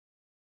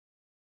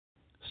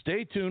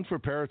Stay tuned for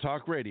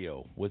Paratalk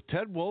Radio with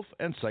Ted Wolf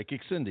and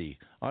Psychic Cindy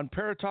on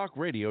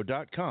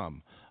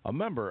Paratalkradio.com, a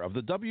member of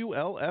the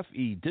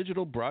WLFE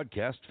digital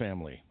broadcast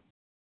family.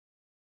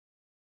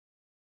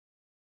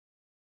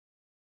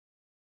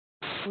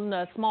 In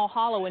a small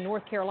hollow in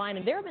North Carolina,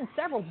 there have been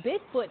several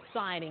Bigfoot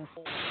sightings.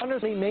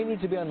 Hunters may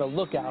need to be on the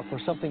lookout for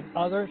something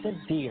other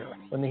than deer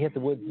when they hit the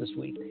woods this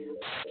week.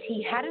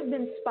 He hadn't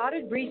been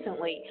spotted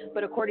recently,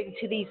 but according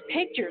to these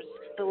pictures,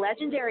 the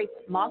legendary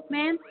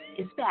Mothman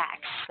is back.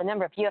 The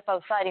number of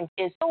UFO sightings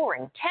is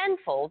soaring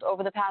tenfold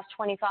over the past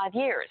 25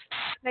 years.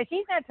 Now,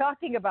 she's not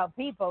talking about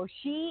people.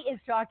 She is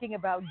talking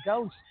about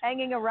ghosts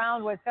hanging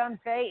around what some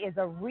say is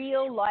a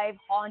real-life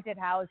haunted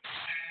house.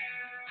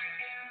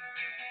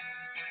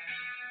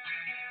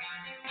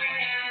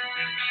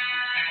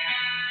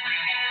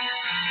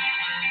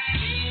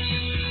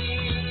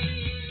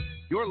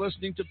 You're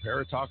listening to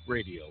Paratalk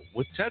Radio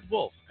with Ted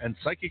Wolf and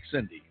Psychic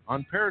Cindy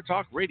on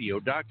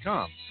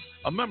Paratalkradio.com,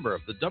 a member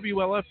of the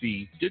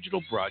WLFE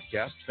digital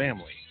broadcast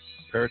family.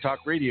 Paratalk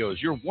Radio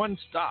is your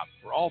one-stop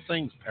for all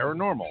things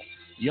paranormal,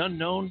 the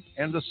unknown,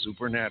 and the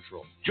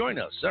supernatural. Join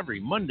us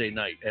every Monday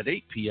night at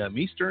 8 p.m.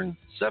 Eastern,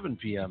 7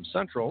 p.m.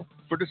 Central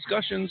for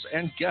discussions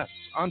and guests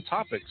on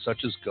topics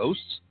such as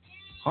ghosts,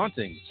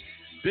 hauntings,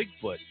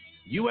 Bigfoot,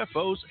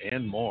 UFOs,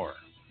 and more.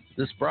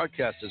 This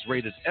broadcast is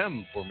rated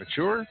M for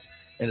mature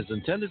and is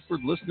intended for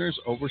listeners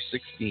over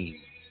 16.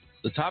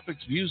 The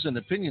topics, views, and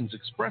opinions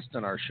expressed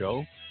on our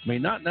show may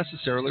not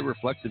necessarily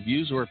reflect the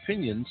views or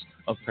opinions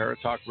of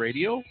Paratalk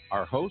Radio,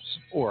 our hosts,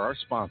 or our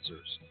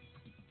sponsors.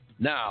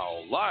 Now,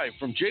 live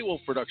from J.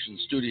 Wolf Production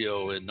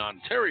Studio in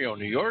Ontario,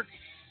 New York,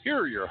 here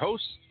are your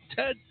hosts,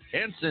 Ted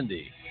and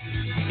Cindy.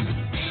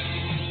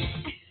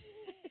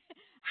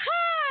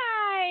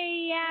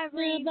 Hi,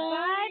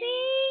 everybody.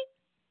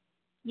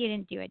 You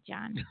didn't do it,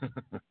 John.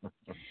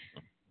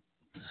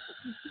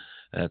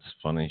 That's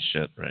funny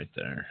shit right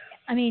there.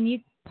 I mean, you...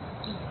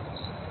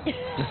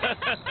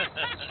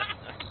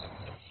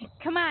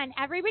 Come on,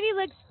 everybody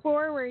looks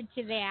forward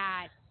to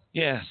that.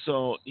 Yeah,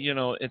 so,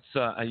 it's,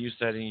 I used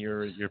that in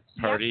your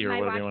party, or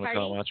whatever you want to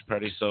call it, watch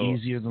party, so...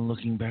 Easier than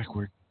looking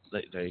backward.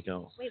 There you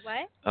go. Wait,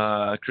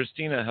 what?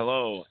 Christina,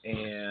 hello,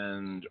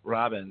 and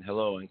Robin,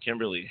 hello, and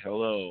Kimberly,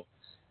 hello.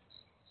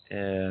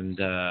 And,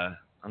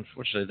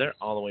 unfortunately, they're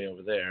all the way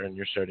over there, and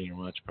you're starting your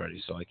watch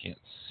party, so I can't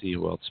see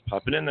who else is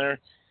popping in there.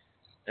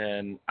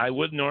 And I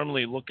would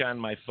normally look on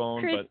my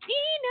phone, Christina!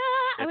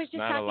 but I was just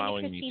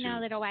talking to Christina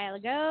a little while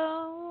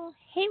ago.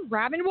 Hey,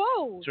 Robin,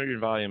 whoa! Turn your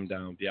volume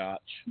down, biatch.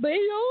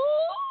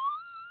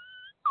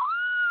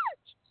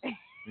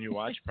 Your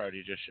watch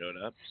party just showed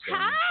up. So.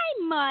 Hi,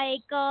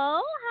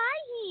 Michael.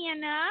 Hi,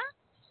 Hannah.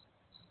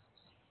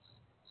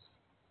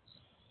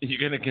 You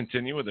going to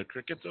continue with the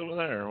crickets over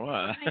there, or what?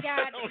 Oh, my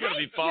God. We're going to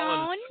be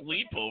falling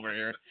asleep over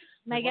here.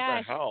 My what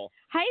gosh. The hell?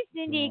 Hi,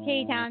 Cindy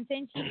K.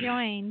 Thompson. She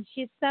joined.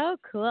 She's so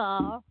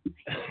cool.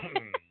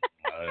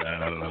 Hi,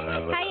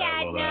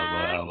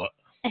 Agna.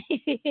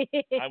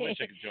 I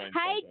wish I could join.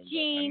 Hi,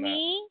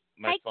 Jamie.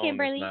 My Hi, phone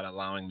Kimberly. is not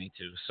allowing me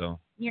to, so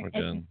we're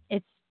good.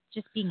 It's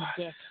just being a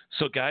dick.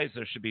 So, guys,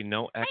 there should be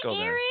no echo Hi,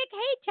 there. Eric.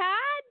 Hey,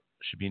 Todd.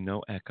 Should be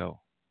no echo.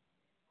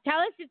 Tell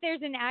us if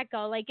there's an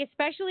echo,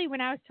 especially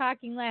when I was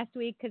talking last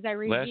week because I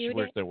reviewed Last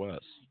week it. there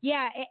was.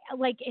 Yeah,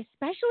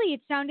 especially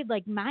it sounded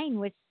like mine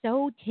was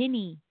so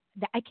tinny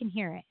that I can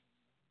hear it.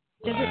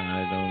 I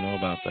don't know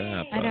about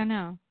that. I don't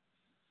know.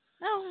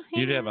 Oh,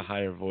 you'd have a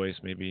higher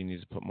voice. Maybe you need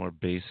to put more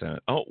bass in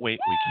it. Oh, wait,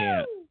 we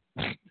can't.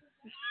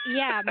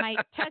 Yeah, my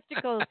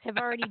testicles have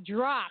already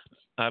dropped.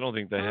 I don't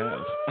think they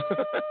have.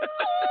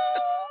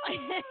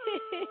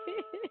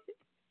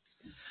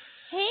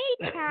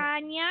 Hey,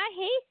 Tanya.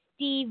 Hey,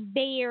 Steve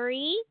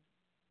Barry.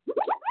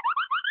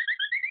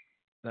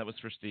 That was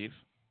for Steve.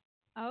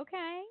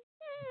 Okay.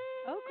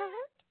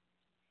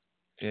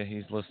 Yeah,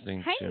 he's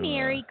listening. Hi, to...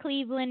 Mary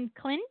Cleveland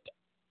Clint.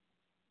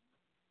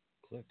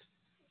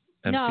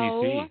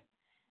 MCC.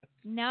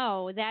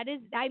 No, that is.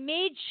 I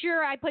made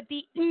sure I put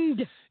the.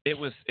 It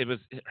was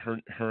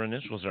her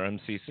initials are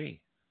MCC.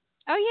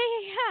 Oh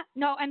yeah.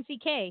 No,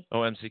 MCK. Oh,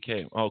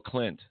 MCK. Oh,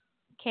 Clint.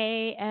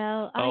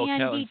 KLINT. Oh,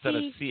 Kel instead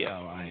of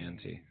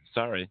CLINT.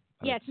 Sorry.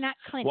 Yeah, it's not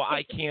Clint. Well,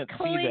 I can't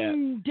see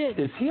that.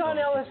 Is he on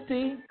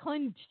LSD?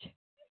 Clint.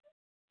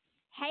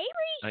 Hey,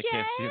 Risha. I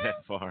can't see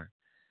that far.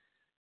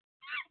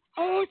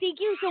 Oh, thank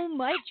you so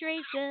much,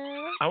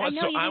 Rachel. I want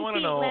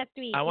to know. Last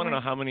week. I want to know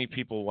how many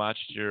people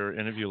watched your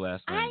interview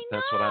last night. I know.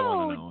 That's what I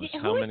want to know. Who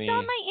saw my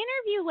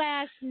interview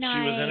last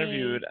night? She was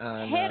interviewed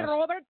on Hey,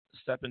 Robert.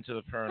 Step into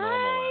the Paranormal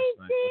last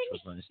night,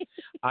 which was nice.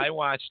 I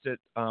watched it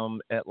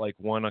at like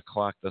 1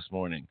 o'clock this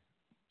morning.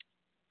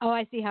 Oh,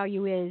 I see how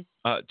you is.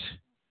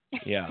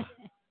 Yeah.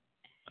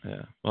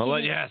 Yeah. Well,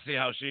 yeah, see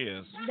how she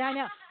is. I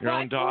know. Your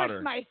own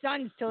daughter. I forced my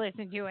sons to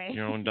listen to it.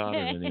 Your own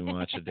daughter didn't even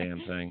watch a damn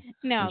thing.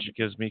 No. And she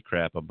gives me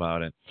crap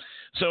about it.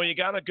 So you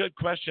got a good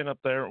question up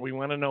there. We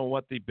want to know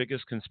what the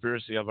biggest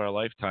conspiracy of our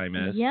lifetime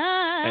is.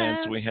 Yeah. And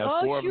so we have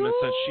 4 of them. And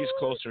since she's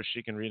closer,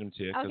 she can read them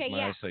to you because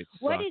my eyesight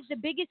sucks. What is the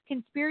biggest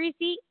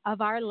conspiracy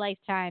of our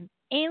lifetime?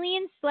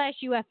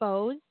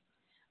 Aliens/UFOs,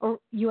 or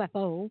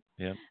UFO.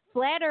 Yeah.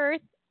 Flat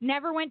Earth,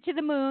 never went to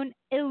the moon,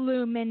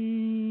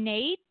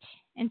 Illuminate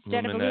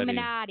instead of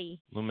Illuminati.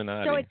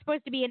 Illuminati. So it's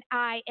supposed to be an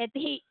I at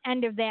the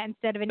end of that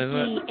instead of an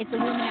E. It's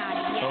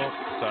Illuminati. Yeah.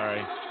 Oh,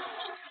 sorry.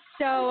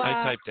 So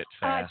I typed it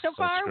fast. so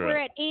far, we're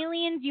at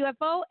aliens,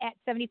 UFO at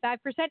 75%,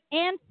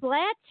 and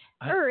flat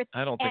Earth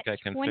I don't think at I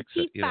can fix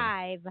it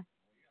either.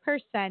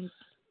 25%.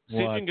 See if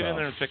you can get in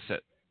there and fix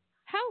it.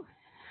 How?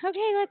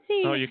 Okay, let's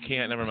see. Oh, you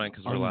can't. Never mind,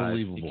 because we're live.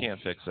 You can't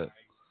fix it.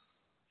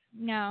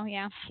 No,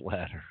 yeah.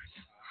 Flat Earth.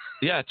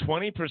 Yeah,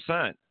 20%.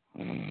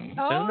 Oh, isn't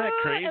that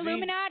crazy?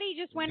 Illuminati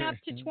just went up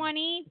to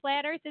 20.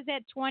 Flat Earth is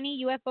at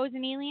 20. UFOs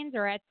and aliens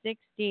are at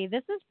 60.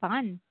 This is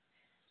fun.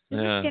 This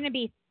is going to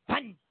be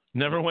fun.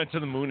 Never went to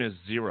the moon is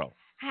 0.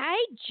 Hi,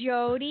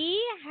 Jody.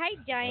 Hi,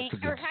 Diane.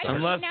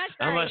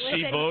 Unless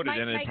she voted,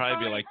 and it'd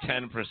probably be like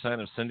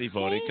 10% of Cindy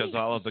voting because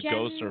all of the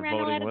ghosts are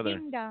voting with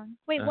her.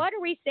 Wait, what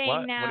are we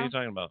saying now? What are you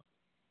talking about?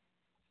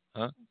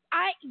 Huh?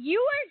 You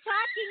are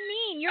talking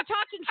mean. You're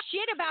talking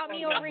shit about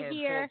me over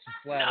here.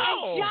 No.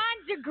 And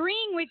John's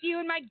agreeing with you,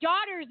 and my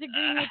daughter's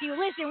agreeing with you.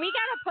 Listen, we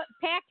got a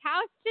packed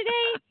house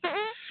today.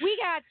 We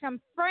got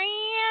some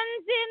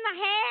friends in the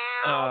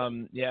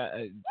house.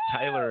 Yeah,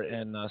 Tyler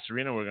and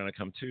Serena were going to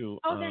come too.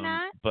 Oh, they're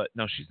not? But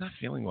no, she's not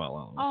feeling well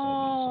all of a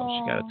sudden,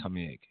 so she got a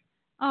tummy ache.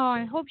 Oh,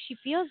 I hope she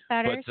feels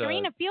better. But,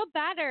 Serena, feel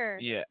better.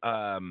 Yeah.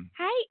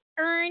 Hi,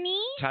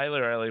 Ernie.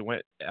 Tyler Ellie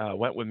went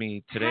with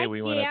me today. Hi,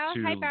 we went up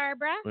to Hi,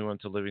 Barbara. We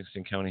went to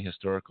Livingston County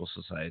Historical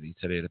Society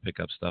today to pick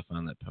up stuff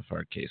on that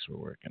Pafard case we're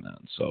working on.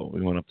 So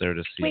we went up there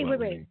to see.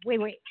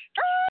 Wait.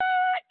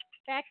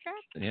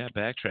 Backtrack? Yeah,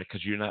 backtrack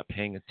because you're not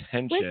paying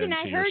attention. Listen,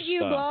 I heard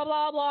you blah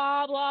blah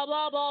blah blah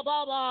blah blah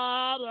blah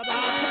blah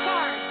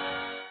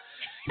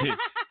blah.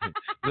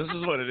 This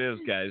is what it is,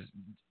 guys.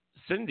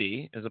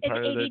 Cindy is a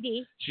part of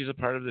she's a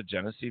part of the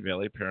Genesee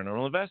Valley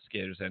Paranormal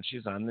Investigators, and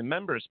she's on the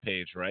members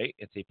page, right?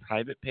 It's a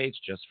private page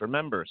just for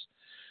members.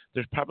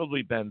 There's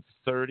probably been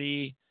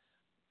 30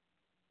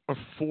 or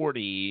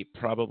 40,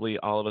 probably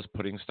all of us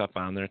putting stuff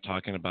on there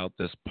talking about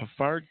this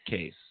Pafard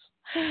case.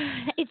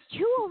 It's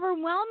too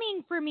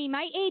overwhelming for me.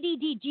 My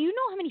ADD. Do you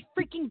know how many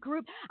freaking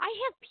groups? I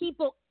have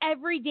people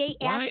every day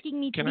asking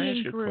me to be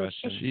in groups.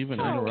 Can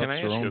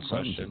I ask you a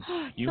question?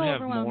 You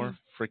have more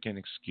freaking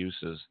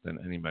excuses than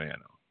anybody I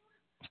know.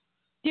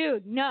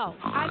 Dude, no.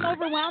 I'm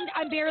overwhelmed.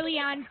 I'm barely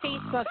on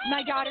Facebook.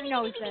 My daughter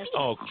knows this.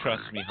 Oh,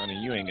 trust me, honey.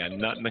 You ain't got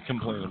nothing to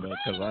complain about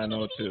because I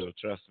know too.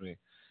 Trust me.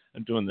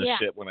 I'm doing this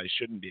shit when I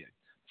shouldn't be at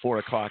 4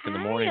 o'clock in the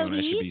morning when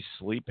I should be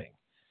sleeping.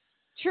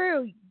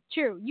 True.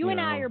 You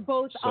and I are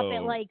both up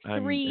at like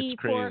 3,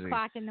 4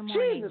 o'clock in the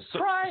morning. Jesus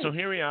Christ. So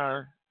here we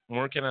are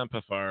working on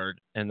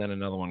Pafard, and then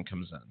another one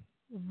comes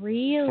in.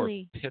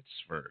 Really? For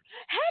Pittsford.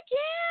 Heck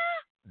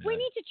yeah. We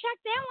need to check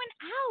that one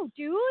out,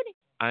 dude.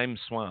 I'm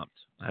swamped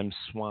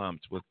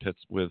with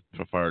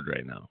Pafard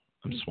right now.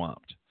 I'm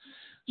swamped.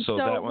 So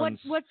that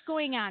what's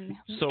going on?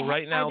 So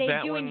right now are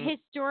they doing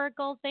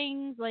historical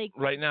things like?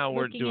 Right now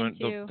we're doing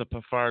the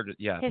Pafard.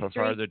 Yeah, history?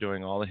 Pafard. They're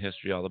doing all the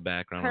history, all the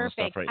background, all the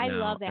stuff right now. I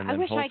love that. And I then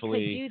wish I could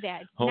do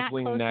that. It's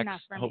hopefully not close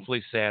enough for me.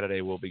 Hopefully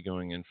Saturday we'll be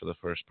going in for the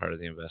first part of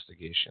the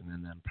investigation,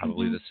 and then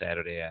probably the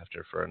Saturday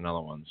after for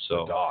another one.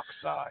 So the dark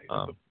side.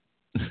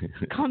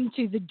 Come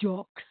to the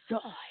dark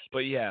side. But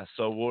yeah,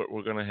 so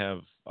we're going to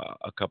have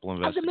a couple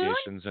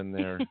investigations in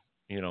there,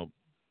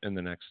 in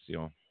the next,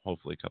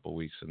 hopefully a couple of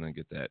weeks, and then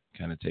get that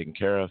kind of taken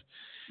care of.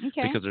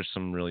 Okay. Because there's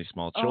some really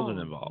small children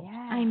involved.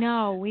 Yeah. I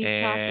know. We've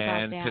talked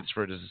about that. And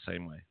Pittsford is the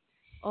same way.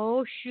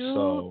 Oh,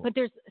 shoot. But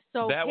there's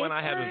that one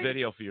I have a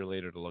video for you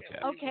later to look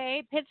at.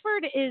 Okay.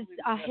 Pittsford is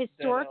a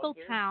historical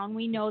town.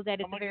 We know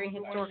that it's a very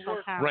historical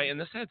town. Right, and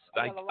this has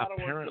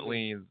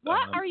apparently.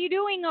 What are you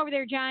doing over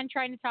there, John?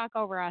 Trying to talk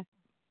over us?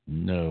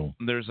 No.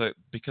 There's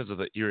because of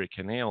the Erie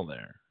Canal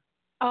there.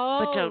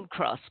 Oh. But don't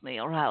cross me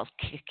or I'll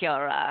kick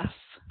your ass.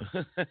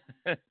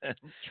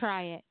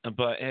 Try it.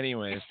 But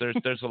anyways,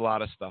 there's a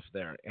lot of stuff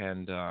there,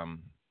 and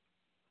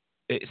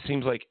it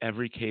seems like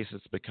every case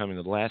that's becoming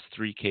the last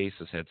 3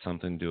 cases had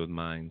something to do with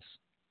mines.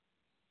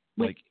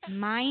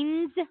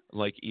 Mines?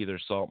 Like either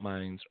salt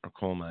mines or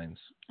coal mines.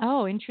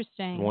 Oh,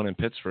 interesting. The one in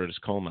Pittsford is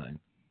coal mine.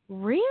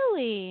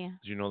 Really?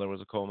 Did you know there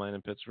was a coal mine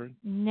in Pittsford?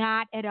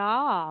 Not at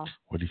all.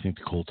 Where do you think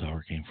the coal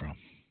tower came from?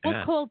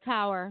 What coal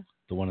tower?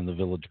 The one in the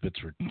village,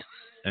 Pittsford.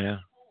 Yeah.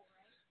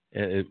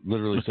 It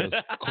literally says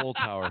Coal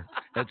Tower.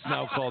 It's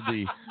now called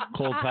the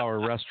Coal Tower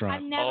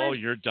Restaurant.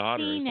 Your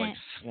daughter is like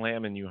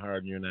slamming you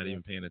hard and you're not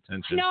even paying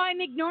attention. No, I'm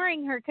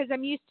ignoring her because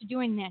I'm used to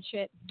doing that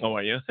shit. Oh,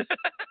 are you?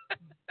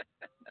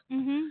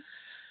 Mm-hmm.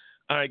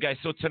 All right, guys.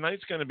 So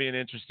tonight's going to be an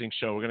interesting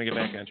show. We're going to get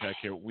back on track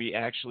here. We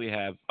actually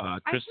have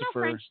Christopher. I smell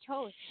French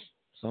toast.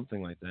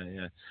 Something like that,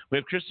 yeah. We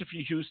have Christopher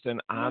Houston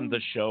on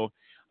the show.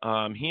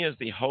 He is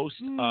the host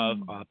of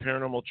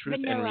Paranormal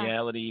Truth and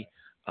Reality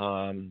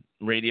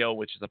Radio,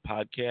 which is a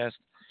podcast.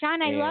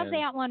 John, I love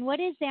that one. What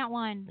is that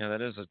one? Yeah,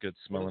 that is a good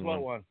smelling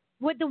one.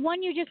 What the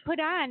one you just put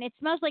on? It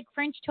smells like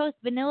French toast,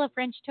 vanilla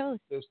French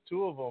toast. There's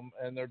two of them,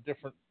 and they're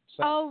different.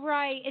 Oh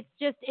right, it's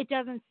just it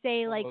doesn't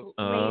say like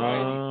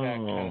variety pack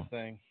kind of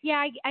thing.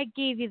 Yeah, I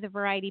gave you the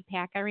variety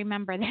pack. I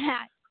remember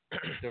that.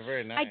 They're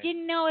very nice. I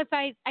didn't know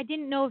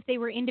if they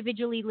were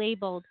individually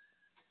labeled.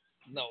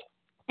 No.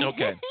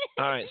 Okay.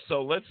 All right.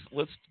 So let's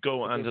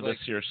go on to this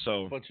here.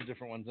 So a bunch of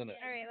different ones in it.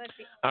 All right. Let's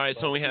see. All right.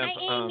 So we have.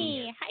 Hi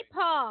Amy. Hi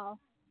Paul.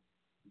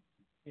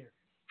 Here.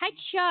 Hi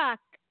Chuck.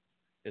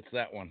 It's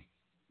that one.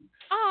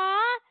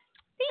 Aw,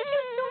 thank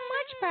you so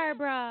much,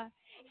 Barbara.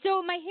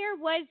 So my hair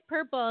was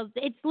purple.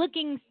 It's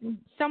looking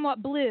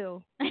somewhat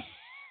blue.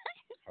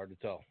 Hard to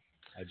tell.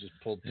 I just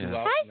pulled two Yeah.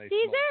 out. Hi, and they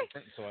Caesar. smell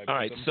different, so I All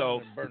right.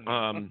 So burned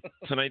them.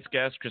 tonight's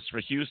guest,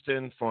 Christopher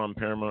Houston from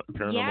Paranormal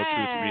Truth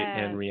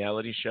and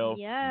Reality Show.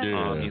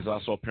 Yeah. He's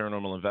also a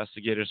paranormal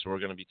investigator, so we're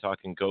going to be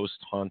talking ghost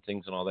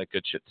hauntings and all that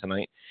good shit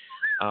tonight.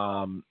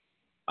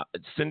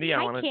 Cindy,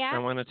 I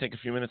want to take a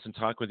few minutes and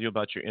talk with you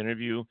about your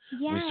interview.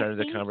 Yeah, we started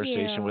the thank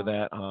conversation you. with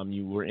that.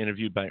 You were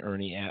interviewed by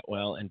Ernie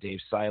Atwell and Dave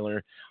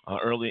Seiler.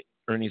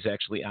 Ernie's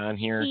actually on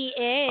here. He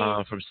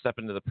is. From Step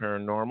Into the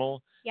Paranormal.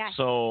 Yeah.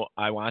 So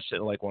I watched it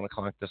at like 1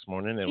 o'clock this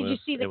morning. Did you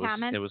see the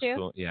comments It was too?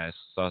 cool. Yeah, I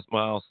saw.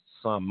 Well,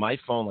 some. My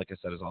phone, like I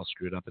said, is all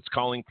screwed up. It's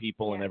calling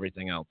people and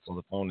everything else. So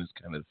the phone is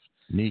kind of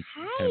neat.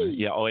 Hi.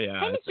 Yeah. Oh yeah.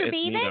 Hi, it's Mr.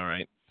 neat. Beavis. All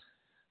right.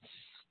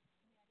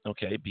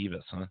 Okay,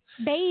 Beavis, huh?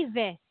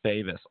 Beavis.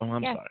 Oh,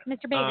 I'm yes, sorry.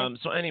 Mr. Beavis.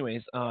 So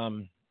anyways,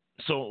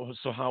 so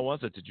how was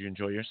it? Did you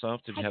enjoy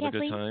yourself? Did you have a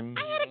good time?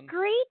 I had a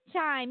great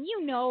time.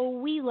 You know,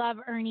 we love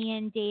Ernie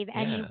and Dave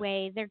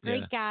anyway. They're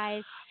great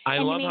guys. I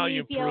and love made how me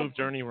you feel... proved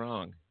Ernie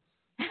wrong.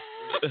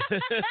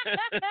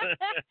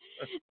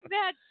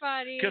 That's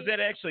funny. Because that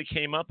actually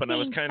came up, and I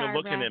was Thanks, kind of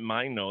Barbara. looking at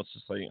my notes,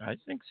 just like, I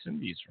think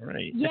Cindy's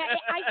right. Yeah,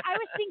 I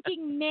was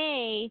thinking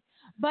May,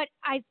 but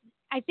I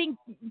think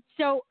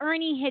so.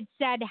 Ernie had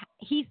said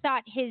he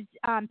thought his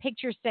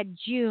picture said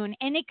June,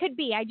 and it could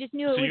be. I just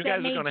knew it So was you guys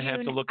that May, are going to have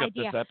to June look up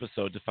idea. this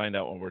episode to find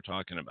out what we're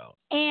talking about.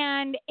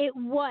 And it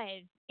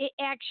was. It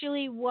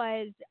actually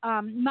was.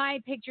 My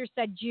picture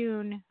said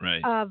June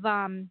of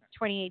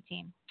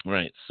 2018.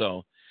 Right.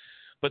 So,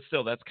 but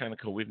still, that's kind of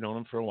cool. We've known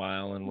him for a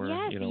while, and we're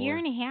a year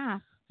and a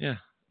half. Yeah.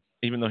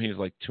 Even though he's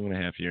like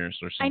 2.5 years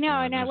or something. I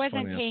know, and I It's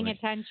wasn't funny, paying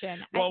it's like-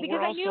 attention Well, because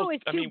I knew it was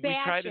too we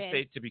try to batshit.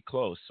 stay to be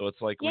close, so it's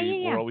like Yeah.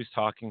 we're always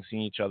talking,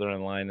 seeing each other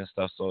online and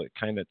stuff. So it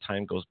kind of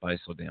time goes by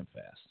so damn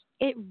fast.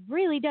 It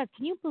really does.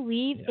 Can you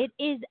believe it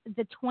is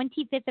the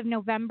 25th of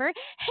November?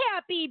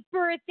 Happy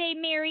birthday,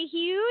 Mary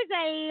Hughes.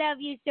 I love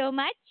you so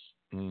much.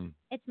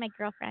 It's my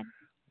girlfriend.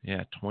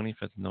 Yeah,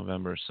 25th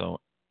November. So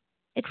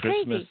It's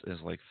Christmas crazy.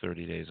 is like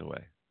 30 days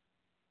away.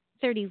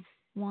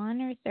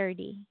 31 or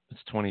 30. It's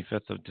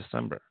 25th of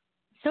December.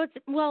 So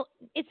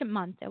it's a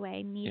month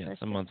away. Yeah,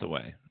 it's a month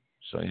away.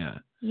 So yeah.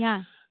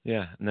 Yeah.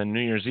 Yeah, and then New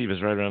Year's Eve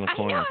is right around the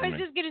corner I know. for I was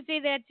me. just gonna say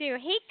that too.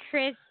 Hey,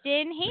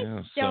 Kristen. Hey,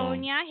 Yeah, so-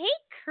 Sonia. Hey,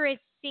 Chris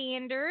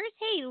Sanders.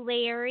 Hey,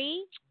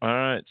 Larry. All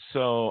right,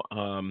 so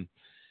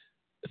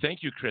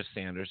thank you, Chris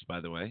Sanders, by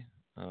the way.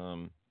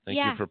 Thank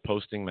you for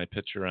posting my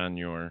picture on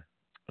your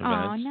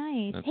event. Oh,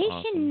 nice. That's hey,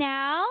 awesome. Chanel.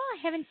 I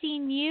haven't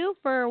seen you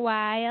for a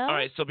while. All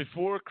right, so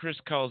before Chris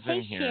calls Hey,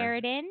 in here,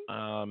 Sheridan.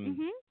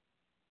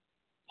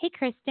 Hey,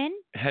 Kristen.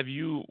 have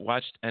you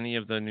watched any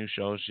of the new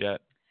shows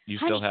yet? You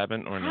still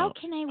haven't, or no? How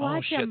can I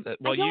watch them?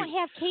 Well, I don't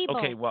have cable.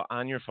 Okay, well,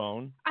 on your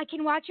phone. I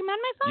can watch them on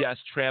my phone? Yes,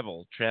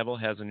 Travel. Travel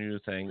has a new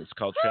thing. It's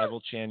called Travel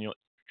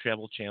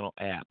Channel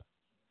app,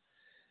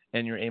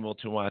 and you're able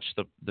to watch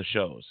the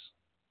shows.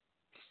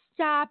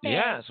 Stop it.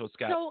 Yeah, so it's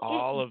got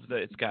all of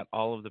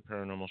the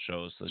paranormal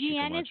shows that you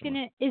can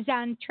watch. Is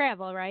on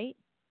Travel, right?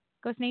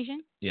 Ghost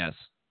Nation? Yes,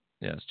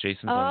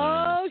 Jason's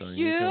on there, so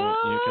you can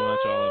watch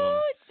all of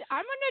them.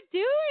 I'm gonna do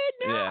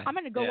it now. Yeah, I'm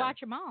gonna go watch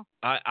them all.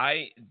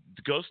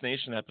 The Ghost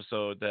Nation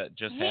episode that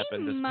just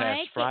happened this Mike,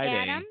 past Friday.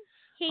 Adam.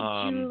 Hey,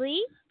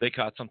 Julie. They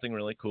caught something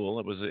really cool.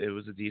 It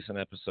was a decent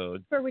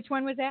episode. For which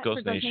one was that? Ghost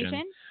For Ghost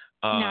Nation.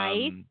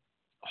 Nice.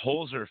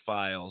 Holzer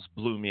Files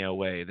blew me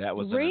away. That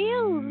was Really?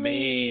 an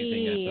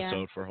amazing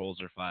episode for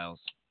Holzer Files.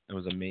 It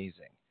was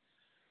amazing.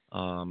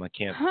 I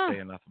can't say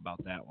enough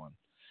about that one.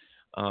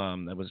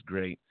 That was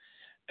great.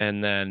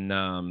 And then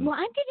well,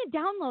 I'm gonna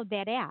download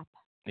that app.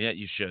 Yeah,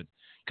 you should.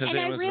 And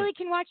I really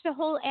can watch the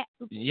whole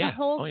yeah. the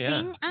whole oh,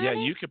 yeah. thing on Yeah, it?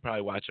 you could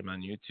probably watch them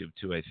on YouTube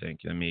too, I think.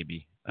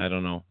 Maybe. I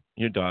don't know.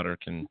 Your daughter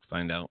can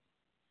find out.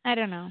 I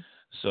don't know.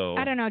 So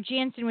I don't know.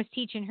 Jansen was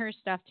teaching her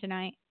stuff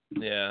tonight.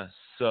 Yeah.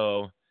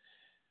 So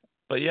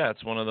but yeah,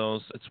 it's one of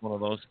those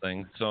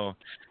things. So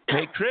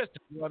hey Chris,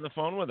 you on the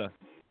phone with us?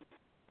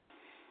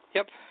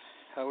 Yep.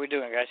 How are we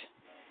doing, guys?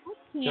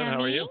 Good,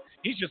 how are you?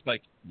 He's just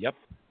like, yep.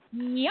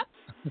 Yep.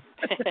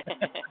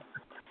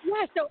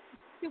 Yeah, so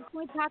can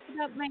we talk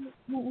about my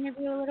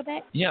interview a little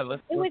bit? Yeah,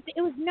 let's. It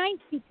was nice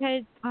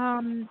because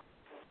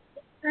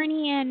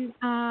Ernie and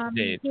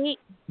Dave.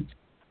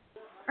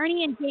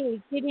 Ernie and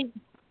Dave didn't.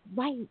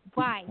 Why?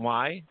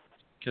 Why?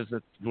 Because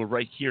we're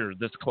right here,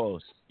 this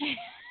close.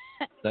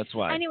 That's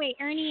why. Anyway,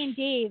 Ernie and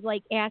Dave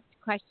asked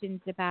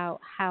questions about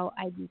how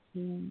I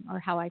became or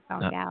how I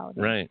found out.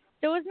 Right.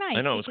 So it was nice.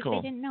 I know, it was because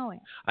cool. They didn't know it.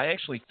 I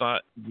actually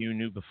thought you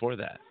knew before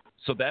that.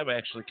 So that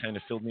actually kind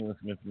of filled me with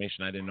some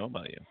information I didn't know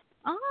about you.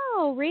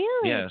 Oh,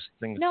 really? Yes.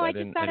 Things no, I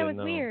just thought it was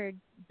know. weird.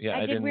 Yeah,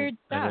 I did weird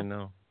stuff. I didn't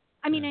know.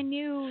 I mean, I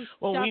knew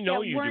Well, stuff we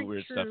know that you weren't do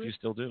weird true. stuff. You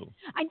still do.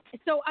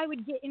 So I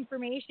would get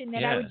information that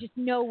I Yeah. would just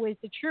know was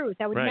the truth.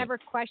 I would Right. never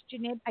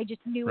question it. I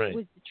just knew Right. it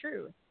was the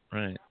truth.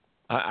 Right.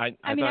 I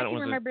mean, I can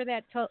remember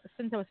that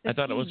since I was 15. I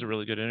thought it was a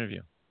really good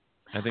interview.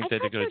 I think they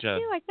did a thought good so job.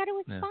 Too. I thought it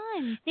was Yeah.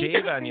 fun.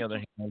 Dave, on the other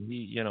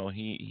hand,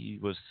 he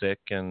was sick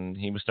and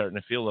he was starting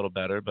to feel a little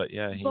better, but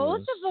yeah,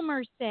 Both of them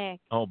are sick.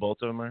 Oh,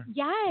 both of them are?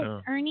 Yes,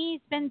 Oh.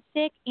 Ernie's been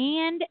sick,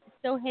 and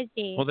so has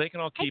Dave. Well, they can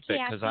all keep it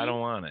Hi, because I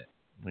don't want it.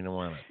 We don't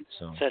want it.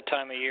 So. It's that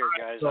time of year,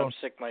 guys. So- I'm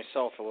sick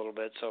myself a little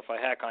bit, so if I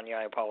hack on you,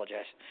 I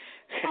apologize.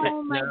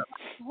 Oh my God.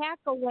 Hack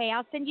away.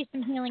 I'll send you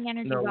some healing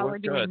energy No, while we're we're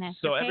good. doing this.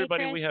 So okay,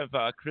 everybody, Chris? we have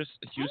Chris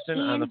Houston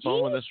on the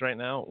phone with us right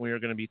now. We are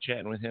going to be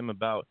chatting with him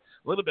about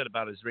a little bit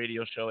about his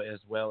radio show as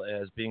well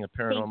as being a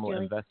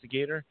paranormal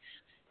investigator.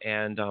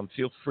 And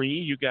feel free,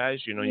 you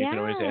guys. You can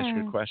always ask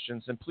your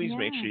questions, and please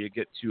make sure you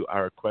get to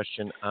our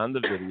question on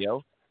the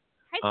video.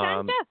 Hi,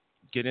 Santa.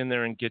 Get in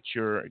there and get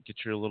your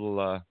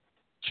little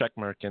check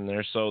mark in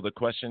there. So the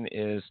question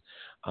is,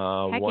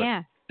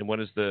 what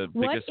is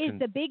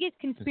the biggest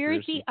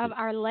conspiracy of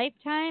our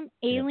lifetime?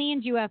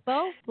 Aliens,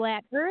 UFO,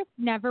 flat Earth,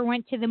 never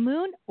went to the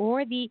moon,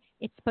 or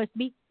it's supposed to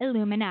be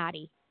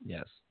Illuminati?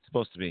 Yes, it's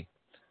supposed to be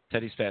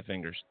Teddy's fat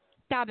fingers.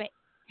 Stop it.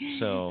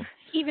 So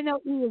even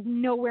though E is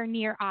nowhere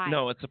near I.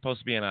 No, it's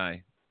supposed to be an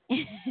I.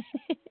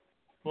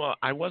 Well,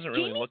 I wasn't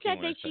really looking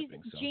when I was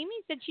typing.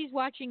 Jamie said she's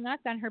watching us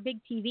on her big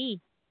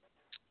TV.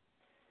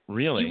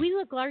 Really? Do we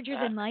look larger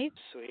than life?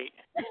 Sweet.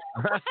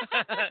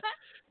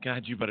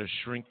 God, you better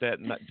shrink that.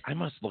 I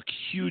must look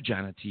huge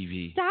on a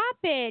TV. Stop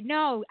it.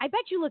 No, I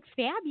bet you look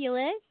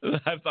fabulous.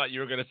 I thought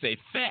you were going to say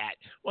fat.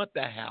 What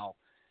the hell?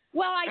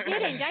 Well, I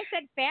didn't. I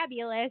said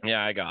fabulous.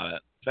 Yeah, I got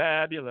it.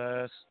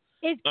 Fabulous.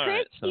 Is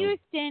Chris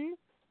Houston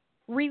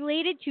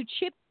related to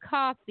Chip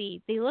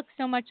Coffey? They look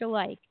so much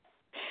alike.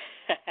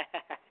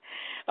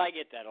 I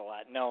get that a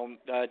lot. No,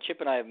 Chip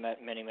and I have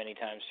met many, many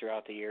times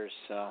throughout the years.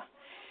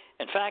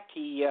 In fact,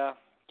 he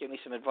gave me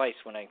some advice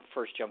when I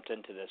first jumped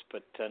into this,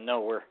 but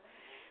no,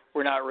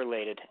 we're not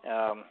related.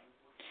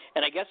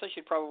 And I guess I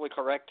should probably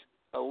correct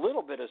a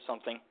little bit of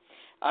something.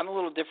 I'm a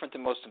little different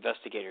than most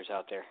investigators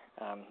out there.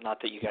 Not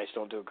that you guys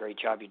don't do a great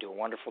job. You do a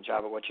wonderful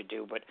job at what you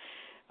do, but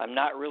I'm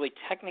not really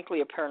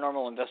technically a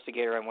paranormal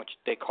investigator. I'm what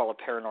they call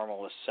a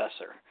paranormal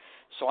assessor.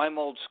 So I'm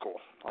old school.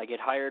 I get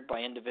hired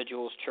by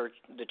individuals,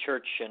 the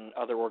church, and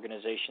other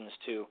organizations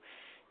to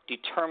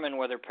determine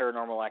whether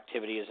paranormal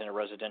activity is in a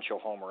residential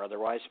home or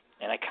otherwise.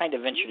 And I kind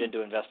of ventured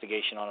into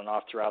investigation on and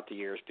off throughout the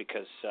years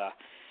because,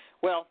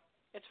 well,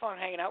 it's fun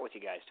hanging out with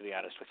you guys, to be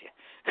honest with you.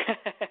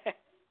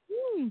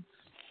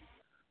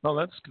 Well,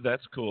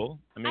 that's cool.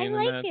 I mean,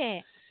 I like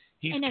it.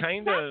 He's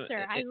kind of.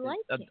 I like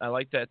it. I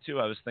like that too.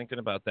 I was thinking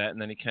about that,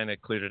 and then he kind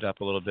of cleared it up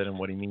a little bit and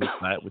what he means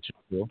by it, which is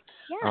cool.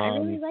 Yeah, I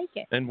really like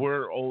it. And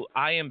we're old.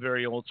 I am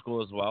very old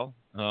school as well.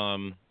 I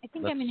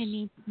think I'm going to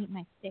need to meet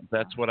my stick.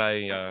 That's what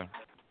I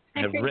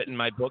have written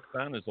my books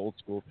on is old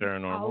school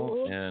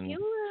paranormal, and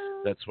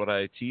that's what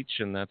I teach,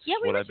 and that's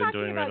what I've been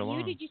doing right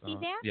along. Did you see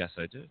that? Yes,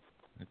 I did.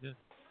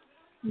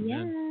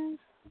 Yeah.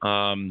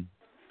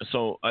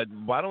 So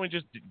why don't we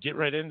just get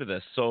right into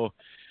this? So,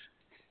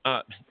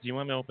 do you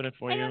want me to open it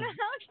for you? I don't know how to.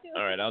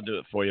 All right, I'll do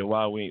it for you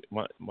while we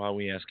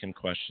ask him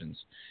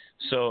questions.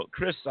 So,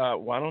 Chris,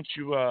 why don't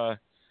you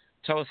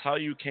tell us how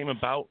you came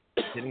about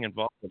getting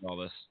involved with all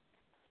this?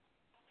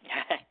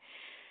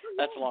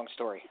 That's a long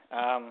story.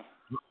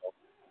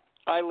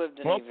 I lived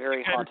in a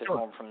very haunted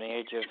home from the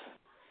age of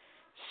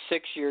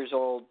 6 years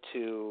old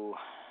to,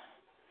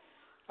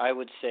 I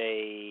would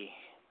say,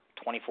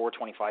 24,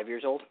 25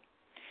 years old.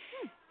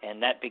 And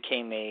that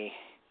became a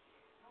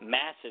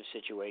massive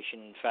situation.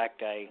 In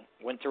fact, I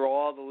went through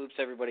all the loops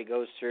everybody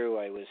goes through.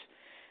 I was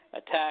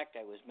attacked.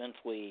 I was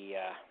mentally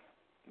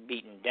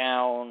beaten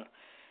down.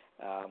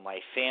 My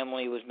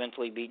family was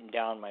mentally beaten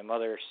down. My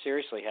mother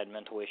seriously had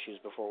mental issues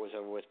before it was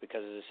over with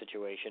because of the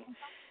situation.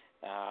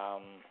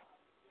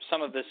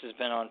 Some of this has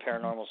been on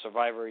Paranormal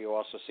Survivor. You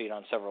also see it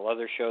on several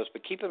other shows.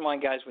 But keep in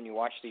mind, guys, when you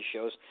watch these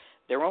shows,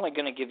 they're only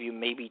going to give you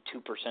maybe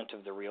 2%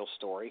 of the real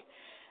story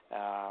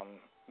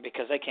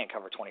because they can't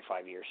cover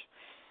 25 years.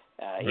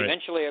 Right.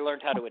 Eventually, I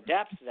learned how to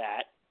adapt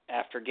that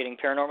after getting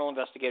paranormal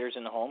investigators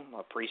in the home,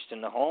 a priest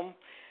in the home,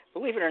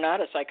 believe it or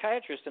not, a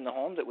psychiatrist in the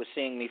home that was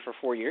seeing me for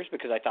 4 years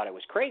because I thought I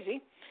was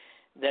crazy,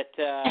 that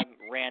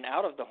ran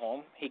out of the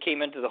home. He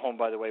came into the home,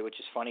 by the way, which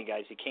is funny,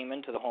 guys. He came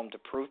into the home to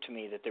prove to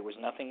me that there was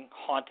nothing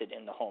haunted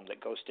in the home, that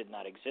ghosts did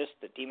not exist,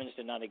 that demons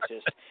did not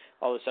exist,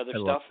 all this other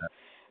stuff.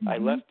 I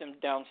left him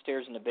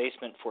downstairs in the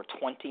basement for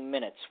 20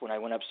 minutes. When I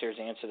went upstairs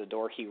to answer the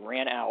door, he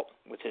ran out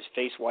with his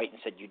face white and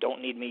said, "You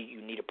don't need me.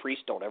 You need a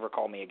priest. Don't ever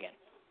call me again."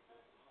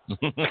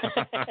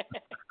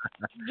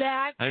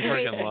 That's I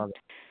freaking love it.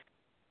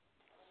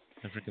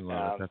 I freaking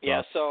love it. That's yeah,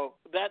 awesome. so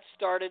that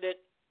started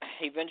it.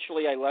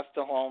 eventually I left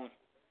the home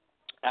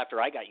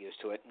after I got used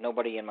to it.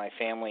 Nobody in my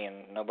family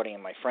and nobody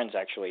in my friends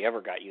actually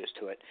ever got used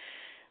to it.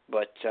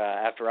 But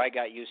after I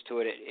got used to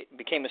it, it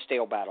became a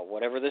stale battle.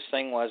 Whatever this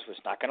thing was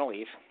not going to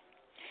leave.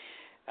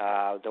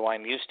 Though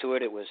I'm used to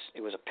it, it was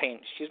a pain.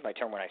 Excuse my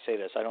term when I say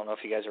this. I don't know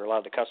if you guys are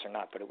allowed to cuss or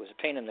not, but it was a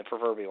pain in the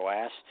proverbial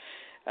ass.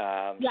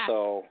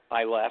 So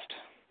I left,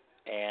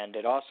 and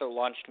it also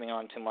launched me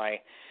onto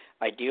my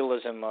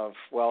idealism of,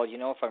 well,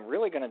 if I'm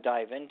really going to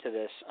dive into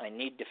this, I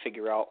need to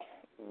figure out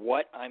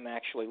what I'm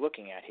actually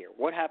looking at here.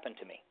 What happened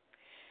to me?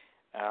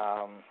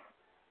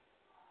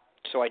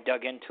 So I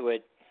dug into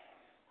it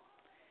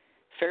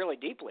fairly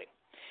deeply.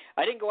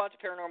 I didn't go out to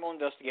paranormal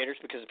investigators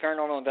because the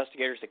paranormal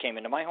investigators that came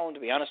into my home, to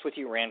be honest with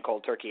you, ran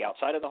cold turkey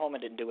outside of the home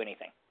and didn't do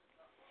anything.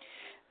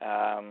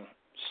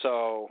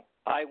 So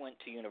I went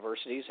to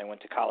universities. I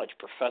went to college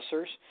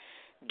professors.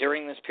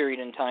 During this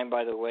period in time,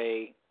 by the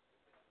way,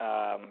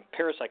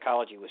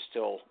 parapsychology was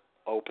still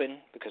open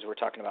because we're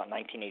talking about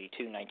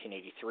 1982,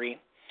 1983.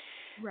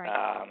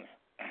 Right.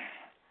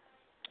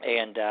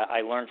 And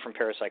I learned from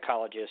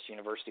parapsychologists,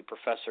 university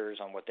professors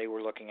on what they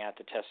were looking at,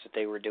 the tests that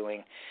they were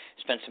doing,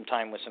 spent some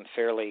time with some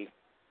fairly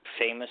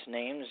famous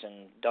names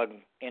and dug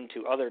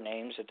into other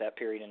names at that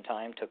period in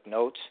time, took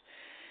notes,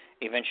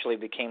 eventually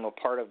became a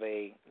part of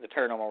the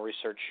Paranormal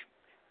Research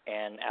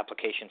and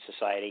Application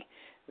Society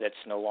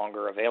that's no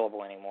longer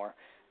available anymore.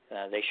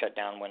 They shut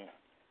down when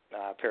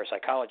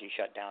parapsychology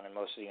shut down in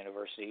most of the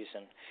universities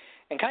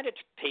and kind of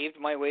paved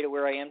my way to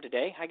where I am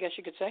today, I guess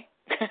you could say.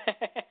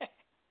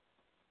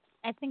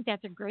 I think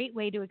that's a great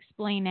way to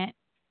explain it.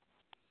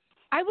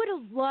 I would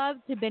have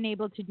loved to have been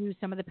able to do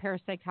some of the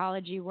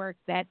parapsychology work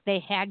that they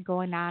had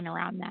going on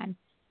around then.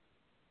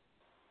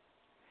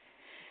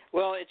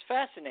 Well, it's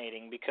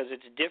fascinating because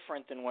it's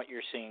different than what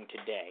you're seeing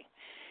today.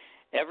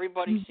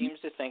 Everybody seems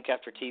to think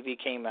after TV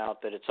came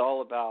out that it's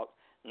all about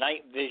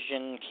night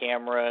vision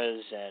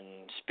cameras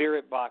and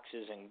spirit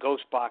boxes and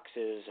ghost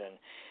boxes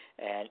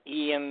and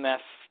EMF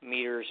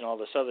meters and all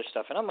this other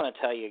stuff. And I'm going to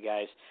tell you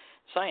guys,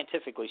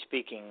 scientifically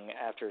speaking,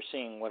 after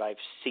seeing what I've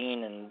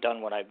seen and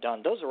done what I've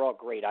done, those are all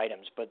great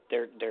items, but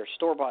they're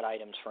store-bought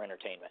items for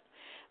entertainment.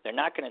 They're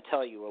not going to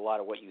tell you a lot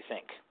of what you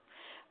think.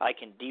 I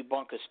can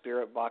debunk a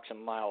spirit box a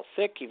mile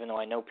thick, even though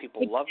I know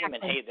people love them,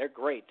 and hey, they're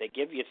great. They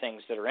give you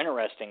things that are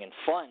interesting and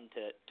fun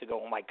to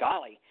go, oh my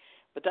golly.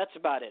 But that's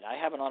about it. I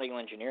have an audio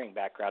engineering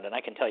background, and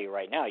I can tell you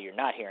right now, you're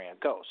not hearing a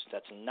ghost.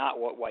 That's not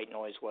what white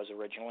noise was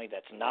originally.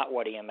 That's not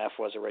what EMF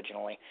was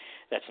originally.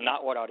 That's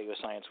not what audio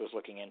science was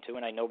looking into,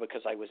 and I know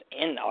because I was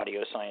in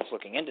audio science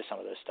looking into some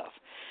of this stuff.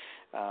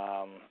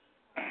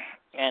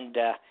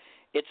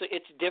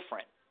 It's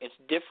different. It's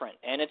different,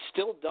 and it's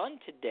still done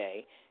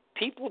today.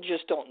 People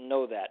just don't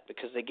know that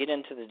because they get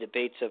into the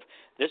debates of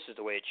this is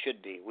the way it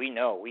should be. We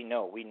know.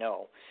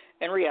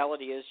 And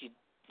reality is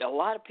a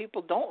lot of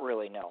people don't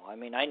really know. I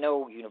mean, I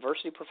know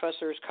university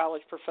professors,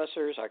 college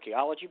professors,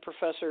 archaeology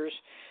professors.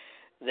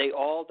 They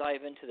all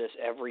dive into this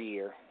every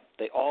year.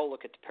 They all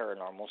look at the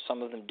paranormal.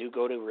 Some of them do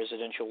go to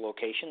residential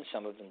locations.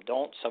 Some of them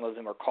don't. Some of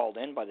them are called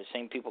in by the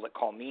same people that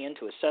call me in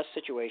to assess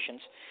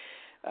situations.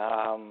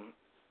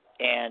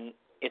 And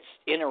it's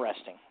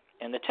interesting.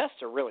 And the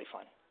tests are really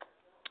fun.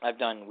 I've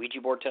done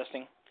Ouija board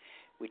testing.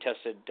 We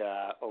tested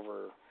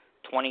over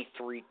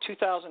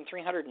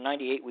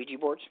 2,398 Ouija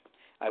boards.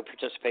 I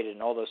participated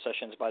in all those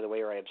sessions, by the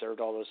way, or I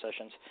observed all those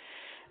sessions.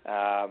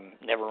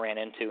 Never ran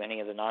into any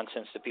of the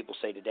nonsense that people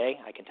say today.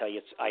 I can tell you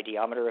it's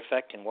ideometer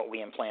effect and what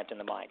we implant in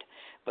the mind.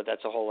 But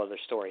that's a whole other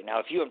story. Now,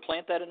 if you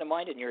implant that in the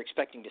mind and you're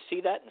expecting to see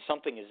that and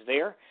something is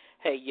there,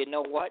 hey, you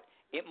know what?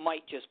 It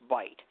might just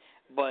bite.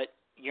 But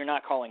you're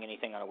not calling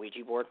anything on a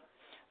Ouija board.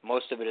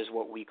 Most of it is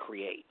what we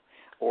create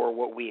or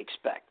what we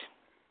expect.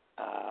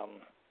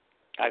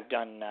 I've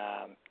done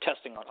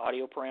testing on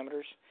audio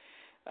parameters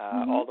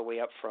all the way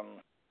up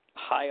from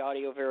high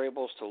audio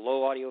variables to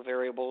low audio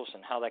variables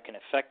and how that can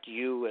affect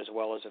you as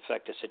well as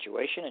affect a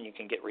situation, and you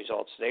can get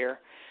results there.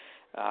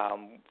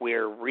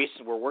 We're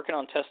working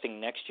on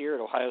testing next year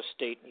at Ohio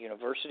State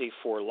University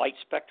for light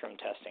spectrum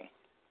testing,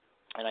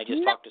 and I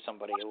just talked to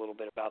somebody a little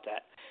bit about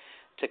that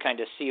to kind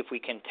of see if we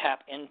can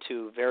tap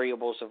into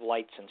variables of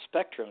lights and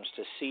spectrums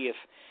to see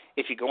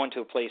if you go into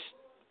a place,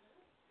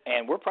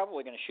 and we're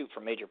probably going to shoot for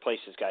major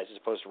places, guys, as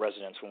opposed to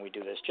residents when we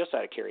do this, just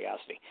out of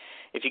curiosity.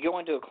 If you go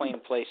into a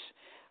claimed place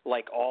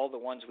like all the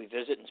ones we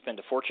visit and spend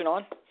a fortune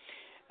on,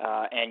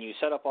 and you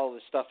set up all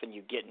this stuff and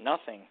you get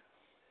nothing,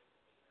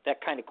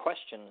 that kind of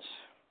questions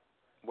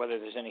whether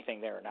there's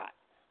anything there or not.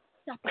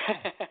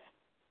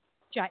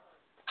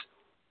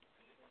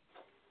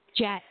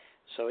 Jet.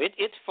 So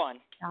it's fun.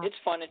 Yeah. It's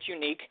fun. It's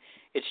unique.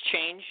 It's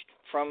changed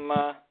from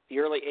the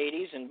early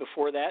 80s and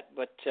before that,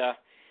 but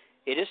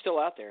it is still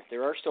out there.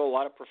 There are still a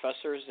lot of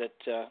professors that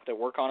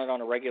work on it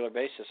on a regular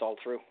basis all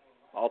through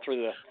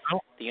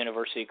the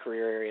university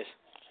career areas.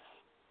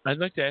 I'd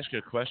like to ask you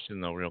a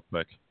question, though, real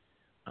quick.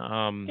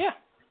 Yeah.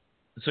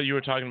 So you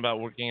were talking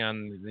about working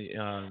on the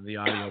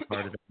audio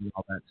part of it and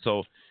all that.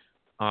 So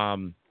I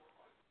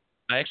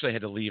I actually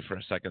had to leave for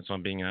a second, so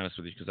I'm being honest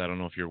with you because I don't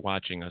know if you're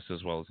watching us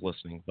as well as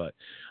listening, but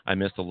I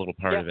missed a little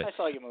part of it. I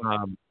saw you move.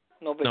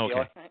 No big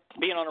deal.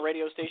 Being on a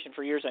radio station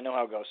for years, I know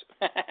how it goes.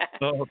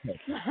 Oh, okay.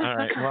 All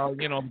right. Well,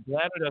 the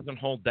bladder doesn't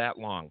hold that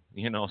long,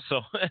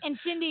 so. And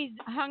Cindy's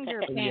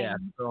hunger pain. Yeah.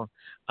 So,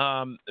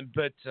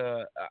 but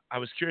I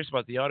was curious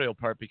about the audio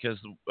part because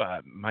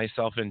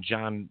myself and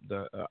John,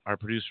 our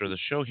producer of the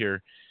show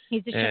here.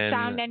 He's a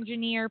sound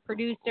engineer,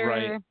 producer.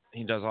 Right.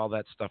 He does all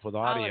that stuff with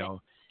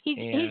audio.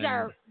 He's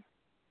our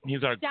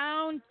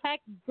sound tech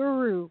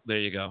guru. There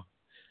you go.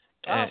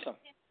 Awesome.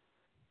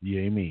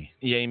 Yay me.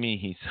 Yay me,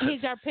 he says.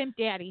 He's our pimp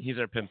daddy. He's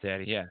our pimp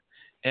daddy, yeah.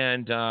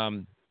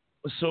 And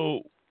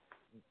so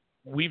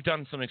we've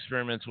done some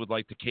experiments with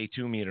like the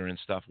K2 meter and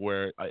stuff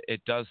where it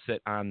does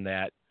sit on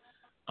that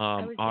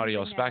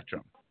audio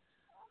spectrum.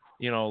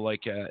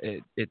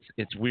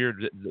 It's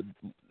weird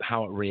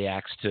how it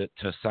reacts to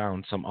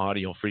sound, some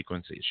audio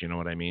frequencies. You know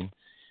what I mean?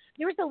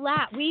 There was a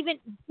lot.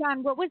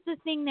 John, what was the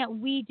thing that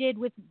we did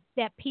with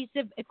that piece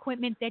of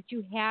equipment that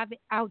you have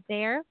out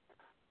there?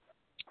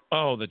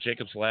 Oh, the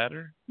Jacob's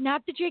ladder?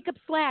 Not the Jacob's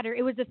ladder.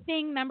 It was a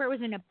thing. Remember, it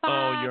was in a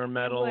box. Oh, your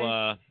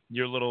metal,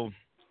 your little.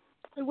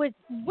 It was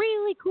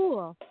really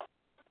cool.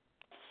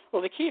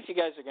 Well, the key, if you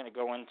guys are going to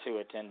go into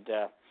it, and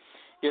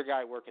your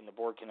guy working the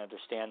board can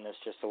understand this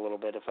just a little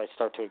bit if I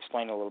start to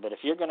explain a little bit. If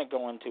you're going to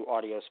go into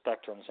audio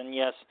spectrums, and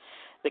yes,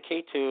 the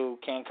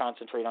K2 can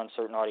concentrate on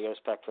certain audio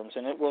spectrums,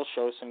 and it will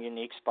show some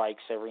unique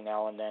spikes every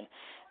now and then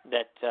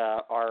that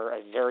are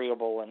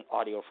variable in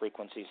audio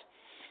frequencies.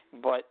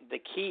 But the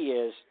key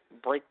is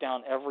break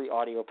down every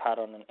audio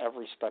pattern in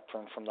every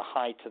spectrum from the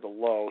high to the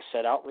low,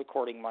 set out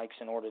recording mics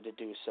in order to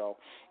do so,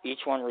 each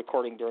one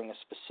recording during a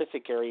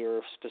specific area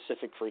or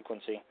specific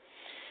frequency,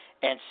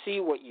 and see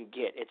what you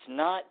get. It's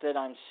not that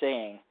I'm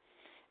saying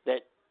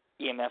that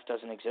EMF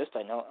doesn't exist.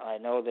 I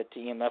know that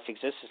EMF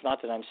exists. It's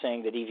not that I'm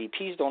saying that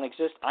EVPs don't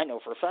exist. I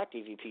know for a fact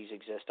EVPs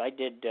exist. I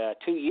did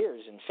 2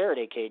 years in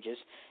Faraday cages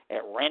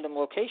at random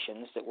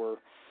locations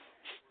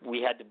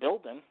we had to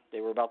build them.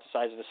 They were about the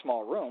size of a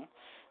small room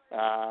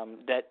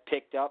that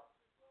picked up,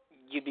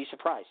 you'd be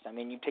surprised. I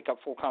mean, you pick up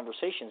full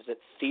conversations that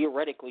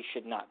theoretically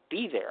should not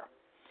be there.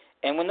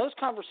 And when those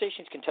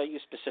conversations can tell you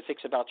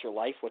specifics about your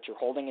life, what you're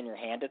holding in your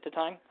hand at the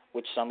time,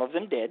 which some of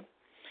them did,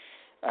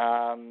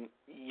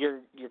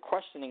 you're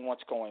questioning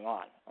what's going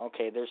on.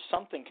 Okay, there's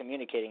something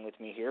communicating with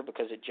me here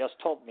because it just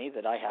told me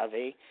that I have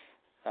in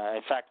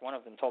fact, one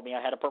of them told me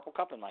I had a purple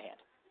cup in my hand.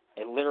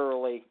 It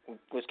literally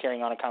was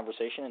carrying on a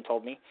conversation and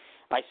told me,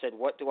 I said,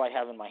 what do I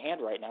have in my hand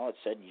right now? It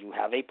said, you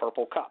have a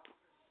purple cup.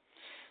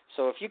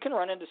 So if you can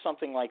run into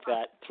something like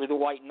that through the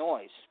white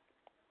noise,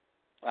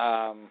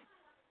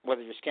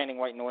 whether you're scanning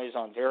white noise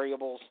on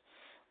variables,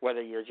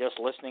 whether you're just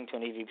listening to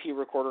an EVP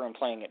recorder and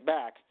playing it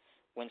back,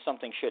 when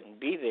something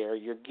shouldn't be there,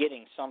 you're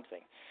getting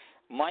something.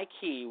 My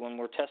key when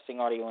we're testing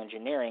audio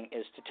engineering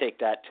is to take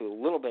that to a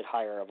little bit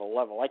higher of a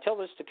level. I tell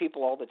this to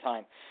people all the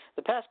time.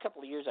 The past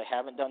couple of years I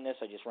haven't done this.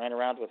 I just ran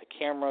around with a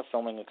camera,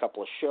 filming a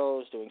couple of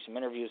shows, doing some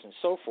interviews and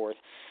so forth.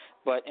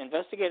 But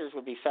investigators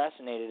would be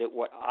fascinated at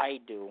what I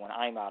do when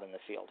I'm out in the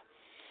field.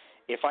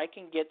 If I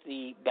can get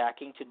the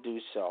backing to do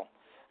so,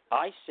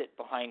 I sit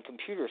behind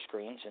computer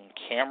screens and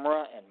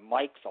camera and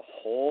mic the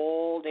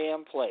whole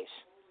damn place.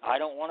 I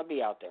don't want to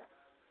be out there.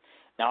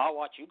 Now, I'll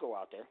watch you go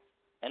out there,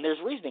 and there's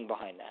reasoning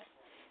behind that.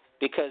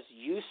 Because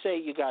you say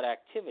you got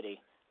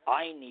activity,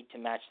 I need to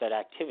match that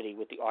activity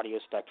with the audio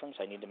spectrums.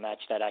 I need to match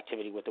that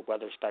activity with the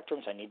weather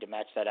spectrums. I need to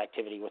match that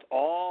activity with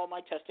all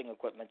my testing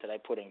equipment that I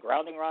put in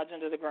grounding rods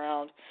into the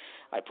ground.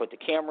 I put the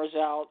cameras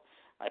out.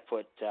 I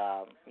put,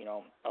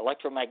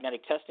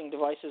 electromagnetic testing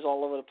devices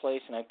all over the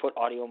place, and I put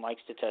audio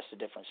mics to test the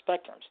different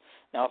spectrums.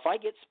 Now, if I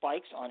get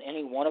spikes on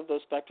any one of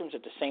those spectrums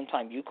at the same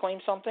time you claim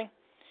something,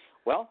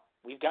 well,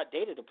 we've got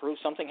data to prove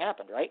something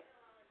happened, right?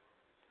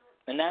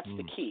 And that's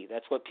the key.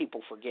 That's what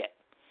people forget.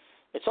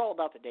 It's all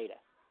about the data.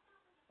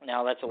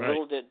 Now, that's a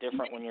little bit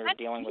different when you're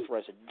dealing with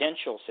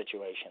residential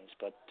situations,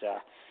 but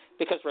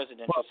because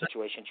residential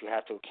situations, you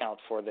have to account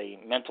for the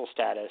mental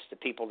status, the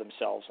people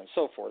themselves, and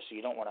so forth, so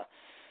you don't want to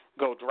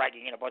go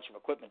dragging in a bunch of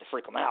equipment to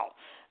freak them out.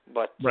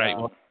 But right.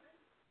 Well,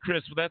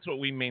 Chris, that's what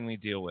we mainly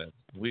deal with.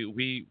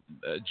 We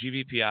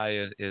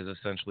GVPI is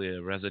essentially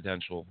a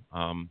residential.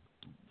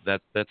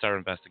 That's our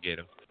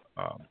investigative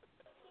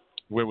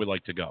where we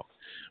like to go.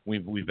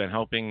 We've been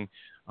helping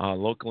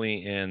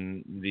locally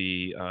in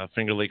the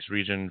Finger Lakes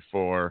region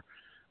for,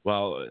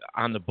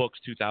 on the books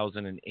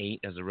 2008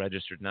 as a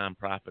registered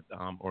nonprofit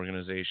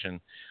organization.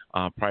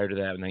 Prior to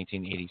that, in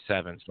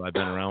 1987. So I've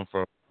been around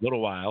for a little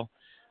while.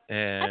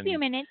 And, a few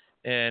minutes.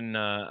 And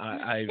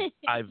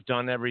I've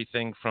done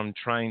everything from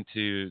trying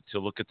to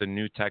look at the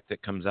new tech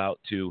that comes out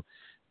to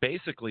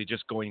basically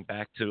just going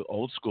back to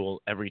old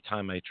school every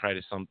time I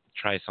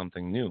try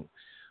something new.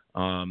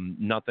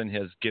 Nothing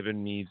has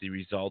given me the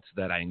results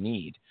that I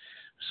need.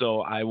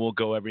 So I will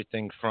go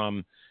everything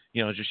from,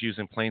 just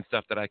using plain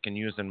stuff that I can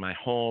use in my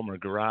home or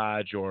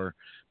garage or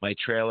my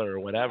trailer or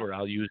whatever.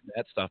 I'll use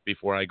that stuff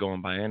before I go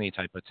and buy any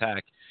type of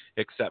tech,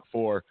 except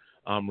for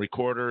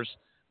recorders,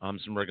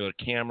 some regular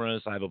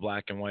cameras. I have a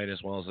black and white as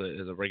well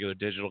as a regular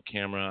digital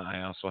camera.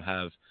 I also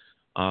have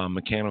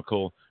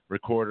mechanical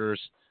recorders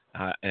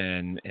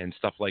and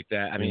stuff like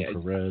that. I mean,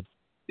 infrared.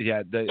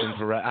 Yeah, the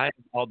infrared. I have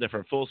all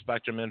different full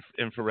spectrum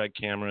infrared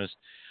cameras.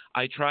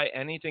 I try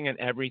anything and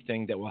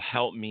everything that will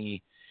help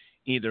me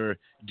either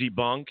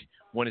debunk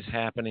what is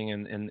happening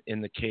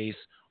in the case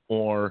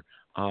or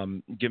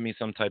give me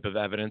some type of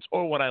evidence,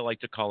 or what I like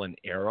to call an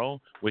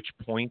arrow, which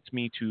points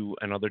me to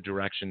another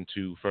direction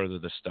to further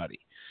the study.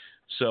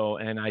 So,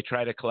 and I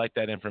try to collect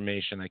that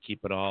information. I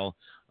keep it all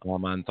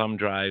on thumb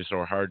drives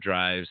or hard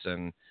drives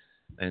and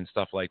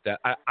stuff like that.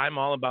 I'm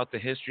all about the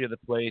history of the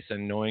place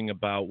and knowing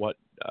about what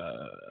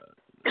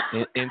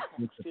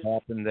incidents have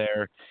happened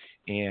there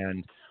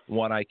and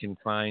what I can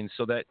find,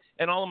 so that,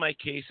 and all of my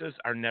cases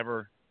are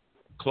never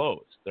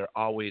closed. They're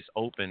always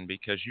open,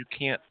 because you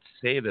can't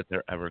say that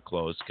they're ever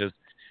closed, because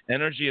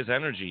energy is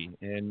energy,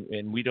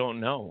 and we don't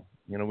know.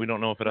 We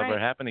don't know if it ever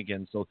happened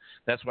again. So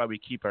that's why we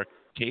keep our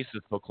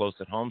cases so close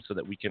at home, so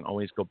that we can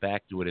always go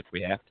back to it if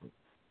we have to.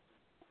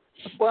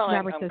 Well,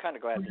 I'm kind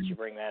of glad that you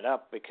bring that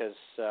up, because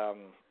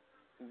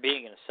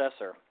being an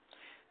assessor,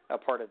 a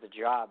part of the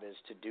job is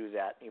to do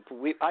that.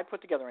 I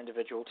put together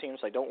individual teams.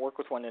 I don't work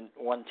with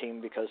one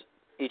team, because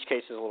each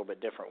case is a little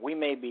bit different. We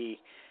may be,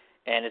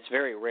 and it's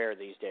very rare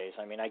these days.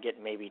 I mean, I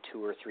get maybe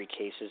 2 or 3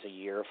 cases a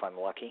year if I'm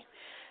lucky.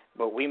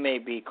 But we may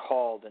be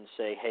called and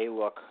say, hey,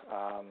 look,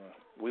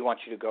 we want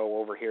you to go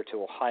over here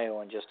to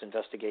Ohio and just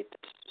investigate the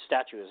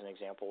statue as an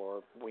example,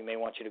 or we may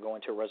want you to go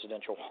into a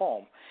residential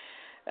home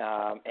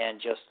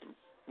and just,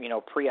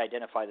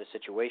 pre-identify the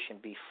situation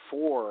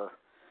before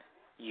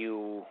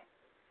you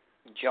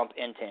jump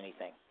into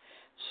anything.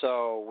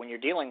 So when you're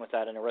dealing with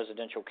that in a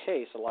residential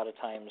case, a lot of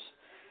times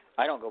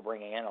I don't go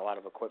bringing in a lot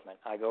of equipment.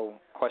 I go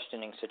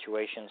questioning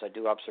situations. I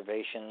do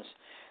observations.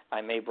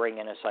 I may bring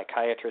in a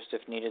psychiatrist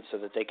if needed so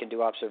that they can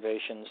do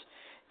observations.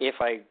 If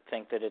I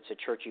think that it's a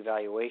church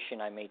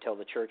evaluation, I may tell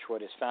the church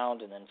what is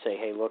found and then say,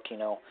 hey, look, you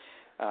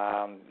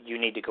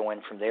need to go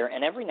in from there.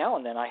 And every now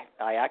and then I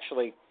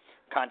actually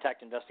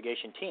contact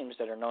investigation teams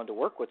that are known to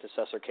work with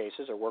assessor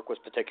cases or work with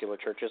particular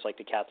churches like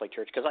the Catholic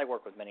Church, because I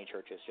work with many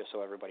churches, just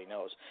so everybody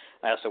knows.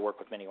 I also work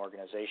with many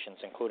organizations,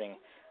 including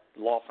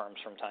law firms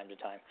from time to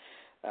time.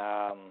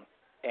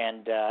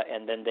 And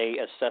then they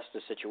assess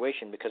the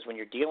situation, because when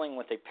you're dealing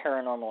with a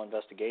paranormal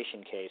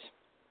investigation case,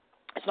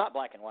 it's not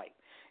black and white.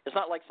 It's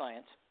not like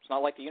science. It's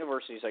not like the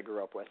universities I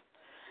grew up with.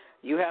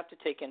 You have to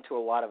take into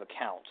a lot of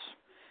accounts,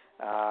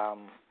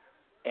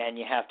 and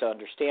you have to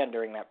understand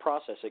during that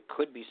process it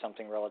could be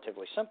something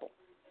relatively simple.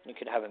 You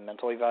could have a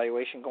mental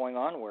evaluation going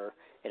on where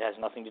it has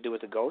nothing to do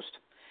with a ghost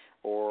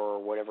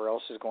or whatever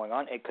else is going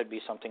on. It could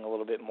be something a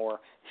little bit more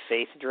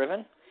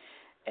faith-driven.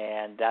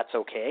 And that's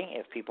okay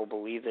if people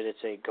believe that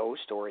it's a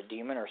ghost or a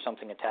demon or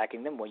something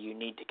attacking them. Well, you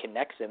need to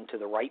connect them to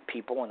the right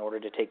people in order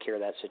to take care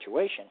of that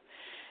situation.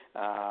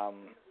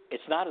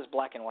 It's not as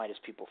black and white as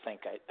people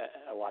think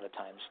a lot of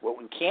times. What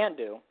we can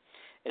do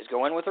is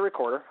go in with a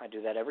recorder. I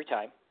do that every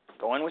time.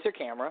 Go in with your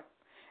camera.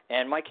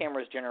 And my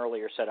cameras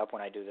generally are set up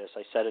when I do this.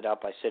 I set it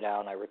up, I sit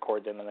down, I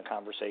record them in the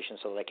conversation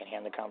so that I can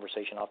hand the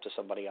conversation off to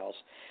somebody else,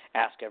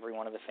 ask every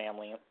one of the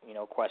family,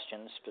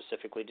 questions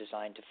specifically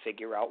designed to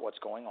figure out what's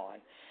going on,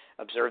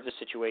 observe the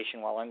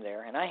situation while I'm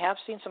there. And I have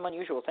seen some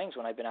unusual things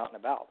when I've been out and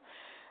about.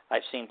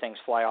 I've seen things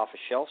fly off of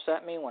shelves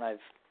at me when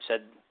I've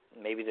said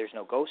maybe there's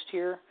no ghost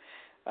here.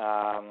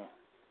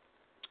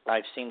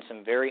 I've seen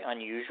some very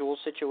unusual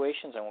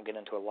situations. I won't get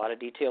into a lot of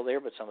detail there,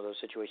 but some of those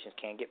situations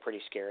can get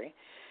pretty scary.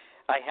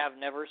 I have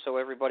never, so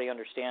everybody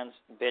understands,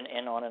 been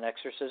in on an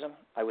exorcism.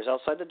 I was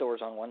outside the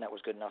doors on one. That was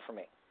good enough for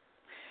me.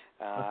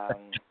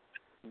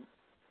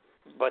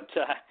 But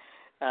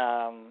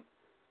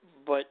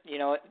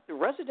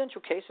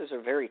residential cases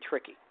are very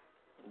tricky.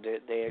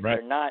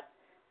 They're not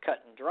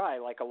cut and dry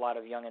like a lot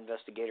of young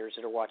investigators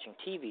that are watching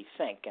TV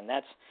think, and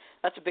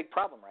that's a big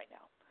problem right now.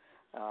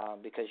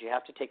 Because you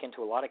have to take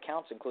into a lot of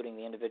accounts, including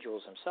the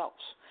individuals themselves.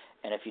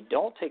 And if you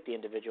don't take the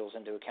individuals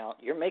into account,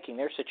 you're making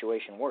their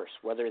situation worse,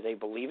 whether they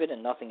believe it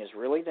and nothing is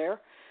really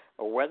there,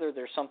 or whether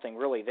there's something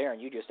really there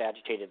and you just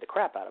agitated the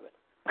crap out of it.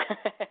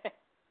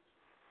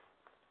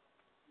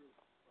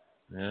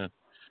 Yeah,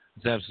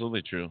 it's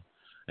absolutely true.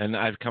 And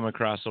I've come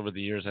across, over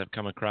the years,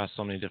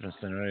 so many different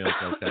scenarios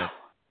like that,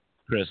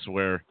 Chris,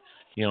 where,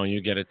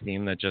 you get a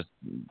team that just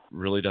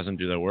really doesn't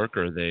do their work,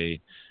 or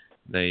they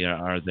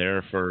are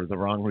there for the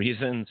wrong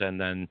reasons, and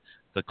then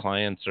the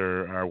clients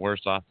are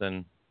worse off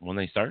than when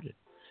they started,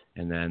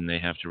 and then they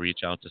have to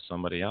reach out to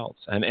somebody else.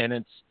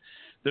 And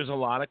there's a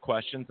lot of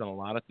questions and a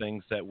lot of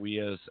things that we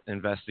as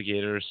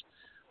investigators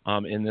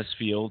in this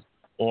field,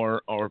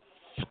 or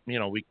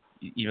we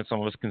even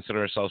some of us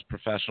consider ourselves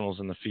professionals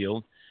in the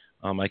field.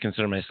 I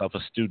consider myself a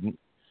student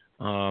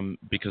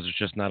because there's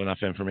just not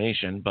enough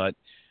information. But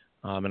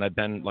and I've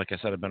been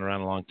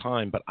around a long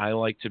time, but I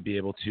like to be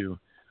able to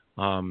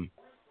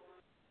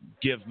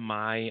give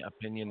my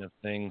opinion of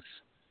things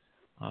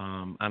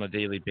on a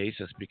daily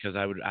basis, because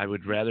I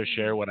would rather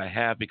share what I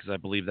have, because I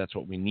believe that's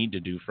what we need to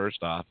do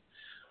first off.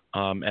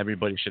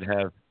 Everybody should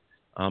have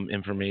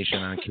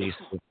information on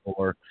cases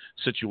or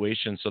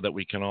situations so that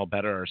we can all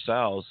better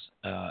ourselves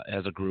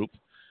as a group.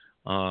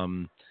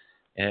 And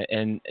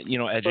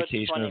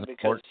education is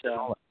important.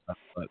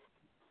 But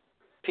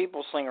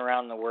people sling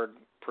around the word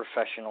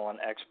professional and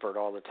expert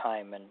all the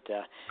time, and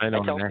I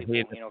know, I tell and I people,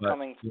 hate it, but,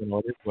 coming,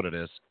 it is what it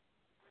is.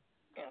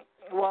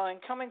 Well,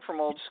 and coming from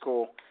old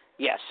school,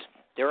 yes,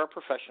 there are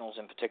professionals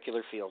in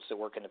particular fields that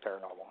work in the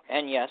paranormal,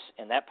 and yes,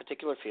 in that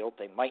particular field,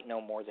 they might know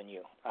more than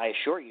you. I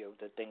assure you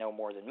that they know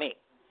more than me.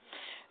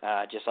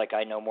 Just like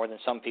I know more than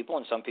some people,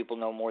 and some people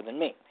know more than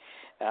me.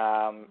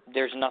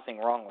 There's nothing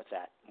wrong with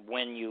that.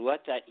 When you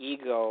let that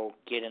ego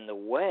get in the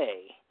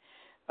way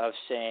of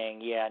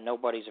saying, yeah,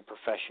 nobody's a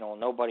professional,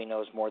 nobody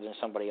knows more than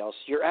somebody else,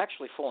 you're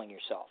actually fooling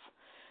yourself.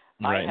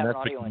 Right, I have an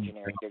audio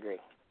engineering degree.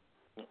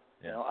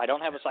 I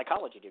don't have a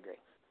psychology degree.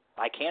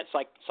 I can't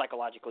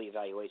psychologically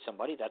evaluate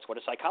somebody. That's what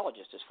a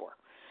psychologist is for.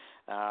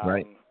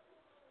 Right.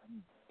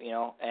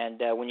 And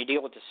when you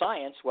deal with the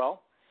science,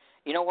 well,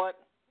 you know what?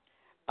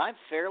 I'm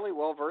fairly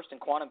well versed in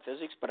quantum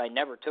physics, but I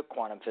never took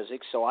quantum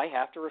physics, so I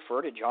have to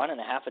refer to John and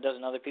a half a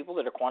dozen other people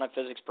that are quantum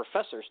physics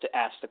professors to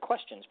ask the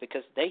questions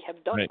because they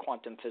have done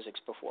quantum physics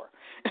before.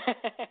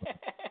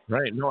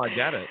 Right. No, I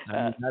get it.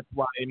 I mean, that's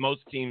why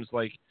most teams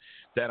like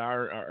that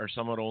are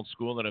somewhat old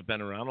school that have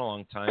been around a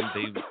long time,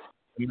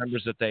 the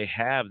members that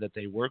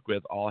they work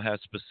with all have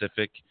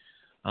specific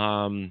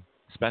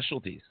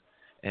specialties.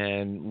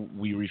 And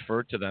we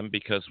refer to them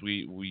because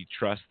we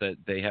trust that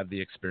they have the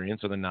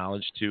experience or the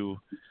knowledge to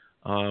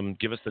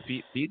give us the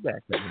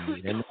feedback that we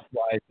need. And that's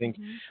why I think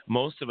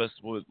most of us,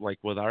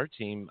 with our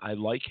team, I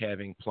like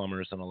having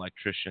plumbers and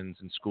electricians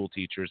and school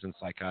teachers and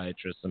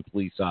psychiatrists and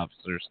police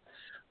officers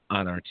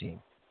on our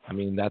team. I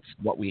mean, that's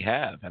what we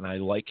have, and I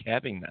like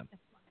having them.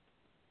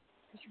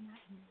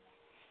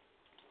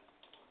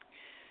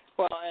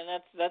 Well,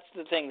 and that's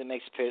the thing that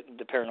makes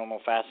the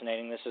paranormal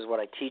fascinating. This is what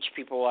I teach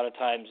people a lot of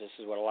times. This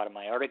is what a lot of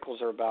my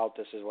articles are about.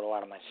 This is what a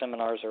lot of my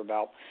seminars are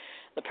about.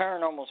 The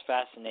paranormal is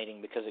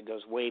fascinating because it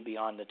goes way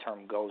beyond the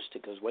term ghost.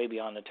 It goes way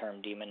beyond the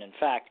term demon. In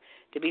fact,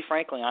 to be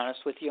frankly honest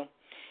with you,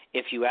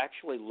 if you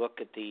actually look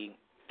at the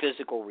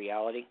physical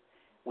reality,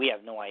 we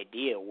have no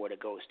idea what a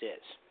ghost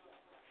is.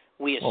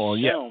 We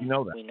assume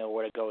we know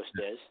what a ghost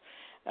is,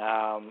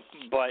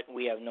 but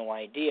we have no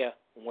idea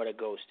what a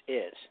ghost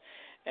is.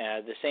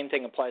 The same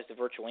thing applies to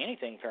virtually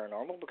anything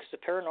paranormal because the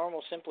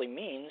paranormal simply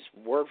means,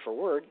 word for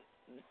word,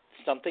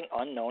 something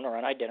unknown or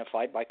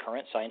unidentified by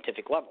current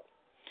scientific level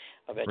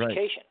of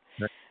education.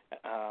 Right.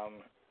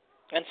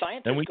 And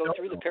scientists go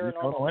through the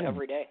paranormal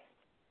every day.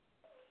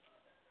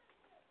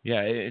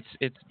 Yeah,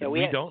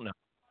 we don't know.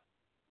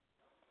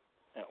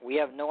 We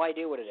have no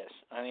idea what it is.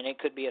 I mean, it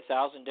could be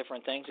 1,000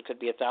 different things. It could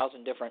be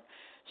 1,000 different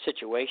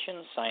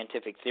situations.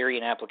 Scientific theory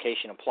and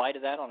application apply to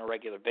that on a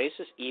regular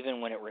basis. Even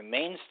when it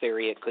remains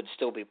theory, it could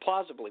still be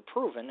plausibly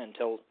proven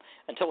until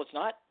it's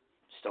not.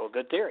 Still a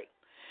good theory.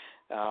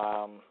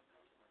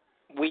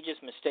 We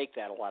just mistake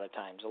that a lot of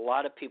times. A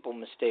lot of people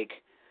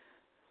mistake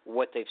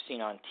what they've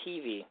seen on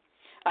TV.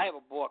 I have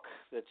a book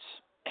that's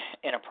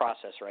in a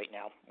process right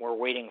now. We're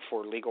waiting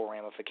for legal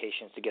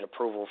ramifications to get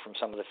approval from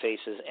some of the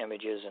faces,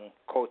 images, and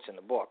quotes in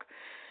the book.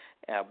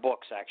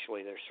 Books,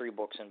 actually, there's 3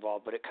 books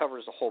involved, but it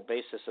covers the whole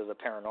basis of the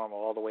paranormal,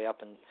 all the way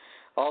up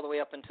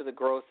into the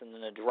growth and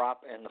then the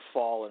drop and the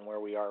fall and where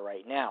we are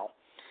right now.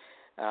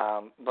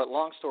 But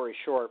long story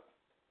short,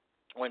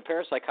 when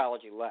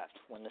parapsychology left,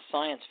 when the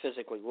science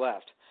physically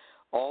left,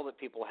 all that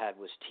people had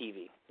was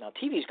TV. Now,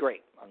 TV's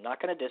great. I'm not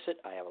going to diss it.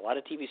 I have a lot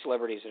of TV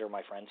celebrities that are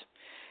my friends.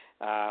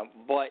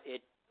 But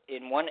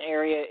in one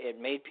area,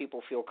 it made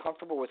people feel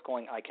comfortable with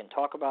going, I can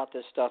talk about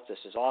this stuff, this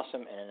is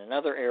awesome. And in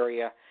another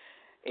area,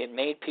 it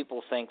made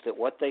people think that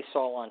what they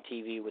saw on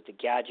TV with the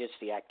gadgets,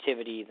 the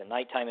activity, the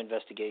nighttime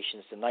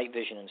investigations, the night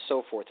vision, and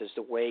so forth is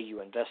the way you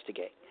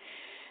investigate.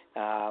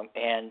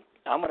 And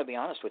I'm going to be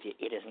honest with you,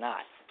 it is not.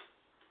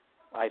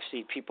 I've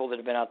seen people that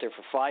have been out there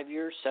for 5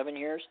 years, 7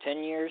 years,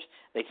 10 years.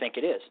 They think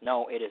it is.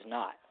 No, it is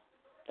not.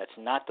 That's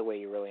not the way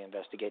you really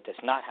investigate. That's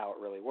not how it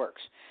really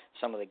works.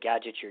 Some of the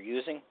gadgets you're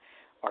using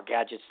are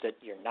gadgets that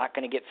you're not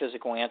going to get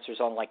physical answers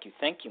on like you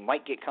think. You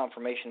might get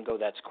confirmation and go,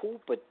 that's cool,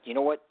 but you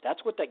know what?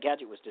 That's what that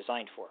gadget was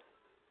designed for.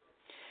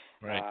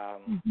 Right.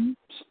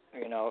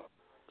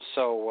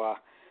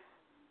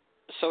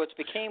 So it's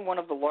became one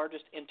of the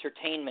largest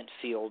entertainment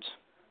fields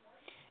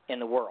in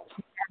the world.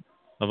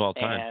 Of all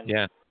time,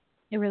 yeah.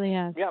 It really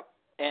has. Yep.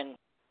 And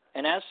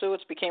as so,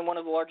 it's became one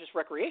of the largest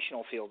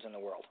recreational fields in the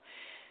world.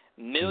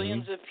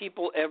 Millions of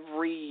people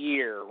every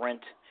year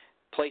rent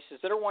places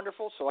that are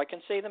wonderful, so I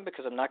can say them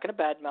because I'm not going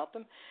to badmouth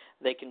them.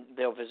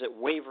 They'll visit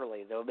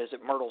Waverly, they'll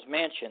visit Myrtle's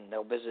Mansion,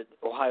 they'll visit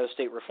Ohio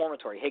State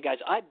Reformatory. Hey guys,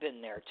 I've been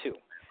there too.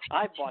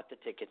 I bought the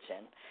tickets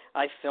in.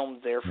 I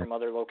filmed there from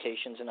other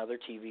locations and other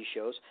TV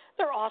shows.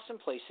 They're awesome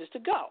places to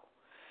go.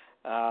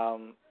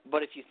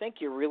 But if you think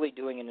you're really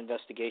doing an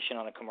investigation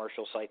on a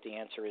commercial site, the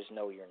answer is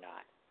no, you're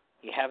not.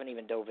 You haven't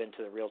even dove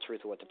into the real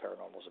truth of what the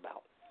paranormal is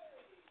about.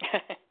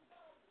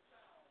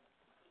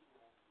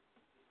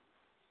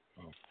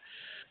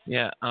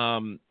 Yeah.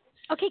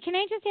 Okay, can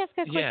I just ask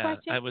a quick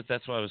question?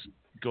 That's what I was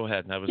go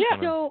ahead. I was Yeah.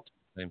 gonna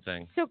same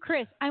thing. So,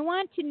 Chris, I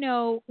want to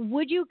know,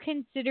 would you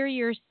consider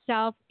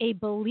yourself a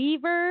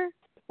believer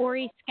or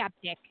a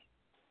skeptic?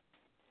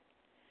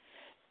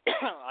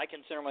 I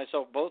consider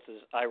myself both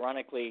as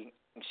ironically,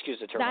 excuse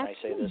the term when I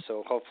say this,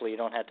 so hopefully you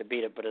don't have to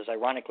beat it, but as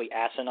ironically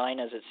asinine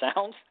as it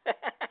sounds.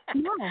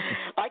 No.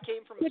 I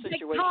came from a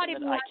situation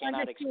that I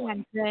cannot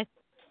explain. Chris.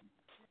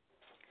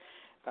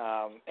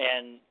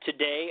 And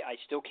today I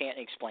still can't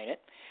explain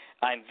it.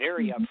 I'm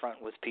very upfront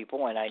with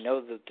people, and I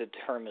know that the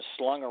term is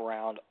slung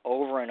around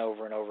over and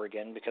over and over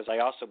again because I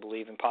also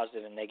believe in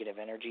positive and negative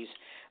energies.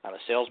 I'm a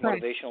sales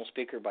motivational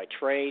speaker by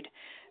trade.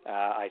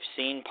 I've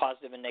seen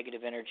positive and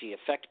negative energy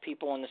affect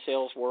people in the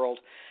sales world.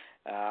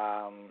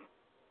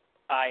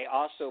 I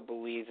also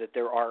believe that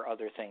there are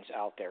other things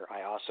out there.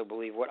 I also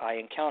believe what I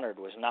encountered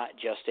was not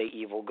just a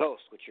evil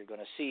ghost, which you're going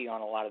to see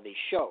on a lot of these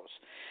shows.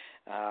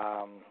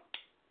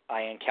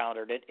 I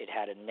encountered it. It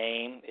had a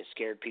name. It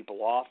scared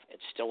people off.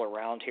 It's still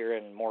around here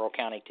in Morrow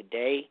County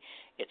today.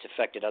 It's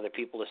affected other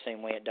people the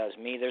same way it does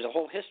me. There's a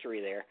whole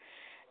history there.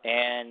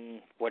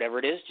 And whatever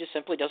it is just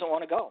simply doesn't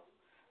want to go.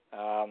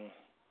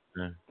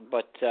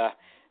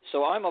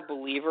 So I'm a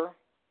believer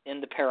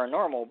in the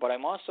paranormal, but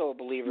I'm also a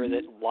believer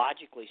that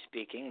logically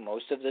speaking,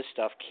 most of this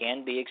stuff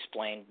can be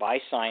explained by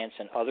science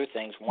and other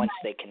things once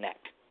they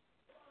connect.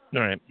 All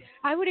right.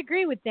 I would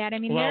agree with that. I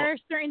mean, there are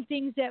certain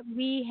things that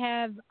we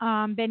have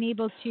been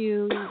able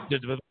to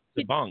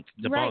debunk.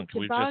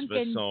 We've just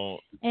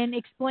and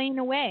explain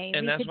away.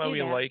 And that's why we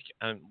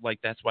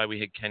that's why we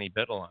had Kenny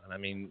Biddle on. I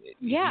mean,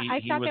 he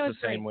was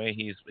the same way.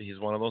 He's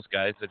one of those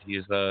guys that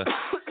he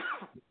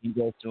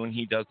goes through and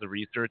he does the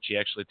research. He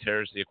actually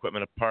tears the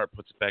equipment apart,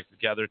 puts it back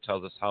together,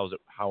 tells us how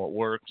it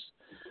works,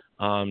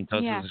 does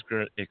his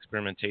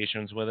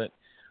experimentations with it.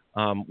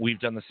 We've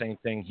done the same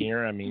thing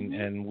here. I mean,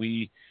 and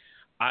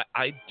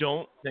I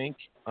don't think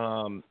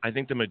I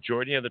think the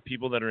majority of the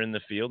people that are in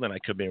the field, and I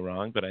could be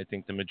wrong, but I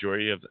think the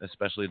majority of,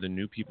 especially the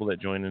new people that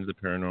join into the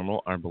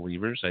paranormal, are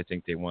believers. I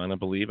think they want to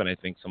believe, and I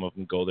think some of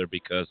them go there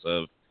because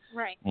of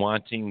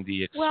wanting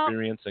the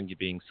experience and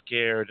being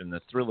scared and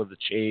the thrill of the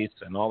chase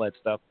and all that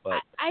stuff.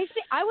 But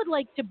I would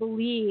like to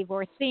believe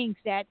or think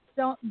that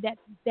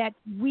that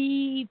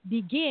we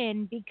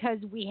begin because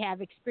we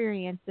have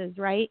experiences,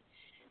 right?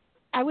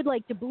 I would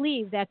like to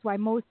believe that's why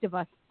most of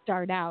us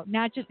start out,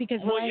 not just because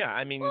let's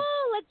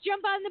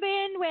jump on the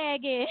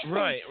bandwagon.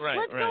 Right.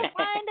 Let's go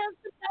find us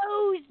some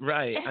toes.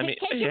 Right. I mean,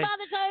 catch him by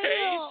the tail.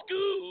 Hey,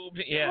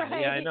 Scoob.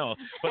 Yeah, I know.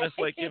 But it's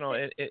like,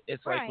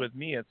 it's like with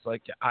me, it's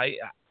like I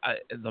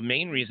the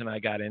main reason I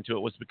got into it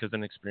was because of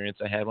an experience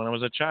I had when I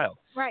was a child.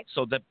 Right.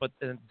 So but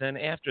then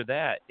after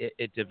that,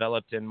 it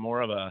developed in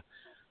more of a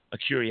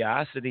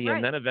curiosity,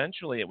 and then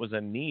eventually it was a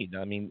need.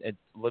 I mean,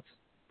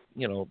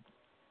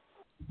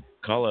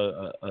 call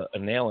a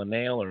nail a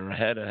nail or a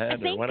head or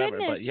whatever.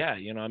 Goodness. But yeah,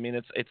 I mean,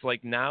 it's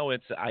like now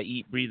I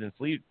eat, breathe, and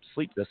sleep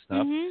this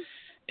stuff,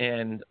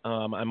 and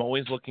I'm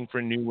always looking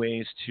for new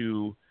ways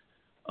to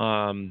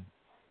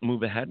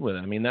move ahead with it.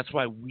 I mean, that's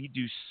why we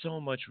do so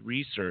much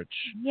research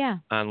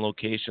on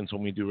locations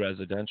when we do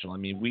residential. I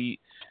mean,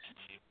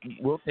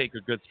 we'll take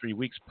a good 3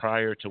 weeks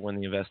prior to when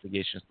the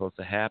investigation is supposed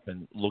to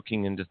happen,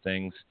 looking into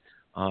things,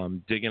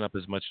 digging up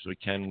as much as we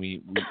can.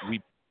 We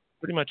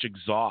pretty much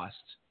exhaust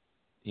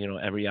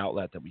every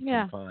outlet that we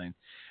can find.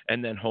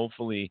 And then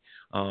hopefully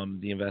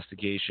the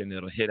investigation,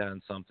 it'll hit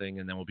on something,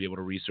 and then we'll be able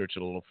to research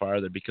it a little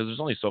farther, because there's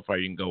only so far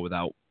you can go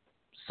without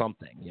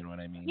something, you know what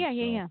I mean?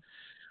 Yeah.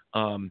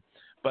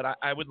 But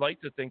I would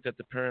like to think that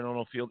the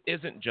paranormal field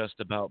isn't just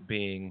about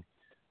being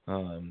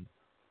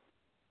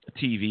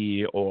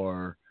TV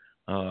or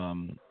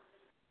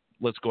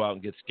let's go out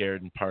and get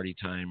scared and party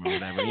time or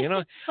whatever,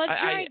 let's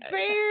drink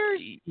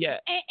beers. Yeah.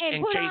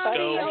 And chase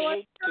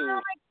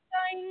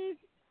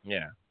ghosts.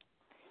 Yeah.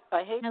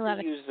 I hate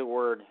to use the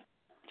word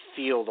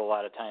field a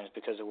lot of times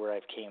because of where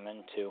I've came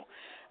into.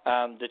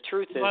 The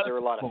truth is there are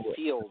a lot of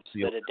fields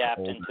that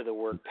adapt into the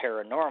word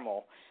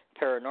paranormal.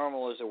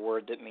 Paranormal is a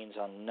word that means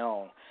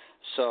unknown.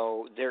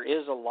 So there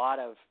is a lot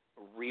of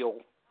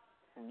real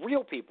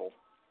people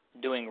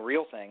doing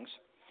real things,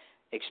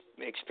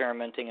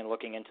 experimenting and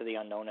looking into the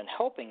unknown and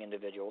helping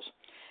individuals.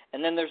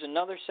 And then there's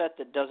another set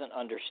that doesn't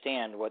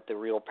understand what the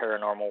real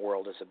paranormal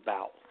world is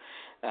about.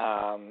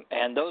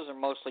 And those are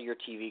mostly your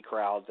TV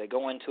crowd. They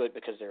go into it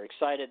because they're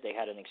excited. They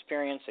had an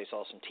experience. They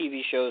saw some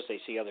TV shows. They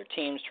see other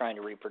teams trying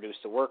to reproduce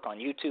the work on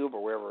YouTube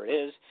or wherever it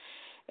is.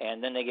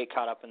 And then they get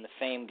caught up in the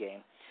fame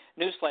game.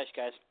 Newsflash,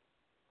 guys.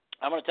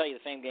 I'm going to tell you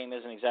the fame game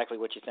isn't exactly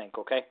what you think,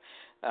 okay?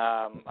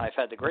 I've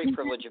had the great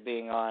privilege of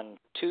being on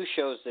 2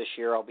 shows this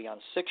year. I'll be on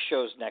 6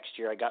 shows next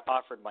year. I got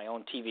offered my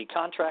own TV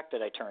contract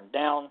that I turned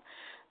down.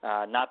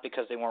 Not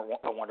because they weren't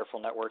a wonderful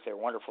network. They were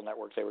a wonderful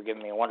network. They were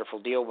giving me a wonderful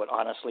deal. But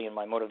honestly, in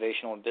my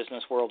motivational and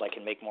business world, I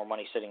can make more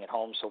money sitting at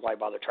home. So why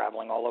bother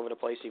traveling all over the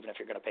place, even if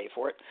you're going to pay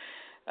for it?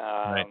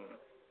 Right.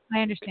 I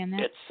understand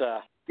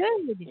that.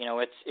 Good. You know,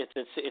 it's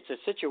a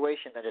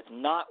situation that it's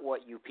not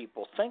what you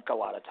people think a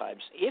lot of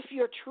times. If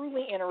you're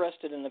truly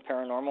interested in the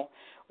paranormal,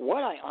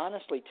 what I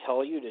honestly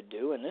tell you to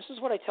do, and this is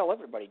what I tell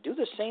everybody, do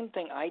the same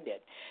thing I did.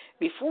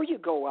 Before you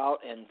go out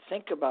and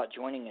think about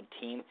joining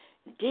a team,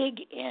 dig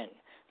in.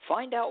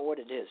 Find out what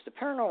it is. The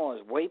paranormal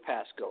is way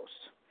past ghosts.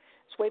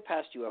 It's way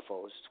past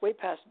UFOs. It's way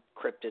past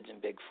cryptids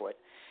and Bigfoot.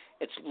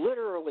 It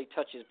literally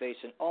touches base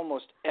in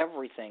almost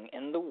everything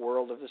in the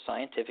world of the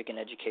scientific and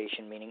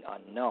education, meaning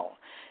unknown.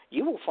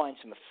 You will find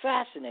some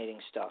fascinating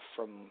stuff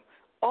from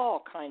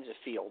all kinds of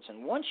fields.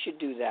 And once you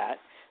do that,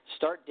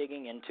 start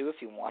digging into, if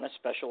you want to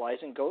specialize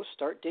in ghosts,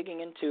 start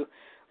digging into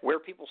where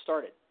people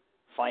started.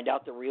 Find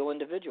out the real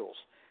individuals.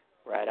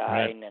 Red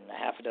Eye and a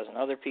half a dozen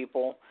other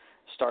people.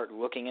 Start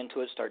looking into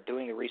it. Start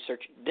doing the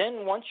research.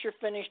 Then once you're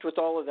finished with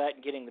all of that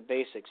and getting the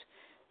basics,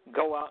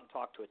 go out and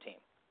talk to a team.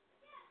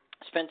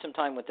 Spend some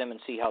time with them and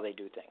see how they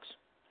do things.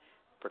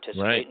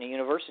 Participate in a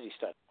university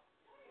study.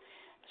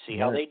 See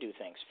how they do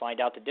things. Find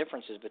out the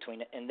differences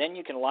between it. And then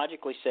you can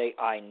logically say,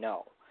 I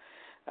know.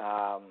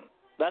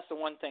 That's the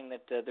one thing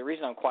that the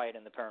reason I'm quiet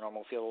in the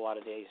paranormal field a lot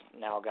of days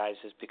now, guys,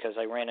 is because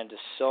I ran into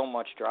so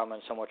much drama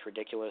and so much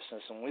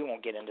ridiculousness, and we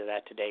won't get into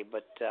that today,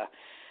 but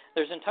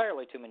there's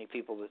entirely too many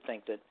people that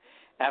think that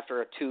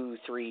after 2,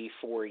 3,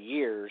 4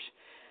 years,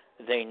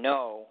 they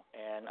know.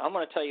 And I'm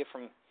going to tell you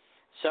from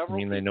several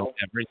people, they know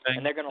everything?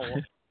 And they're going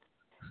to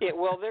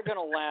they're going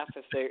to laugh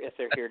if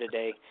they're here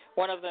today.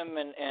 One of them,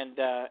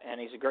 and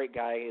he's a great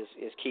guy,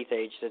 is Keith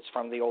H. That's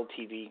from the old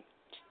TV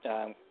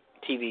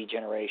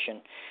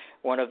generation.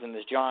 One of them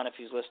is John. If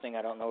he's listening,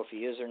 I don't know if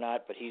he is or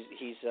not, but he's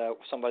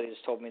somebody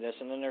that's told me this.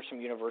 And then there's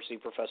some university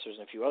professors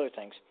and a few other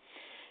things.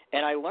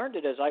 And I learned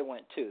it as I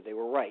went too. They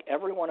were right.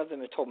 Every one of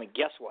them had told me,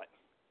 guess what?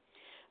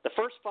 The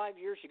first 5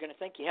 years you're going to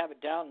think you have it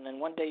down, and then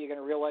one day you're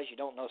going to realize you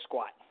don't know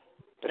squat.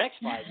 The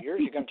next 5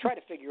 years you're going to try to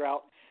figure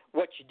out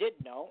what you did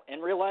know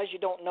and realize you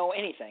don't know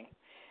anything.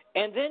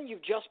 And then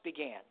you've just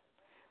began.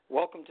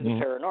 Welcome to the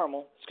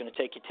paranormal. It's going to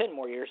take you 10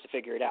 more years to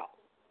figure it out.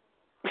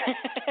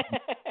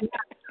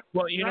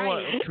 Well, you know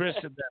what, Chris,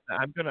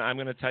 I'm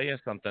gonna tell you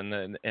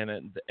something,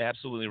 and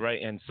absolutely right.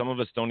 And some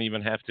of us don't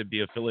even have to be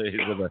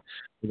affiliated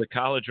with a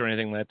college or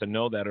anything like that to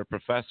know that, or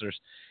professors.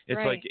 It's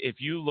like, if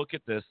you look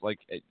at this, like,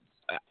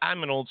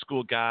 I'm an old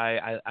school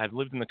guy. I've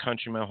lived in the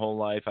country my whole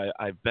life.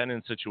 I've been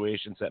in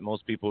situations that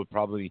most people would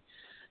probably,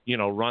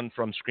 run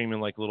from, screaming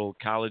like little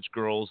college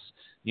girls,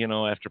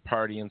 after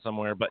partying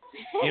somewhere. But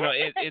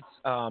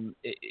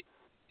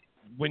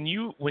when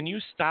you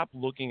stop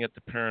looking at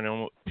the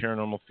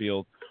paranormal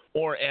field,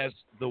 or as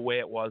the way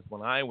it was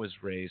when I was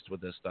raised with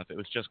this stuff, it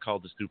was just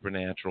called the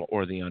supernatural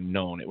or the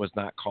unknown. It was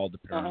not called the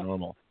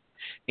paranormal.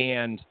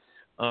 And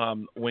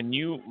when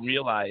you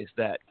realize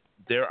that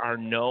there are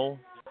no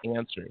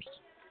answers,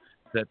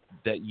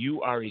 that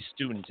you are a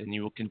student and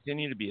you will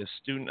continue to be a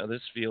student of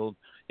this field,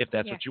 if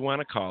that's what you want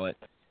to call it,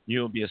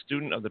 you will be a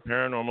student of the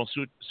paranormal,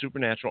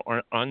 supernatural,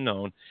 or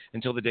unknown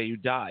until the day you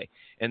die.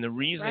 And the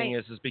reasoning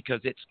is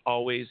because it's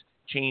always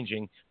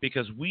changing,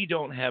 because we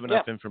don't have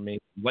enough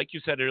information. Like you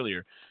said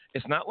earlier,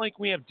 it's not like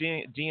we have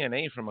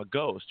DNA from a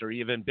ghost or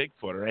even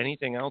Bigfoot or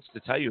anything else to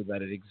tell you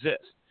that it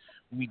exists.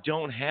 We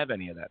don't have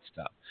any of that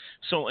stuff.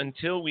 So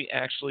until we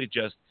actually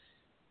just,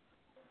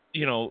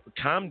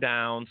 calm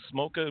down,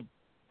 smoke a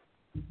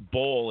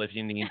bowl if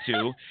you need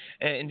to,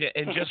 and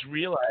just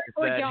realize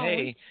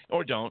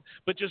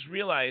but just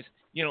realize,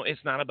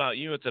 it's not about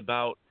you. It's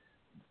about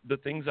the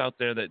things out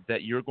there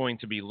that you're going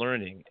to be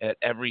learning at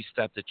every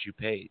step that you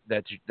take.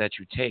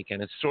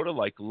 And it's sort of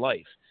like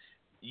life.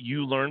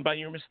 You learn by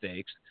your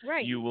mistakes.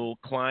 Right. You will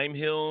climb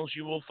hills.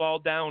 You will fall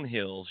down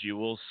hills. You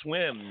will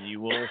swim.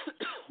 You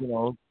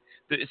will,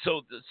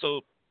 so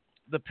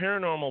the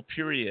paranormal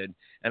period,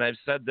 and I've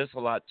said this a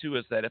lot too,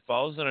 is that it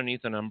falls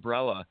underneath an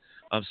umbrella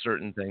of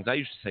certain things. I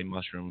used to say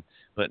mushroom,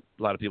 but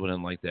a lot of people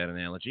didn't like that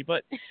analogy.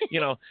 But,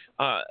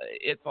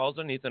 it falls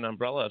underneath an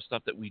umbrella of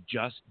stuff that we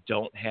just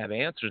don't have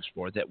answers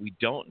for, that we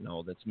don't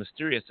know, that's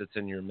mysterious. It's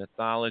in your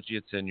mythology.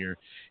 It's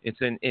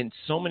in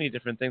so many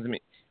different things. I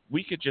mean,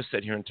 we could just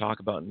sit here and talk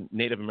about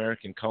Native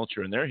American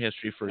culture and their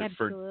history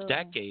for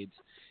decades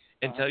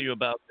and tell you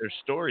about their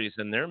stories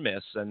and their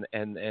myths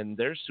and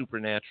their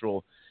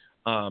supernatural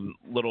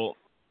little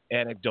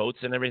anecdotes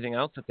and everything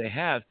else that they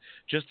have,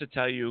 just to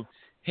tell you,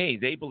 hey,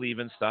 they believe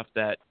in stuff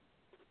that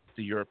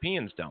the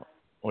Europeans don't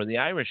or the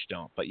Irish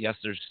don't. But yes,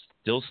 there's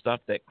still stuff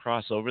that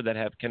cross over that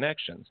have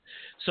connections.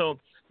 So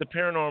the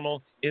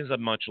paranormal is a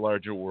much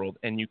larger world,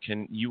 and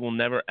you will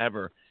never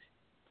ever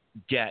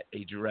get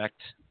a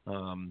direct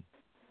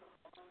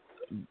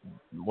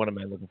what am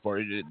I looking for?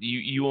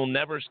 You will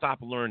never stop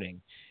learning.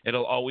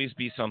 It'll always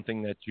be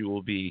something that you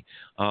will be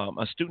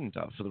a student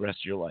of for the rest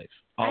of your life.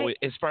 Always,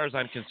 as far as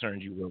I'm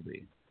concerned, you will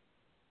be.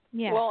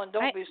 Yeah. Well, and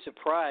don't be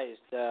surprised,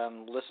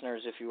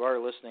 listeners, if you are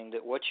listening,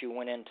 that what you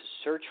went in to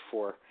search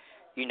for,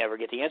 you never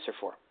get the answer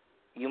for.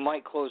 You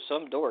might close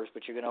some doors,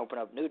 but you're going to open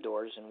up new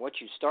doors, and what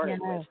you started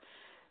with,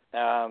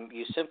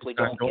 you simply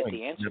don't get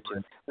the answer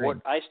to. What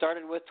I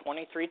started with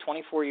 23,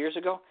 24 years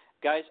ago,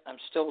 guys, I'm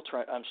still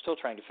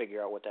trying to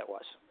figure out what that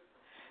was.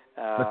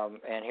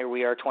 And here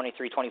we are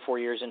 23, 24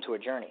 years into a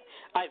journey.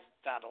 I've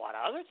found a lot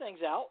of other things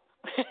out.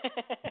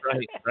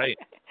 Right.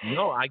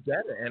 No, I get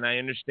it, and I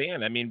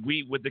understand. I mean,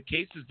 with the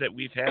cases that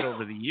we've had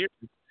over the years,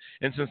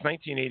 and since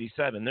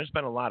 1987, there's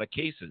been a lot of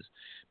cases.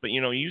 But,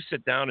 you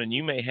sit down and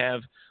you may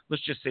have,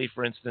 let's just say,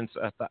 for instance,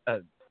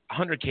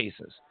 100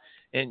 cases.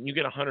 And you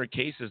get 100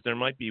 cases, there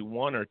might be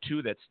one or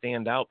two that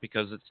stand out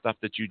because it's stuff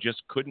that you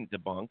just couldn't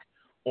debunk,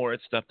 or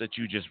it's stuff that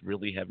you just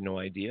really have no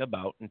idea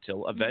about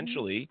until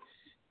eventually,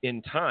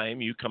 in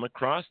time, you come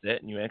across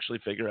it and you actually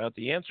figure out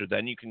the answer.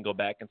 Then you can go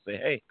back and say,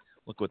 hey,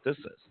 look what this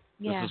is.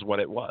 Yeah. This is what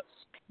it was.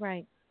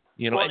 Right.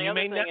 Well, and the other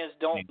thing is,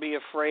 don't be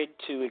afraid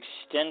to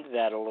extend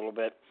that a little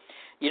bit.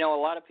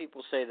 A lot of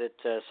people say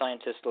that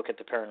scientists look at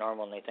the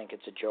paranormal and they think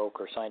it's a joke,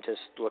 or scientists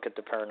look at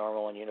the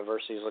paranormal and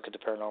universities look at the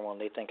paranormal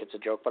and they think it's a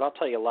joke. But I'll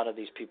tell you, a lot of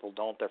these people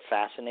don't. They're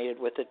fascinated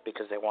with it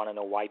because they want to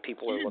know why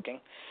people are looking.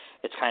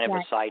 It's kind of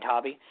a side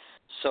hobby.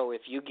 So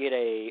if you get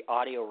a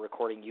audio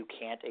recording you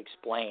can't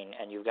explain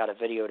and you've got a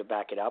video to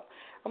back it up,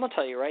 I'm going to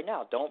tell you right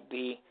now,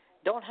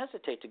 don't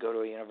hesitate to go to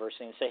a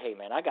university and say, hey,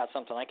 man, I got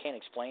something I can't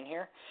explain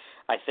here.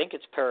 I think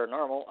it's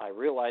paranormal. I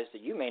realize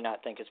that you may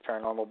not think it's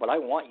paranormal, but I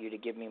want you to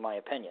give me my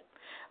opinion.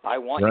 I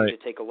want you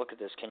to take a look at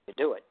this. Can you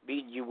do it?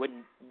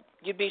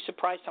 You'd be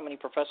surprised how many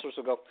professors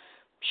will go,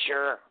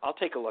 sure, I'll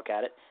take a look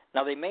at it.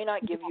 Now, they may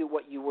not give you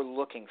what you were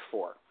looking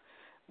for,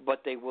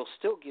 but they will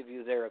still give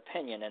you their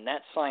opinion, and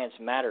that science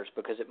matters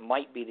because it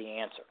might be the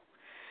answer.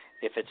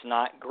 If it's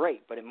not,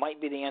 great, but it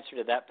might be the answer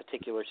to that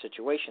particular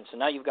situation. So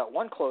now you've got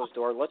one closed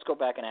door. Let's go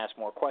back and ask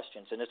more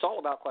questions, and it's all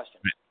about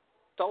questions.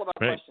 It's all about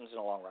questions in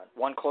the long run.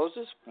 One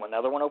closes,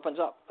 another one opens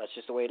up. That's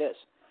just the way it is.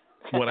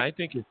 What I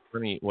think is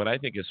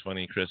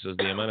funny, Chris, is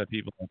the amount of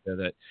people out there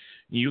that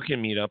you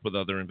can meet up with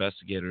other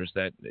investigators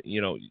that,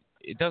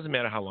 it doesn't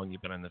matter how long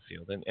you've been in the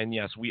field. And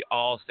yes, we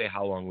all say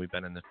how long we've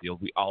been in the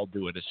field. We all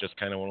do it. It's just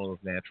kind of one of those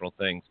natural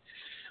things.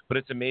 But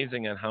it's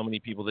amazing on how many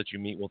people that you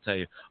meet will tell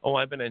you, oh,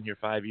 I've been in here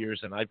 5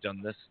 years and I've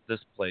done this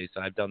place,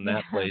 I've done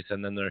that place.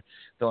 And then they're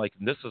like,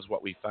 this is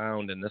what we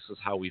found and this is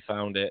how we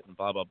found it and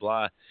blah, blah,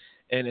 blah.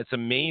 And it's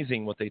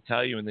amazing what they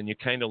tell you. And then you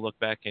kind of look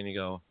back and you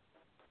go,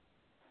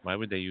 why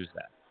would they use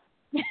that?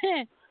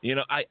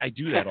 I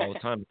do that all the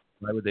time.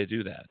 Why would they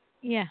do that?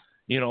 Yeah.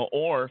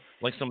 Or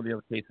like some of the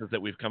other cases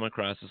that we've come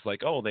across, it's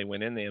like, oh, they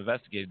went in, they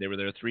investigated, they were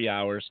there 3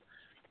 hours.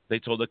 They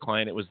told the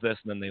client it was this,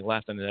 and then they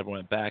left and they never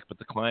went back. But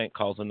the client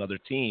calls another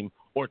team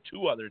or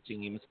two other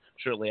teams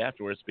shortly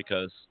afterwards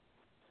because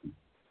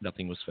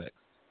nothing was fixed.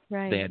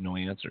 Right. They had no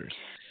answers.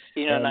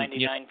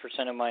 99%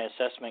 of my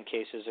assessment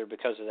cases are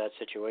because of that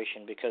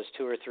situation, because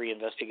 2 or 3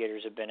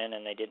 investigators have been in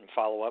and they didn't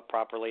follow up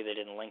properly. They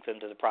didn't link them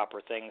to the proper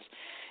things.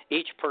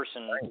 Each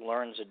person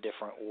learns a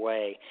different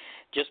way.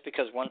 Just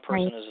because one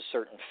person is a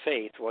certain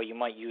faith, well, you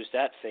might use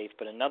that faith,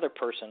 but another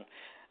person,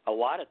 a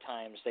lot of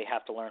times they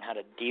have to learn how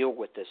to deal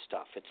with this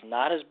stuff. It's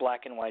not as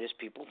black and white as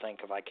people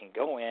think of. I can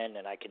go in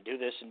and I can do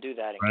this and do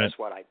that, and guess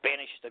what? I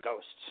banish the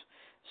ghosts.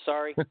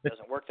 Sorry, it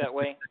doesn't work that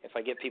way. If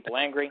I get people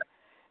angry,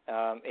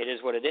 it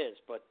is what it is.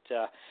 But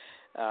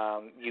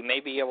you may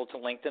be able to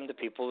link them to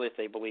people if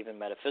they believe in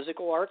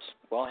metaphysical arts.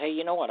 Well, hey,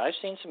 you know what? I've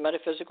seen some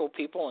metaphysical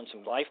people and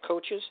some life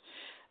coaches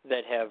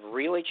that have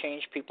really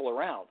changed people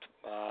around,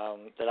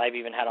 that I've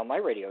even had on my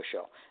radio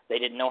show. They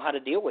didn't know how to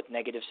deal with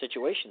negative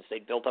situations. They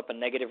built up a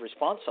negative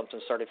response. Something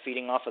started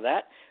feeding off of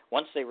that.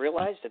 Once they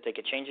realized that they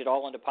could change it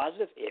all into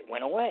positive, it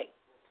went away,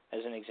 as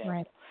an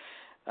example.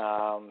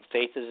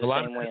 Faith is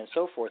the same way and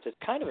so forth. It's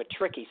kind of a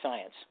tricky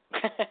science.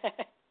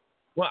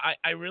 Well,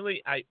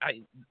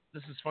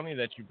 this is funny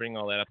that you bring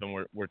all that up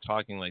and we're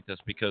talking like this,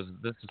 because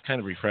this is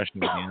kind of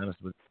refreshing, to be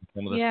honest, with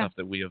some of the stuff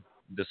that we have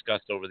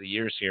discussed over the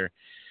years here.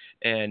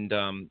 And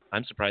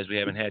I'm surprised we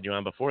haven't had you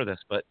on before this,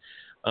 but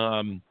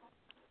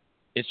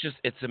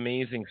it's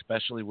amazing,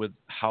 especially with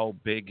how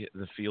big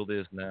the field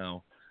is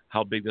now,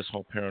 how big this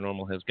whole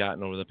paranormal has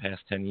gotten over the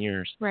past 10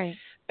 years. Right.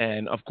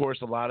 And, of course,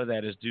 a lot of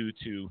that is due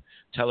to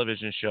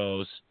television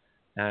shows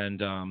and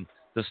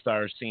the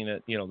stars seeing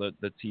it,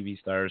 the TV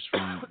stars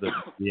from the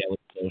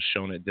reality shows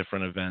shown at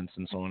different events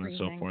and so on and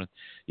so forth.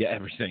 Yeah,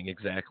 everything,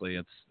 exactly.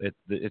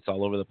 It's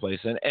all over the place.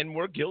 And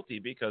we're guilty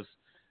because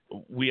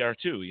we are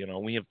too.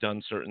 We have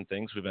done certain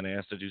things. We've been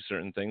asked to do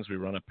certain things. We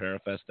run a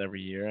Parafest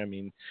every year. I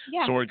mean,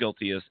 so we're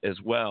guilty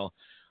as well.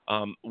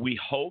 We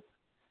hope,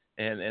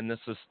 and this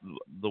is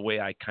the way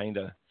I kind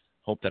of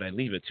hope that I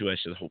leave it too. I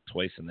should hope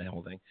twice in the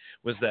whole thing,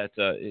 was that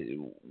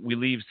we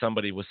leave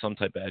somebody with some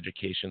type of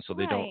education so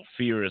they don't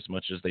fear as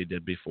much as they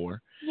did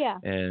before. Yeah.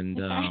 And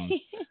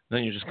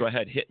then you just go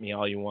ahead, hit me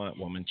all you want,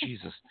 woman,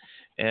 Jesus.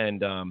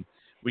 And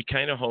we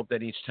kind of hope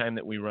that each time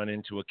that we run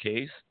into a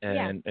case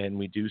and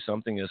we do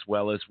something, as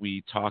well as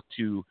we talk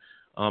to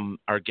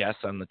our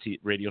guests on the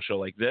radio show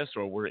like this,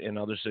 or we're in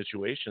other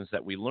situations,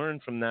 that we learn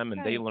from them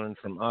and they learn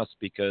from us,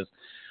 because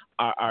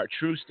our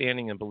true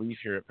standing and belief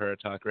here at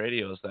Paratalk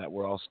Radio is that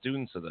we're all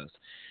students of this.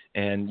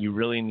 And you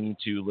really need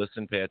to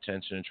listen, pay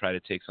attention, and try to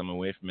take some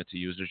away from it to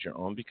use as your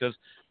own, because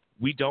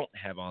we don't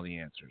have all the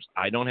answers.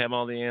 I don't have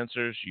all the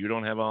answers. You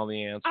don't have all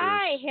the answers.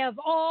 I have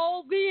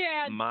all the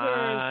answers.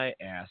 My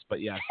ass.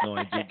 But yes, no,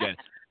 I do get it.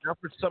 Now,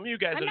 for some of you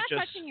guys I'm that not are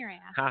just touching your ass.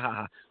 Ha ha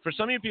ha. For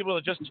some of you people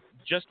that are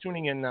just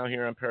tuning in now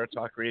here on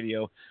Paratalk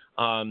Radio,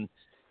 and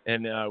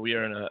we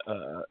are in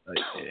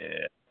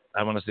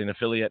I want to say an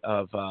affiliate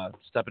of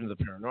Step Into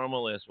the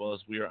Paranormal, as well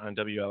as we are on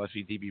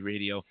WLFE DB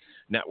Radio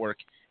Network,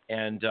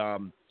 and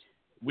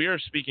we are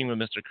speaking with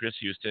Mr. Chris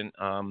Houston,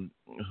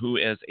 who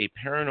is a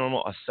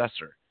paranormal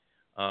assessor.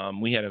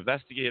 We had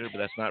investigator, but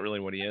that's not really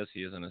what he is.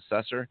 He is an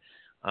assessor.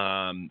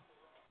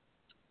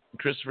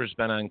 Christopher's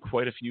been on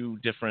quite a few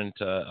different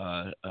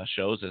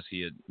shows, as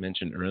he had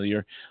mentioned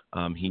earlier.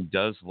 He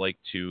does like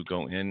to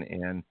go in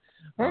and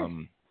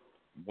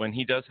when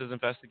he does his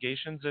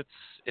investigations,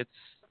 it's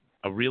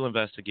a real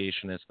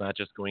investigation. It's not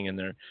just going in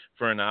there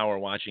for an hour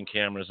watching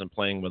cameras and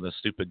playing with a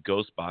stupid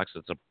ghost box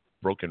that's a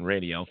broken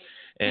radio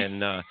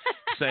and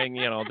saying,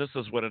 this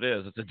is what it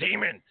is. It's a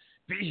demon.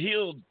 Be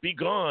healed. Be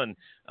gone.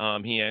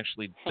 He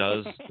actually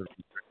does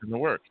the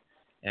work.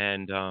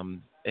 And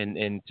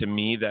to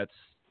me,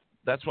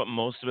 that's what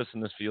most of us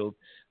in this field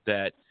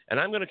and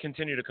I'm going to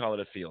continue to call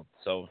it a field.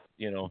 So,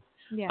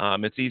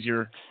 it's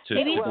easier to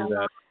do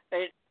that.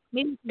 To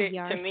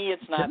me,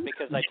 it's not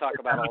because I talk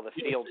about all the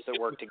fields that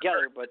work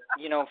together, but,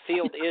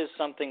 field is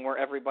something where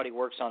everybody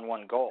works on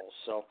one goal.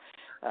 So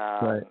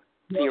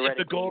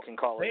theoretically, you can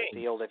call it a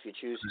field if you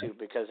choose to,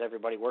 because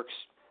everybody works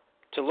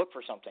to look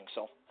for something.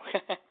 So,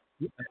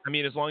 I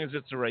mean, as long as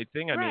it's the right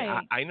thing. I mean,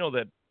 I know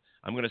that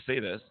I'm going to say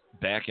this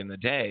back in the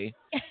day.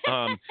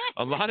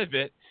 A lot of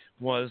it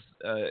was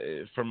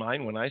for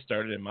mine when I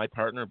started, and my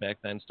partner back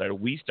then started.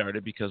 We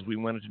started because we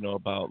wanted to know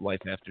about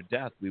life after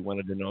death. We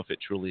wanted to know if it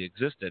truly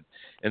existed.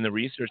 And the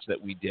research that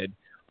we did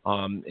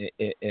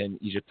in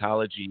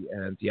Egyptology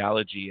and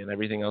theology and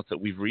everything else that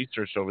we've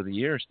researched over the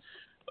years,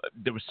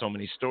 there were so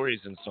many stories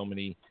and so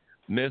many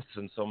myths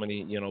and so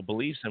many,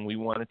 beliefs, and we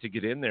wanted to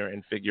get in there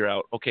and figure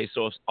out, okay,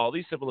 so if all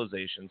these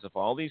civilizations, if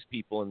all these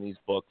people in these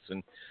books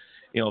and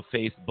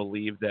faith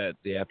believed that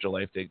the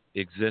afterlife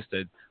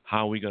existed,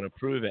 how are we going to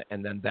prove it?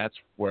 And then that's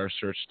where our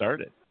search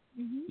started.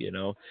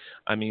 Mm-hmm.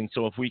 I mean,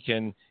 so if we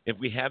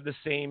have the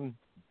same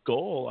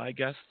goal, I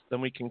guess, then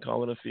we can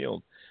call it a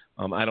field.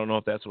 I don't know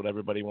if that's what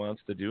everybody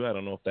wants to do. I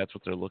don't know if that's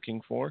what they're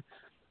looking for,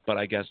 but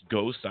I guess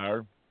ghosts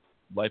are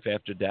life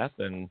after death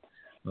and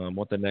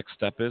what the next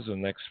step is, the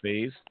next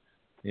phase.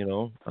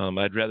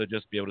 I'd rather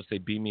just be able to say,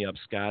 beam me up,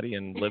 Scotty,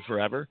 and live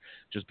forever,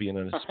 just being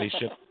in a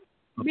spaceship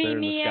up there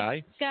in the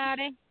sky.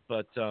 Scotty.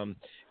 But education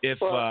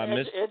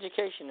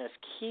is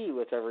key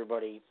with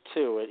everybody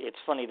too. It's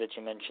funny that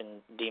you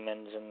mentioned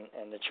demons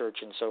and the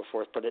church and so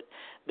forth, but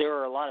there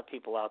are a lot of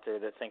people out there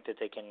that think that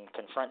they can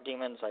confront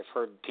demons. I've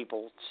heard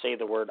people say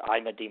the word,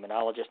 I'm a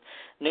demonologist.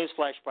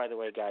 Newsflash, by the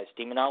way, guys,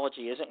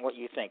 demonology isn't what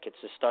you think.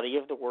 It's the study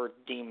of the word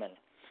demon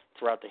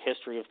throughout the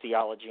history of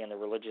theology and the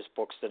religious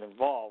books that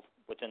involve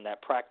within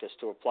that practice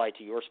to apply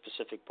to your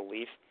specific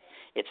belief.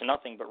 It's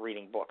nothing but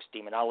reading books.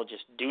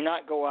 Demonologists do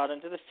not go out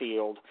into the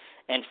field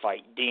and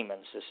fight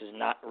demons. This is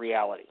not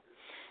reality.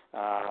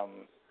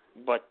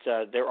 But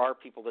there are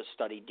people that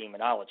study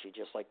demonology,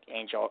 just like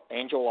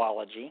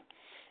angelology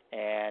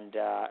and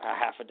a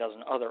half a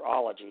dozen other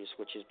ologies,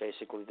 which is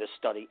basically the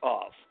study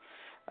of.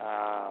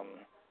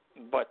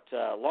 But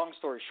long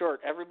story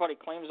short, everybody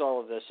claims all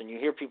of this, and you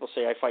hear people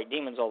say, I fight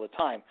demons all the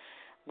time.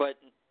 But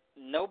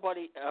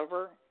nobody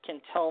ever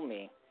can tell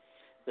me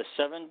the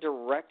 7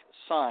 direct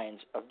signs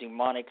of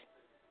demonic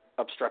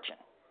obstruction,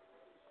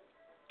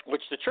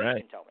 which the church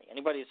can tell me.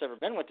 Anybody that's ever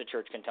been with the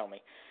church can tell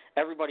me.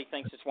 Everybody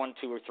thinks it's 1,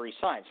 2, or 3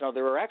 signs. No,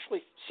 there are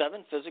actually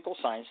 7 physical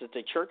signs that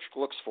the church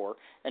looks for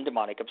in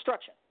demonic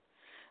obstruction.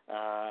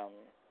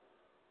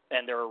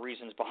 And there are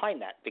reasons behind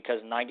that,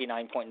 because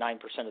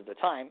 99.9% of the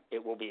time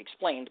it will be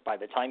explained by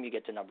the time you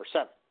get to number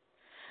 7,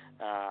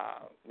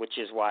 which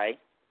is why,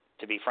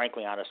 to be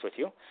frankly honest with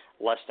you,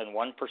 less than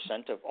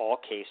 1% of all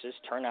cases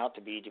turn out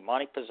to be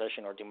demonic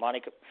possession or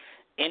demonic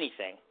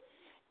anything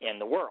in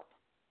the world.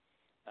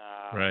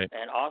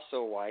 And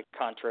also why,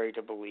 contrary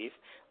to belief,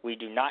 we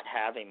do not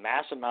have a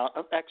mass amount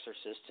of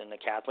exorcists in the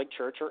Catholic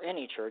Church or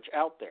any church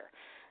out there.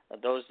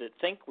 Those that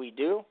think we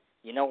do,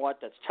 you know what?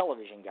 That's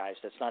television, guys.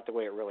 That's not the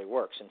way it really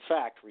works. In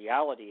fact,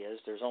 reality is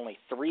there's only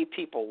 3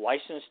 people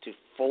licensed to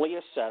fully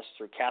assess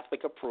through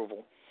Catholic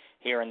approval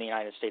here in the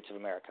United States of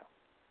America.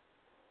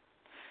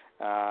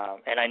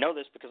 And I know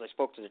this because I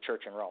spoke to the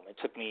church in Rome. It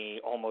took me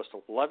almost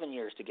 11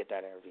 years to get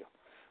that interview.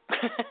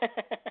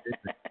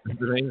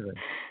 It's amazing.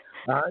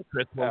 All right,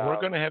 Chris. Well, we're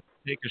going to have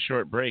to take a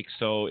short break.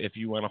 So if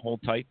you want to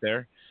hold tight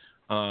there,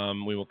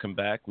 we will come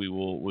back. We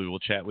will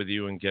chat with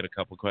you and get a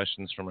couple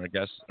questions from our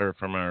guests, or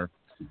from our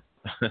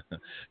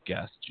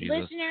guests,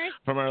 listeners,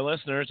 from our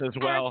listeners as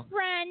well, our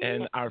friend.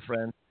 And our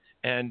friend.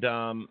 And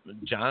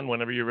John,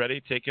 whenever you're ready,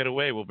 take it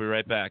away. We'll be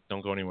right back.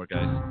 Don't go anywhere,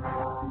 guys.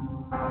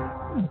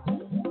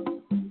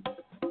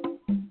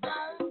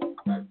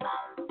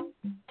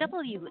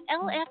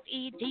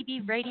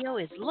 WLFE-DB Radio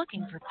is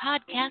looking for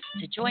podcasts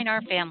to join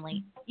our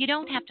family. You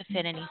don't have to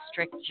fit any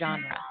strict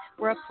genre.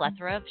 We're a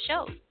plethora of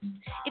shows.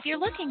 If you're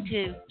looking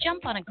to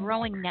jump on a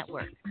growing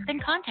network, then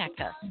contact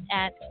us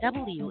at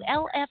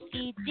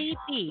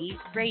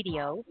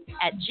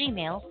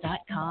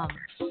WLFEDBradio@gmail.com.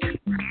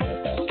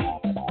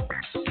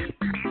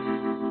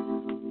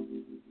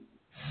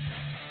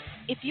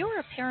 If you're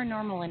a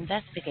paranormal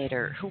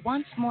investigator who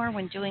wants more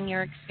when doing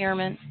your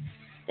experiments,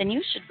 then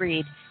you should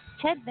read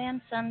Ted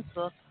Van Sund's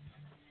book,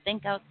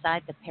 Think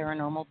Outside the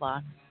Paranormal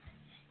Box.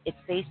 It's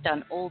based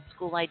on old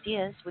school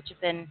ideas which have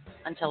been,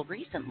 until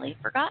recently,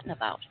 forgotten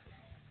about.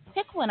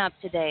 Pick one up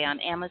today on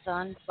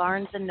Amazon,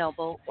 Barnes &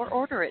 Noble, or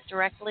order it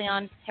directly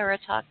on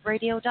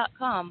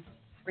Paratalkradio.com.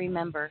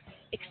 Remember,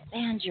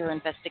 expand your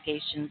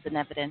investigations and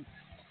evidence.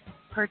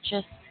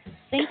 Purchase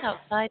Think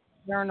Outside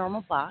the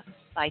Paranormal Box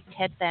by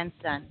Ted Van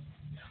Sund.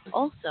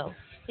 Also,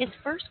 his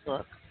first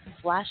book,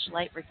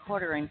 Flashlight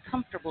Recorder in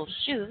Comfortable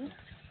Shoes,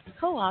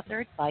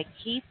 co-authored by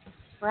Keith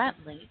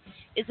Spratley,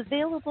 is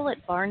available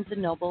at Barnes &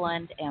 Noble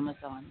and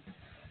Amazon.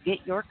 Get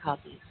your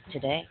copies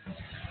today.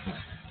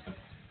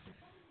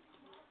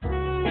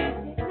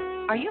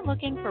 Are you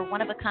looking for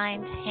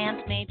one-of-a-kind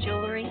handmade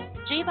jewelry?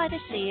 G by the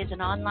Sea is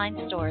an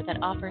online store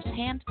that offers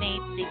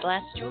handmade sea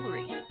glass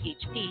jewelry.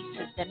 Each piece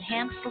has been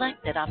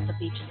hand-selected off the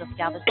beaches of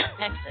Galveston,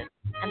 Texas,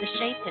 and the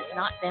shape has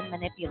not been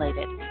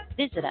manipulated.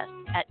 Visit us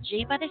at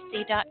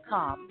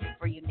gbythesea.com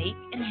for unique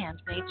and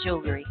handmade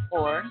jewelry,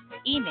 or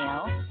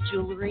email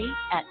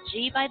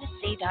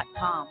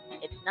jewelry@gbythesea.com.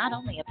 It's not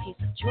only a piece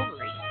of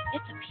jewelry,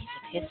 it's a piece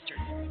of history.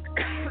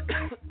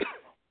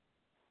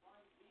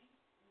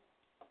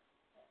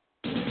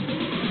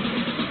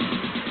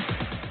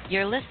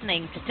 You're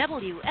listening to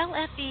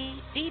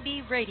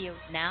WLFE-DB Radio.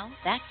 Now,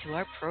 back to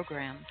our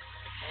program.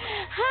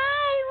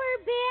 Hi,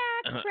 we're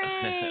back,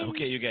 Frank.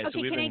 Okay, you guys.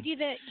 Okay, so can I do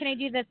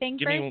the thing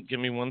first? Give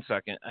me 1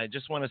 second. I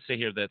just want to say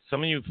here that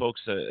some of you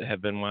folks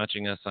have been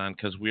watching us on,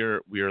 because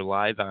we're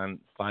live on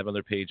 5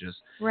 other pages.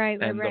 Right.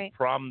 The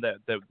problem that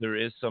there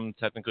is some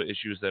technical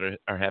issues that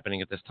are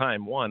happening at this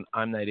time. One,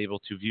 I'm not able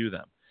to view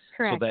them.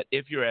 Correct. So that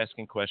if you're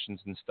asking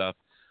questions and stuff,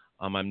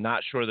 I'm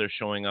not sure they're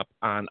showing up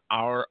on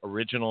our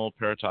original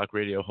Paratalk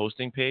Radio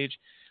hosting page.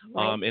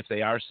 Right. If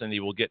they are, Cindy,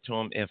 we'll get to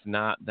them. If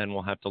not, then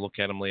we'll have to look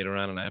at them later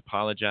on, and I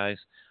apologize.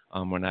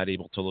 We're not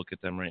able to look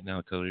at them right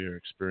now because we are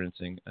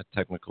experiencing a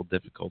technical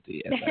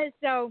difficulty at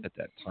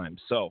that time.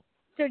 So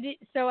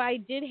I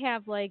did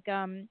have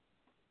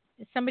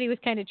somebody was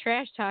kind of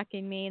trash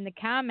talking me in the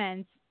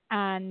comments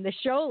on the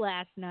show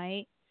last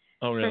night.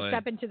 Oh, really? For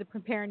Step Into the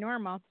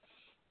Paranormal,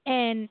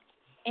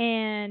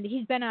 and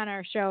he's been on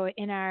our show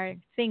in our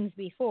things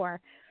before,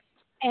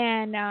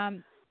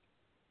 and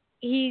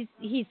he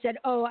said,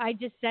 "Oh, I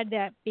just said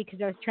that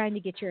because I was trying to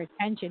get your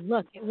attention.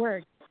 Look, it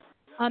worked."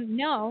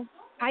 No,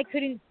 I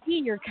couldn't see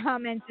your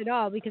comments at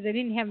all because I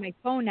didn't have my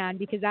phone on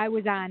because I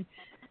was on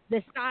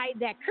the side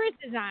that Chris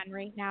is on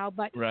right now,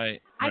 but I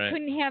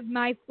couldn't have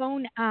my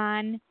phone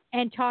on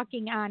and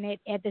talking on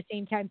it at the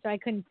same time, so I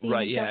couldn't see.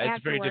 Right, yeah, it's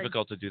afterwards. very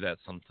difficult to do that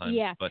sometimes.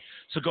 Yeah. But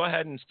so go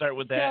ahead and start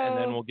with that, and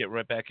then we'll get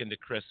right back into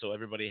Chris. So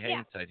everybody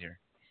hang tight here.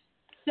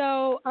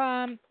 So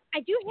I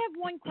do have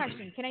one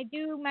question. Can I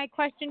do my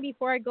question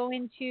before I go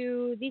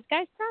into these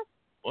guys' stuff?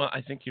 Well, I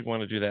think you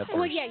want to do that first.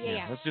 Well,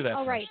 yeah. Let's do that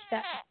All first.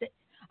 right.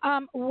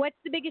 What's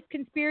the biggest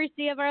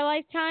conspiracy of our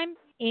lifetime?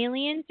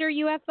 Aliens or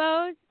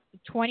UFOs?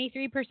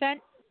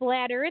 23%.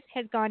 Flat Earth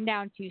has gone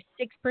down to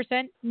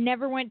 6%.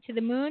 Never went to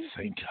the moon.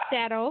 Thank God.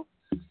 Settle.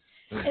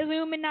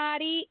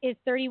 Illuminati is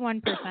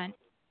 31%.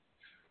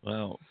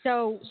 Wow.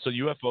 So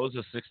UFOs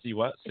is 60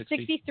 what?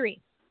 63.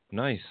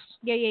 Nice.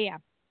 Yeah.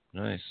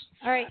 Nice.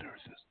 All right. Flat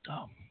Earth is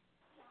dumb.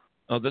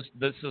 Oh, this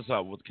is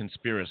with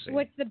conspiracy.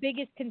 What's the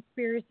biggest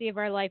conspiracy of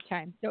our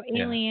lifetime? So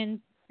aliens.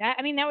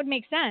 Yeah. That would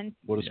make sense.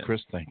 What does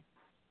Chris think?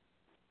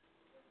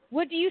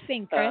 What do you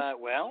think, Chris?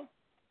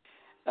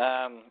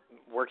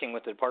 Working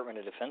with the Department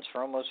of Defense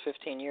for almost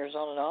 15 years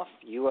on and off,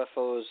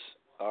 UFOs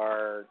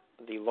are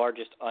the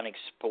largest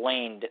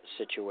unexplained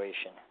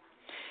situation.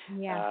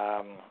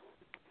 Yeah.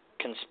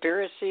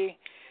 Conspiracy,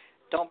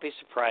 don't be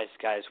surprised,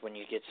 guys, when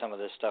you get some of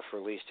this stuff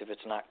released if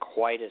it's not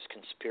quite as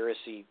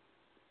conspiracy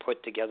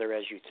put together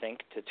as you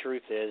think. The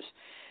truth is,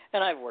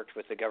 and I've worked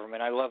with the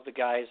government, I love the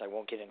guys, I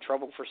won't get in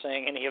trouble for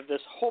saying any of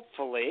this,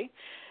 hopefully,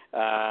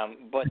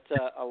 but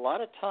a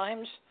lot of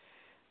times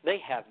they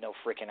have no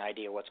freaking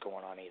idea what's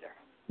going on either.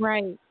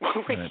 Right.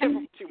 We give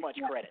them too much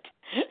credit.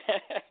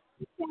 That's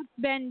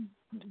been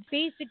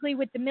basically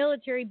with the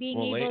military being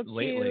able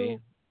to...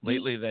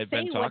 Lately, they've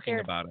been talking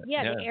about it.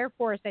 Yeah, the Air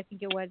Force, I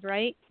think it was,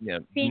 right? Yeah,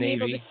 being Navy.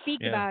 able to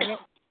speak about it.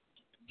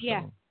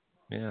 Yeah.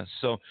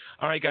 So,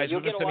 all right, guys.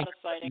 You'll get a lot of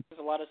sightings,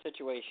 a lot of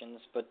situations,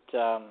 but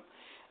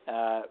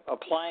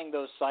applying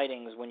those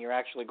sightings when you're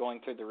actually going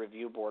through the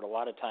review board, a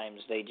lot of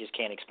times they just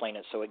can't explain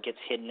it, so it gets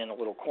hidden in a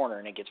little corner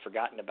and it gets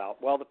forgotten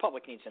about. Well, the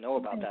public needs to know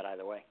about that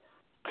either way.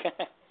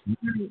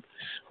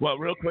 Well,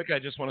 real quick, I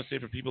just want to say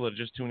for people that are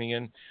just tuning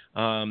in,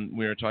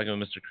 we were talking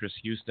with Mr. Chris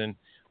Houston.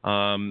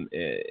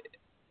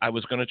 I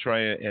was going to try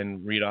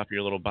and read off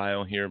your little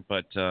bio here,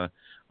 but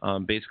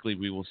basically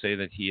we will say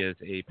that he is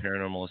a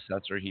paranormal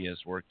assessor. He has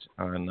worked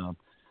on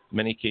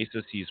many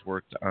cases. He's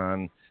worked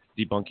on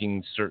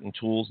debunking certain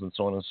tools and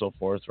so on and so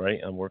forth, right?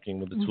 And working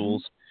with the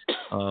tools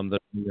that are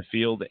in the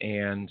field,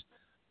 and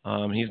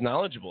he's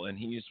knowledgeable, and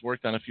he's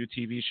worked on a few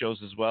TV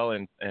shows as well.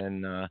 And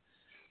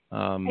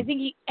I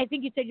think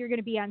you said you're going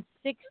to be on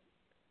 6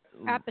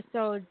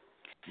 episodes.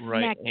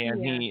 Right, next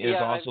and year. he is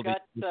also I've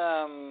got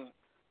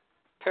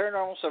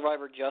Paranormal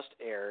Survivor just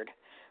aired.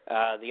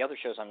 The other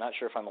shows, I'm not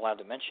sure if I'm allowed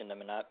to mention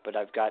them or not, but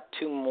I've got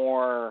 2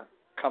 more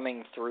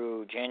coming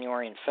through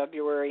January and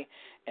February,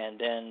 and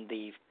then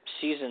the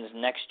seasons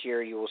next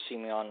year you will see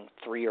me on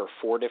 3 or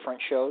 4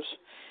 different shows,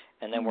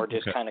 and then we're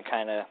just kind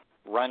of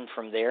run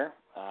from there.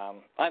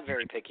 I'm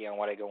very picky on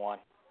what I go on.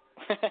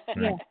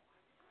 Yeah.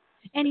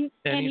 And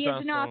he is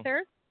also an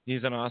author.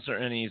 He's an author,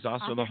 and he's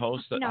also the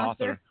host,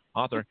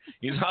 author.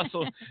 He's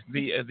also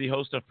the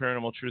host of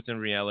Paranormal Truth and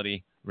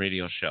Reality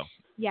radio show.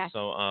 Yes.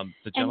 So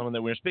the gentleman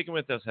that we're speaking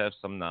with does have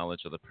some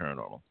knowledge of the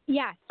paranormal.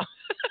 Yes.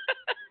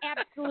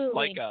 Absolutely.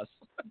 Like us.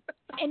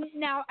 And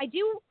now I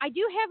do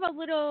have a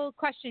little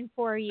question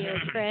for you,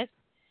 Chris.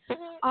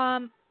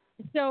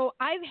 So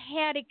I've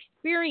had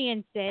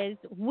experiences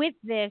with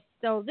this,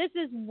 so this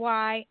is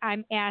why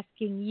I'm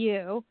asking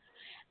you.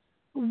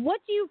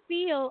 What do you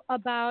feel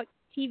about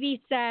TV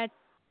sets,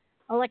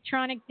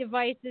 electronic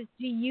devices?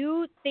 Do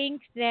you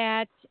think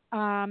that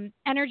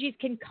energies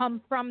can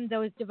come from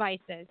those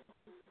devices?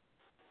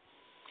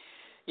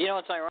 You know,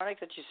 it's ironic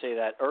that you say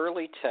that.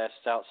 Early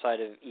tests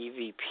outside of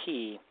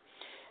EVP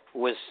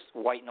was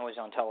white noise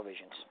on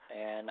televisions.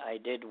 And I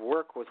did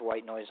work with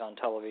white noise on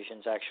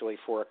televisions actually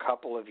for a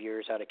couple of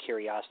years out of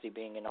curiosity,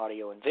 being in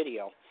audio and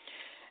video.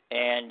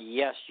 And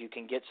yes, you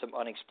can get some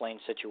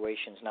unexplained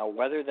situations. Now,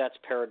 whether that's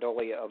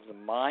pareidolia of the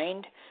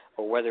mind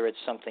or whether it's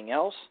something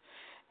else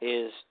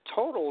is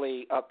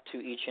totally up to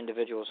each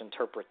individual's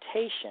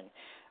interpretation.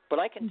 But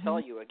I can tell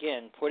you,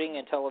 again, putting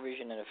a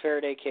television in a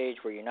Faraday cage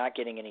where you're not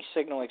getting any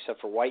signal except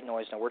for white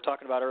noise. Now, we're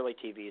talking about early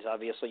TVs.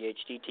 Obviously,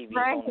 HD TVs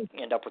don't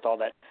end up with all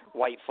that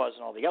white fuzz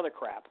and all the other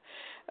crap.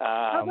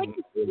 I'd like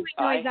to see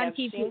white noise on have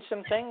TV. seen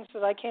some things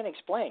that I can't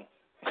explain.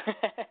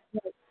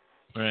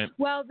 Right.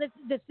 Well,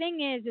 the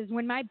thing is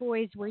when my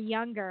boys were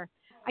younger,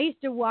 I used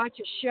to watch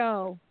a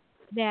show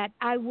that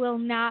I will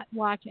not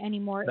watch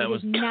anymore. That it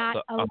was not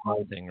a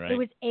haunting, right? It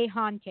was a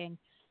haunting.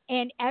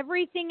 And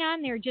everything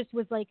on there just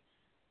was like,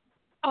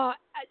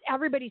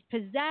 everybody's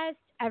possessed,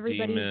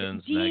 everybody's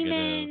demons,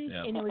 negative,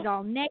 yeah. And it was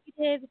all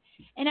negative.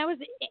 And I was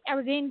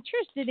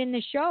interested in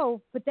the show,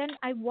 but then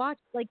I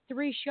watched like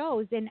 3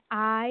 shows, and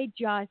I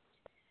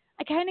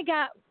kind of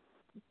got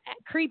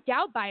creeped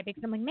out by it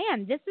because I'm like,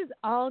 man, this is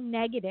all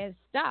negative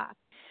stuff.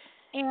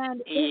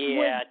 And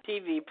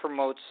TV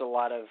promotes a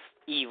lot of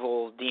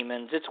evil,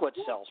 demons. It's what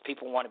sells.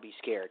 People want to be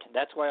scared.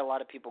 That's why a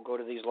lot of people go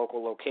to these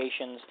local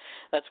locations.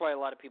 That's why a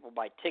lot of people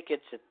buy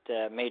tickets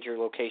at major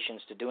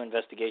locations to do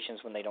investigations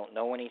when they don't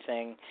know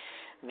anything.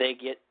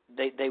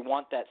 They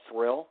want that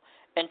thrill,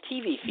 and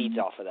TV feeds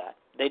off of that.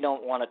 They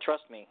don't want to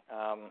trust me.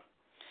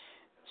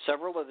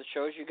 Several of the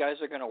shows you guys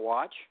are going to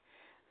watch,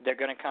 they're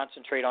going to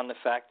concentrate on the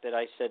fact that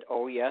I said,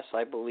 oh, yes,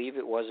 I believe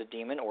it was a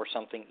demon or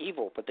something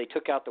evil. But they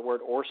took out the word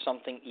or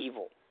something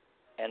evil.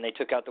 And they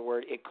took out the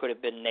word it could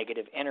have been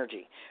negative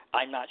energy.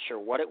 I'm not sure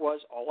what it was.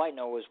 All I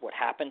know is what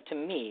happened to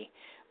me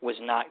was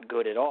not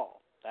good at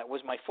all. That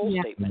was my full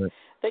statement.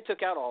 They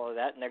took out all of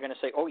that, and they're going to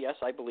say, oh, yes,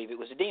 I believe it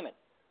was a demon.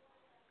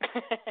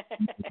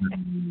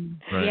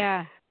 Right.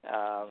 Yeah.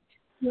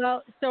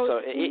 Well, so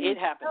it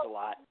happens a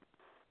lot.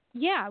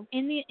 Yeah,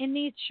 in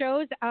these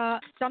shows,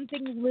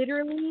 something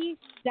literally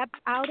stepped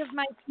out of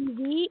my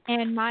TV,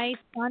 and my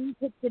son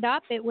picked it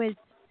up. It was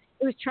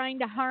trying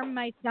to harm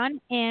my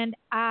son, and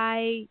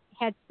I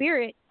had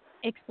spirit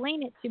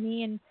explain it to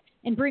me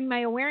and bring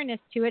my awareness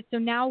to it. So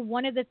now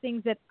one of the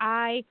things that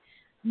I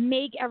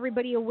make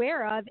everybody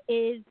aware of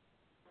is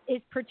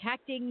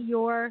protecting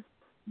your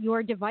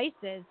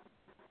devices.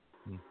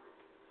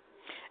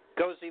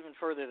 Goes even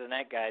further than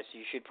that, guys.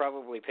 You should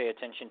probably pay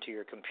attention to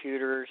your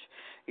computers,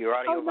 your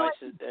audio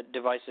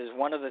devices.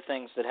 One of the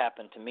things that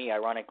happened to me,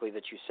 ironically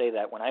that you say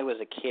that, when I was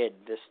a kid,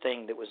 this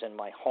thing that was in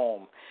my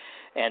home,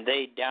 and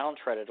they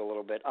downtreaded a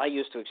little bit. I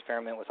used to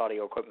experiment with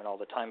audio equipment all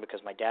the time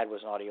because my dad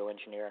was an audio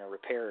engineer and a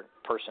repair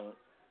person,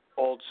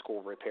 old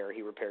school repair.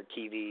 He repaired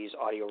TVs,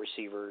 audio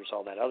receivers,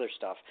 all that other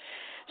stuff.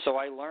 So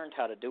I learned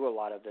how to do a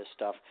lot of this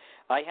stuff.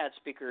 I had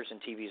speakers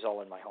and TVs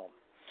all in my home.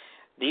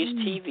 These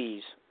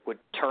TVs would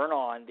turn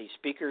on, these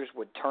speakers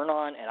would turn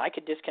on, and I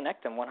could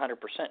disconnect them 100%,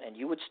 and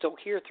you would still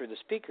hear through the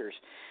speakers.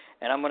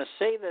 And I'm going to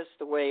say this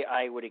the way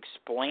I would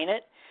explain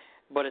it,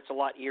 but it's a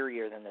lot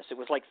eerier than this. It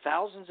was like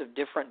thousands of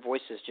different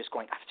voices just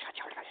going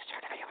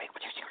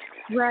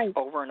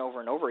over and over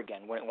and over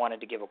again when it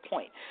wanted to give a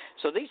point.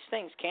 So these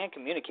things can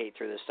communicate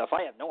through this stuff.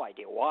 I have no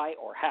idea why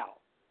or how,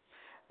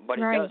 but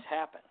it does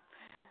happen.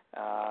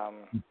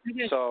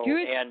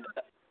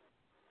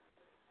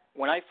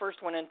 when I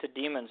first went into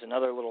demons,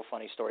 another little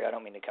funny story. I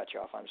don't mean to cut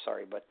you off. I'm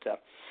sorry, but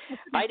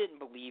I didn't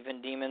believe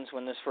in demons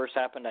when this first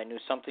happened. I knew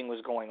something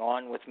was going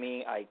on with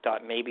me. I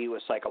thought maybe it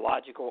was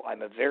psychological.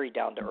 I'm a very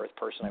down-to-earth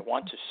person. I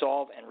want to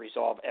solve and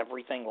resolve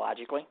everything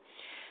logically.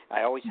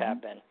 I always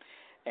have been.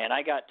 And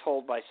I got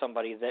told by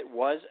somebody that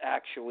was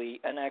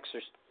actually an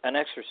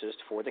exorcist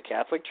for the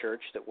Catholic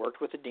Church that worked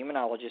with a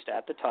demonologist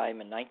at the time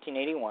in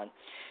 1981,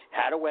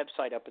 had a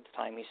website up at the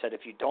time. He said,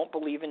 if you don't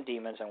believe in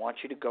demons, I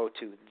want you to go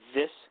to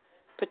this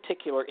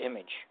particular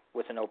image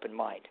with an open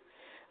mind.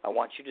 I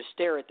want you to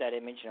stare at that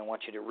image, and I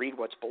want you to read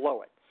what's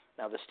below it.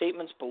 Now, the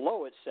statements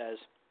below it says,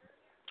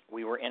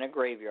 we were in a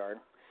graveyard.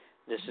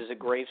 This is a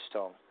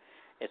gravestone.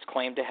 It's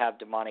claimed to have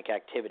demonic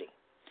activity.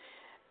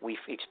 We've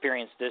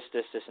experienced this,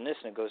 and this,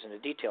 and it goes into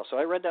detail. So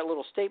I read that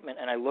little statement,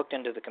 and I looked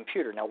into the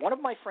computer. Now, one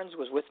of my friends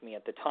was with me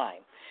at the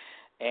time,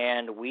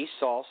 and we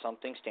saw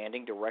something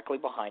standing directly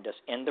behind us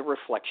in the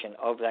reflection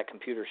of that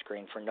computer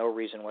screen for no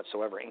reason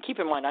whatsoever. And keep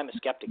in mind, I'm a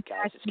skeptic,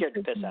 guys. It scared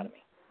the piss out of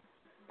me.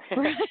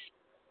 Right.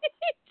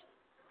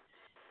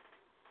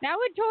 That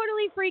would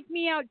totally freak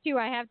me out, too,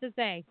 I have to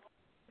say.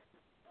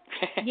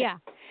 Yeah.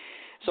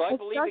 So I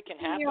believe it can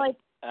happen. Like,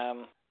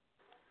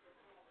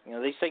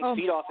 these things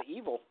feed off of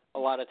evil a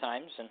lot of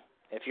times, and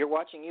if you're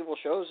watching evil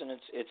shows and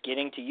it's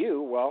getting to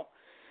you, well,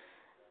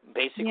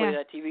 basically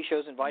that TV show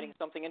is inviting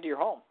something into your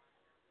home.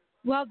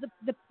 Well,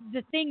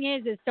 the thing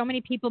is so many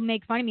people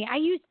make fun of me. I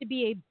used to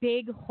be a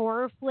big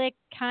horror flick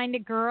kind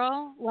of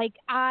girl. Like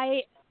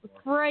a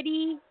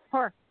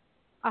horror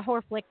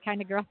flick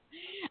kind of girl.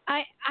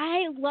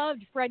 I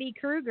loved Freddy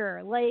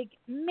Krueger. Like,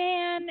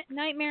 man,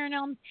 Nightmare on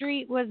Elm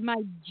Street was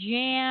my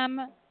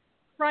jam.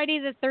 Friday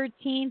the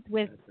 13th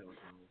with,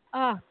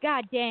 oh,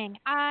 god dang,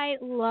 I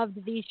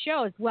loved these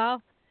shows.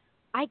 Well,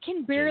 I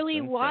can barely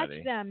watch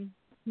them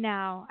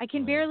now. I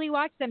can barely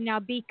watch them now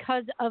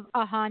because of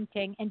a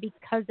haunting and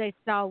because I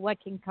saw what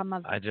can come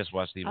of it. I just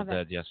watched Evil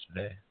Dead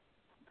yesterday.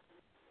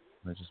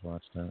 I just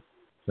watched that.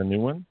 The new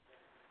one?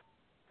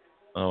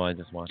 Oh, I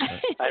just watched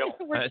it. I don't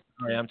watch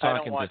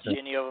to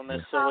any of them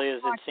as silly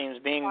as it seems.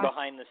 Being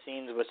behind the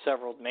scenes with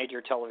several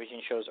major television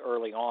shows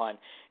early on,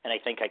 and I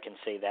think I can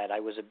say that. I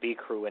was a B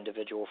crew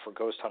individual for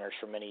Ghost Hunters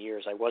for many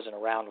years. I wasn't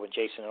around when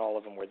Jason and all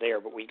of them were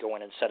there, but we'd go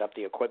in and set up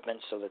the equipment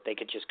so that they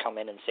could just come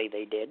in and say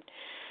they did.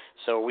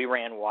 So we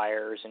ran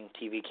wires and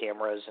TV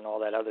cameras and all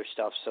that other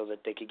stuff so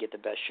that they could get the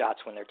best shots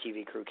when their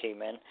TV crew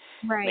came in.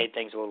 Right. Made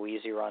things a little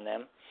easier on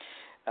them.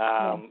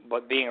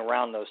 But being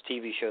around those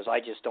TV shows, I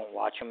just don't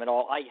watch them at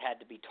all. I had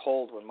to be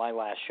told when my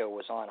last show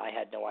was on. I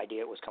had no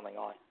idea it was coming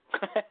on.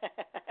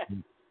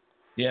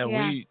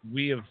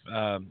 We have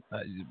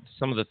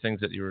some of the things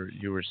that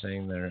you were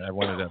saying there. I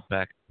wanted to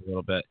back a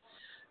little bit,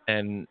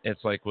 and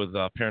it's like with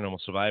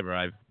Paranormal Survivor.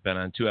 I've been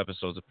on 2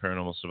 episodes of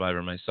Paranormal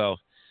Survivor myself,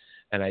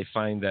 and I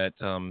find that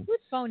whose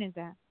phone is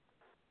that?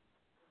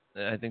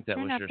 I think that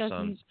was your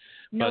son's.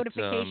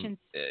 Notifications,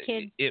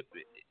 kids.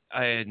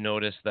 I had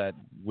noticed that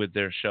with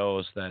their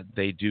shows that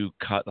they do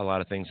cut a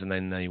lot of things and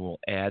then they will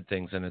add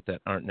things in it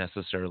that aren't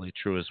necessarily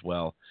true as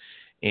well.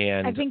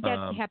 And I think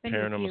that happened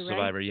Paranormal with you,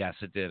 Survivor, right?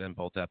 yes, it did in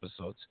both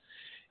episodes.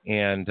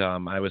 And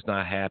I was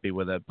not happy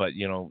with it. But,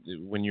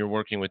 when you're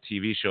working with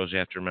TV shows, you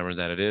have to remember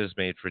that it is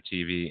made for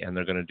TV and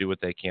they're going to do what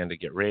they can to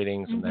get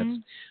ratings. And that's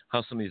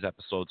how some of these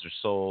episodes are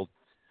sold,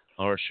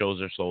 or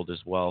shows are sold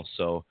as well.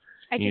 So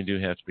you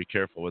do have to be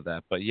careful with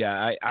that. But,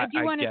 yeah, I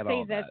do want get to say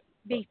all that. that.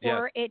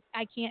 Before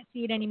I can't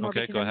see it anymore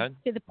because go ahead.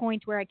 to the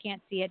point where I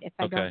can't see it if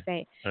I don't say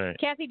it. All right.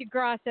 Kathy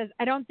DeGraw says,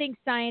 I don't think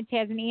science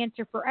has an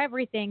answer for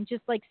everything,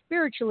 just like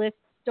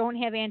spiritualists don't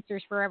have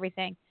answers for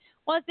everything.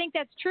 Well, I think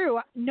that's true.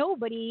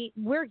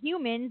 We're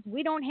humans.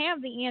 We don't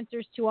have the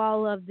answers to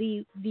all of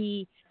the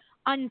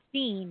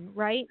unseen,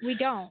 right? We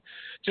don't.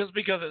 Just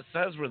because it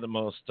says we're the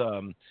most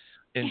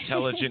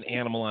intelligent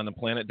animal on the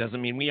planet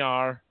doesn't mean we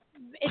are.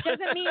 It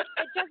doesn't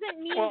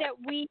mean that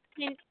we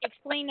can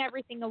explain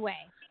everything away.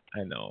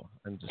 I know.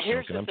 I'm just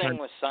Here's joking. the thing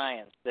with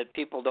science that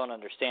people don't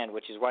understand,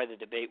 which is why the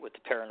debate with the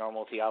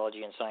paranormal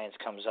theology and science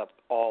comes up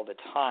all the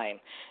time,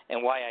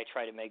 and why I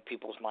try to make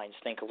people's minds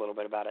think a little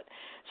bit about it.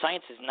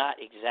 Science is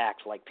not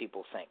exact like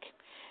people think.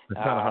 It's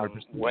not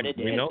 100%. What it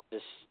is,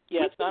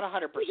 it's not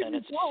 100%.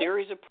 It's a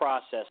series of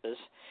processes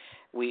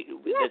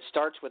that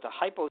starts with a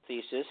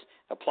hypothesis,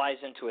 applies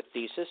into a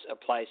thesis,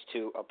 applies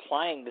to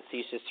applying the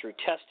thesis through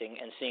testing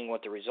and seeing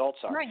what the results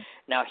are. Right.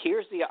 Now,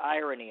 here's the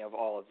irony of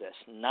all of this.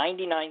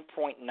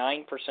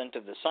 99.9%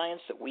 of the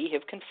science that we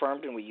have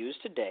confirmed and we use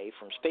today,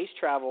 from space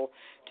travel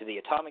to the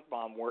atomic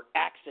bomb, were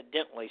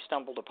accidentally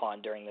stumbled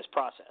upon during this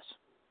process.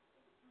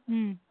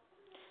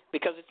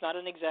 Because it's not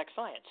an exact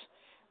science.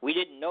 We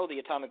didn't know the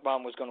atomic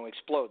bomb was going to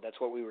explode. That's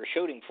what we were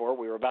shooting for.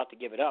 We were about to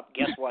give it up.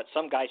 Guess what?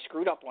 Some guy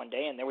screwed up one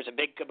day, and there was a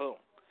big kaboom.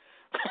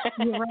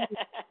 You're right.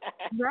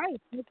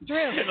 Right. It's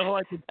true. All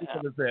I can think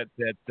of is that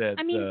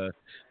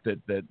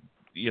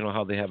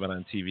how they have it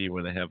on TV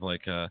where they have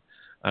like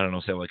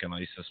say like an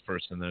ISIS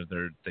person.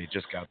 They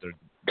just got their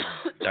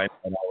dynamite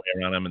all the way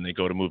around him, and they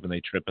go to move and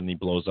they trip and he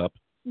blows up.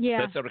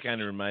 Yeah. That's what it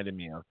kind of reminded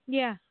me of.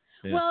 Yeah.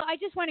 Yeah. Well, I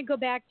just want to go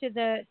back to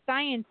the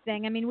science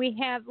thing. I mean, we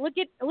have look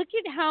at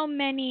how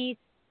many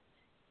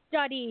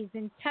studies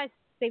and tests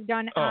they've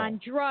done on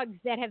drugs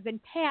that have been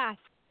passed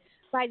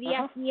by the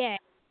FDA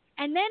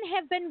and then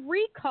have been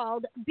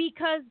recalled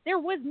because there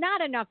was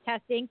not enough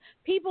testing.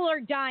 People are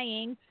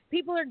dying.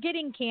 People are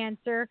getting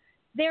cancer.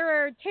 There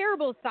are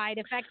terrible side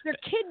effects. Their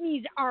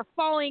kidneys are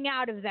falling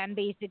out of them,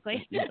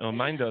 basically. Oh,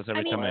 mine does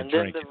every time I and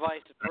drink. then the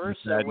vice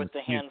versa with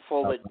the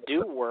handful that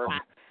do work.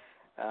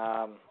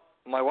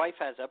 My wife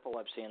has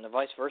epilepsy, and the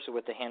vice versa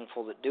with the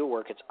handful that do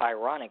work. It's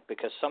ironic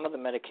because some of the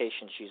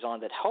medication she's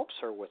on that helps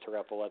her with her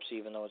epilepsy,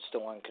 even though it's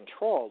still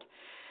uncontrolled,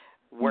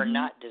 were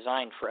not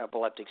designed for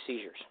epileptic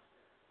seizures.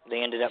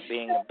 They ended up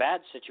being a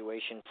bad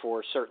situation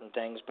for certain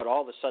things, but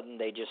all of a sudden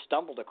they just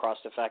stumbled across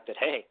the fact that,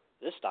 hey,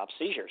 this stops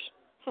seizures.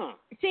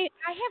 See,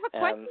 I have a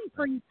question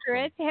for you,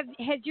 Chris.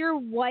 Has your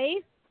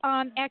wife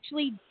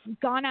actually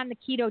gone on the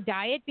keto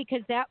diet?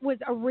 Because that was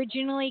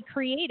originally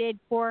created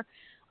for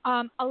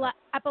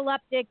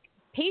epileptic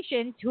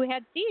patients who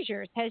had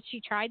seizures. Has she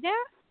tried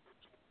that?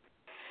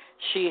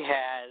 She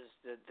has.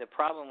 The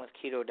problem with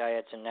keto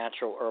diets and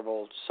natural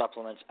herbal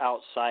supplements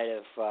outside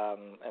of,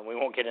 and we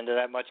won't get into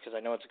that much because I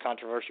know it's a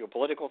controversial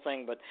political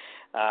thing, but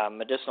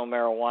medicinal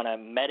marijuana,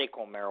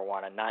 medical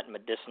marijuana, not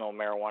medicinal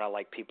marijuana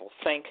like people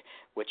think,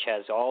 which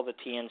has all the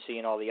TNC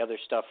and all the other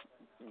stuff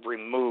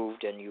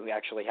removed, and you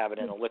actually have it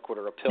in a liquid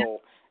or a pill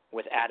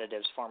with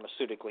additives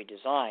pharmaceutically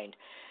designed.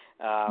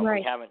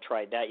 We haven't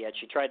tried that yet.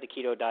 She tried the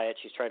keto diet.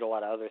 She's tried a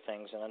lot of other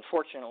things, and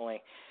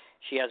unfortunately,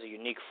 she has a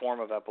unique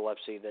form of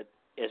epilepsy that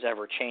is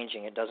ever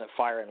changing. It doesn't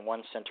fire in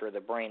one center of the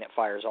brain. It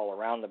fires all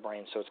around the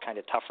brain, so it's kind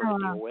of tougher to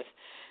deal with.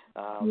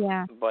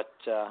 But,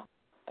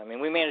 I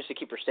mean, we managed to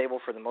keep her stable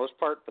for the most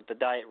part, but the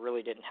diet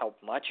really didn't help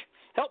much.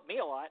 Helped me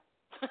a lot.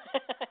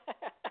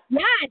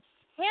 Yes,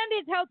 and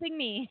it's helping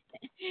me.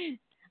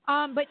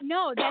 But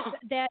no,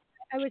 that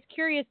I was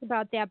curious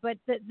about that. But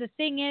the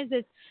thing is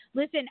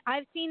listen,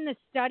 I've seen the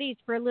studies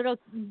for little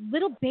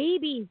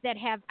babies that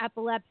have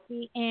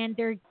epilepsy, and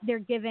they're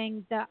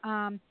giving the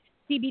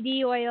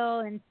CBD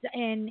oil and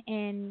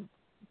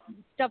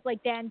stuff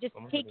like that, and just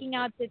taking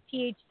out the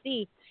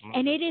THC,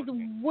 and it is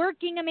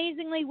working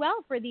amazingly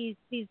well for these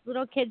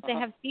little kids that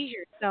have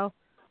seizures. So,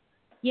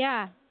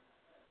 yeah,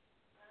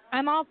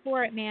 I'm all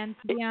for it, man.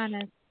 To be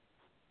honest.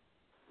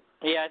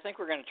 Yeah, I think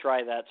we're going to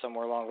try that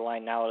somewhere along the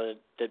line now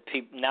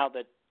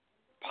that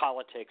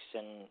politics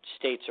and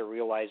states are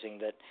realizing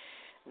that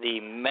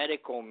the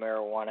medical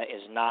marijuana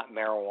is not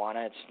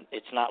marijuana.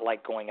 It's not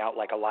like going out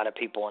like a lot of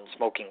people and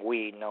smoking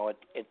weed. No,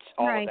 it's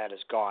all of that is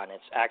gone.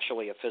 It's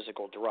actually a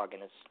physical drug,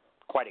 and it's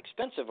quite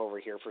expensive over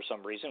here for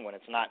some reason when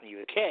it's not in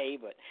the UK.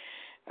 But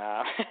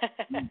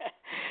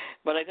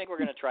but I think we're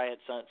going to try it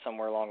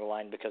somewhere along the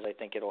line because I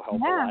think it'll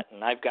help a lot.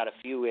 And I've got a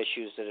few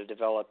issues that have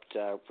developed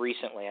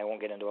recently. I won't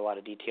get into a lot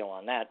of detail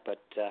on that, but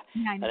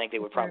I think they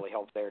would probably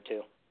help there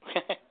too.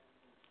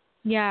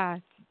 Yeah.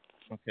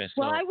 Okay.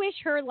 So, well, I wish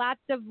her lots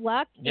of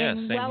luck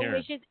and well here.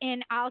 wishes,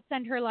 and I'll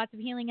send her lots of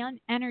healing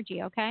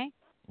energy. Okay.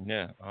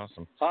 Yeah.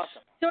 Awesome.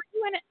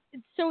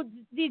 So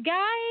the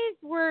guys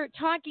were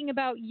talking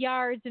about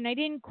yards, and I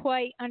didn't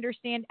quite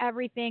understand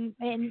everything,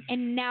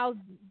 and now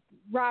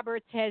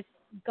Roberts has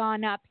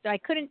gone up, so I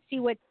couldn't see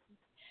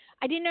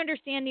I didn't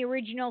understand the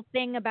original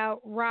thing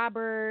about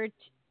Robert,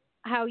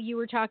 how you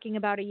were talking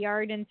about a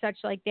yard and such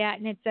like that,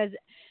 and it says,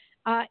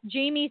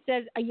 Jamie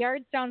says a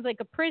yard sounds like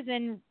a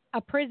prison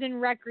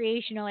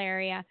recreational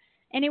area,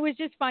 and it was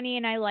just funny,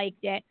 and I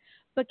liked it.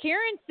 But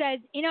Karen says,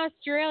 in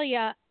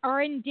Australia,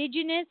 our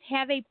indigenous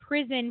have a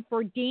prison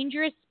for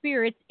dangerous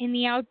spirits in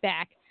the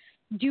outback.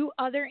 Do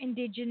other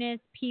indigenous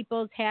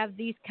peoples have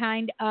these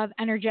kind of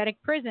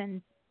energetic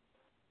prisons?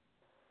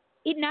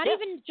 Not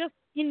even just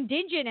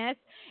indigenous.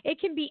 It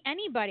can be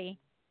anybody.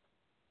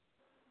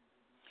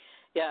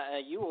 Yeah,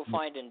 you will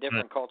find in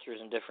different cultures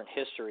and different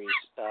histories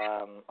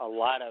a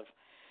lot of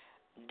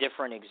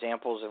different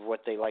examples of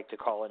what they like to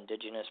call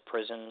indigenous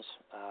prisons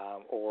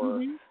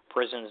or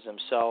prisons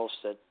themselves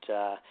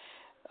that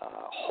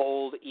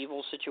hold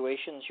evil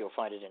situations. You'll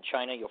find it in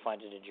China. You'll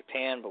find it in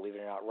Japan. Believe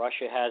it or not,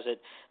 Russia has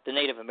it. The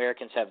Native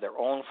Americans have their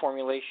own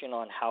formulation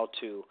on how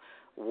to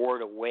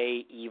ward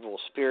away evil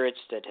spirits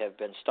that have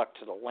been stuck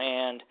to the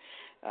land.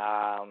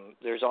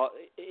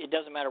 It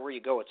doesn't matter where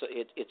you go.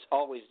 It's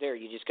always there.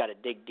 You just got to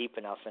dig deep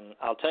enough. And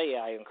I'll tell you,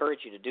 I encourage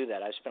you to do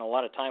that. I've spent a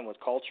lot of time with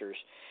cultures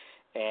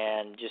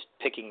and just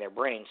picking their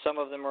brains. Some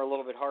of them are a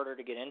little bit harder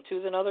to get into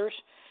than others,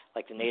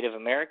 like the Native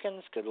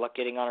Americans. Good luck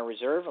getting on a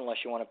reserve unless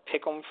you want to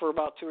pick them for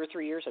about 2 or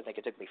 3 years. I think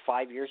it took me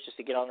 5 years just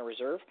to get on a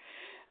reserve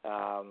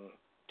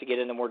to get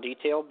into more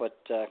detail. But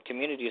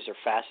communities are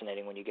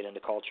fascinating when you get into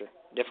culture.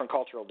 Different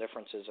cultural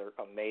differences are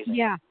amazing.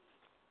 Yeah,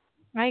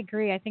 I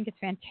agree. I think it's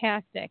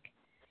fantastic.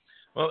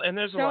 Well, and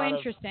there's a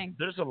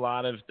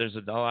lot of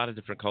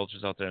different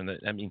cultures out there, and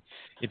I mean,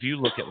 if you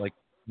look at like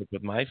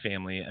with my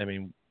family, I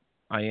mean,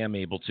 I am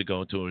able to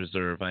go to a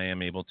reserve. I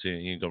am able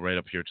to go right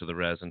up here to the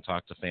res and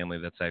talk to family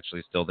that's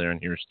actually still there and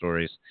hear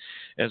stories,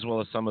 as well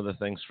as some of the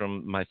things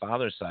from my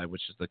father's side,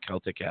 which is the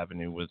Celtic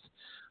Avenue with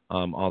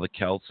all the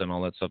Celts and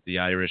all that stuff, the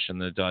Irish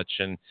and the Dutch.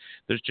 And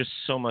there's just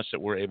so much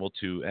that we're able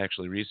to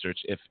actually research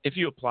if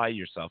you apply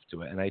yourself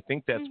to it. And I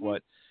think that's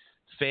what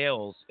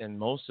fails in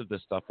most of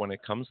this stuff when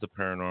it comes to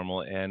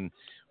paranormal and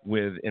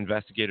with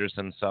investigators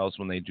themselves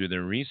when they do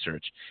their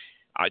research.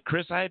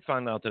 Chris, I had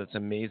found out that it's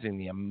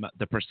amazing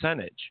the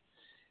percentage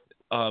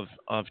of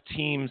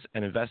teams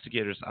and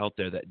investigators out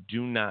there that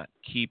do not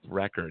keep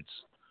records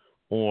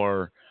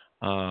or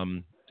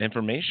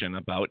information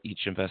about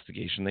each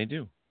investigation they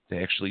do.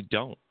 They actually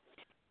don't.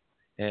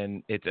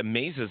 And it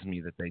amazes me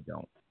that they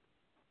don't.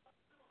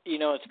 You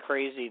know, it's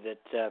crazy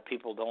that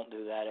people don't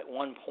do that. At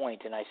one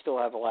point, and I still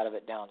have a lot of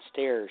it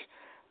downstairs,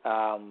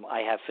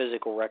 I have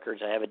physical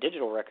records. I have a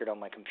digital record on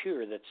my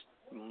computer that's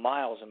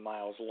miles and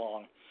miles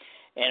long.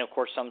 And, of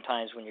course,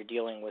 sometimes when you're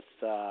dealing with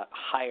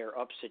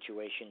higher-up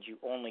situations, you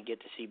only get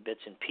to see bits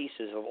and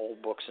pieces of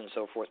old books and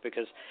so forth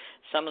because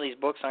some of these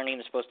books aren't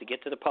even supposed to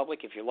get to the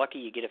public. If you're lucky,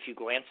 you get a few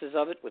glances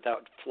of it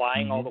without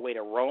flying all the way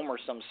to Rome or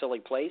some silly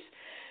place.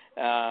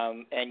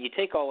 And you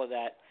take all of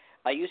that.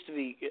 I used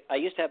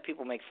to have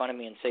people make fun of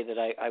me and say that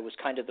I was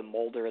kind of the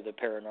Mulder of the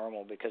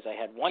paranormal because I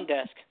had one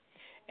desk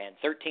and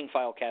 13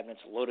 file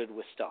cabinets loaded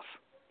with stuff.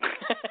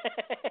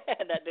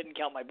 And that didn't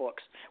count my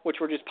books,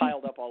 which were just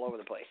piled up all over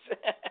the place.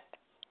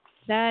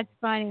 That's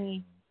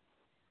funny.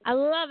 I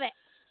love it.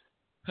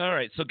 All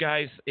right, so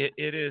guys,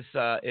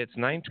 it's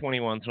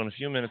 9:21. So in a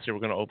few minutes here, we're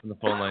going to open the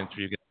phone line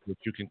for you guys.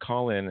 You can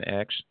call in,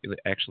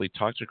 actually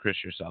talk to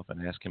Chris yourself,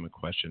 and ask him a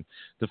question.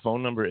 The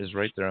phone number is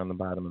right there on the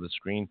bottom of the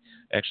screen.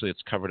 Actually,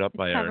 it's covered up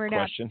by our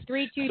question.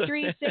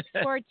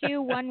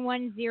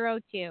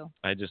 323-642-1102.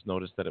 I just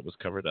noticed that it was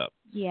covered up.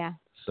 Yeah.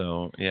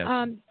 So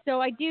yeah.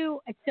 So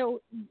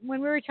when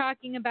we were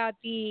talking about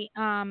the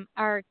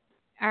our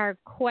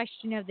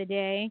question of the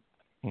day,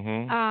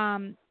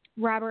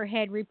 Robert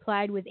had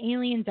replied with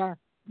aliens are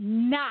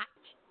not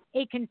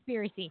a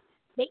conspiracy.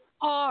 They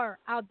are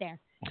out there.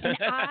 And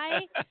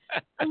I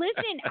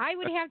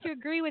would have to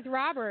agree with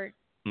Robert.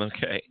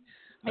 Okay.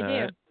 I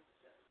do.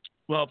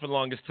 Well, for the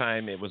longest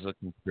time, it was a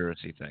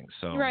conspiracy thing.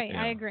 So right, you know.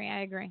 I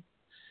agree.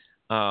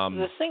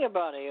 The thing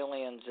about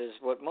aliens is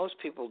what most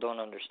people don't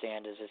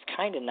understand is it's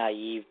kind of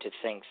naive to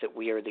think that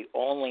we are the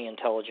only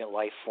intelligent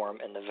life form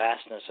in the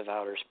vastness of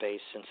outer space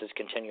since it's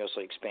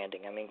continuously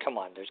expanding. I mean, come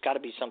on, there's got to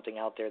be something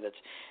out there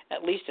that's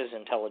at least as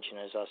intelligent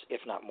as us,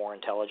 if not more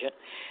intelligent.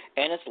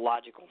 And it's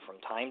logical from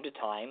time to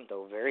time,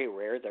 though very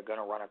rare, they're going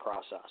to run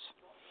across us.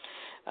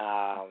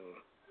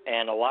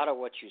 And a lot of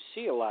what you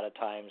see a lot of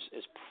times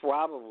is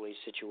probably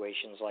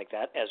situations like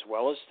that, as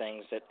well as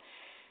things that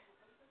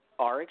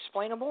are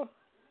explainable.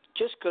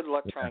 Just good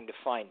luck trying to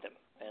find them.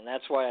 And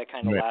that's why I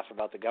kind of laugh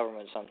about the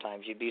government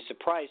sometimes. You'd be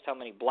surprised how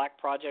many black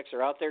projects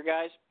are out there,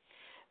 guys,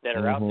 that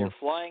are out there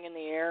flying in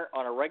the air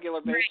on a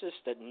regular basis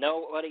that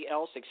nobody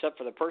else except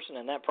for the person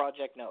in that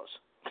project knows.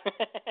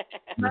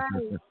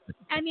 Right.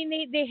 I mean,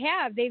 they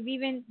have. They've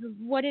even,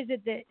 what is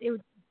it that,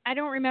 I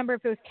don't remember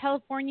if it was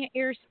California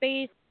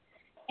airspace,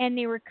 and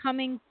they were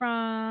coming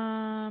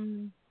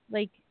from,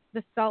 like,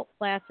 the Salt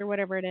Flats or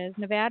whatever it is,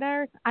 Nevada?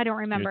 Or, I don't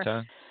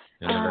remember.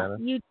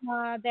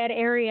 Utah, that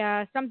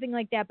area, something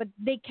like that. But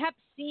they kept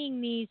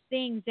seeing these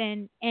things,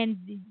 and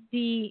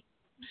the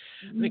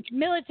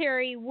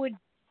military would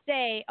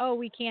say, "Oh,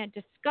 we can't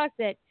discuss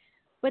it."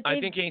 But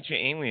I think Ancient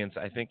Aliens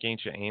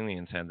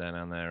had that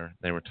on there.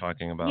 They were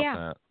talking about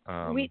that.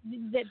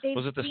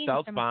 Was it the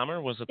stealth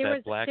bomber? Was it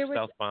that black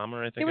stealth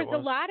bomber? I think there was a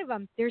lot of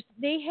them.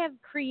 They have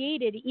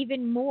created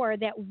even more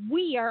that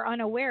we are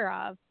unaware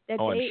of. That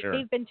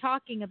they've been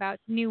talking about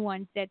new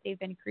ones that they've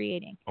been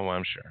creating. Oh,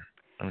 I'm sure.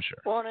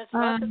 Well, and it's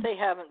not that they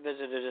haven't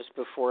visited us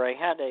before. I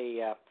had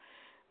a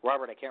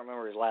Robert, I can't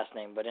remember his last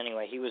name, but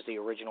anyway, he was the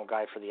original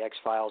guy for the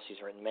X-Files.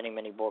 He's written many,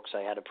 many books.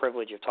 I had the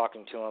privilege of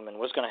talking to him and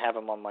was going to have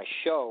him on my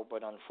show,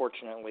 but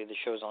unfortunately the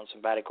show's on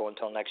sabbatical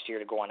until next year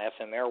to go on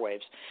FM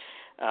airwaves.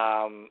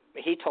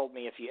 He told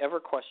me, if you ever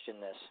question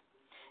this,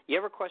 you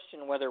ever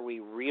question whether we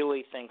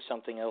really think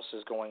something else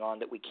is going on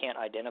that we can't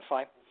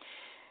identify,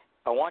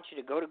 I want you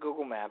to go to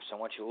Google Maps. I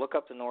want you to look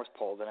up the North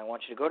Pole. Then I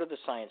want you to go to the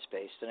science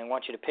base. Then I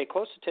want you to pay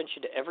close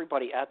attention to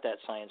everybody at that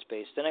science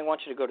base. Then I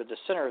want you to go to the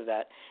center of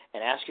that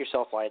and ask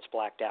yourself why it's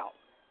blacked out.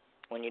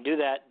 When you do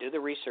that, do the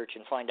research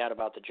and find out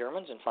about the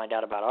Germans and find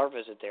out about our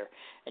visit there.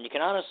 And you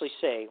can honestly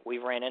say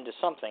we've ran into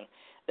something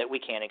that we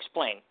can't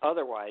explain.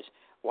 Otherwise,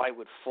 why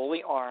would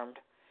fully armed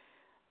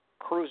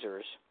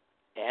cruisers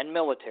and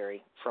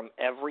military from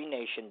every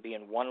nation be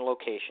in one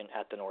location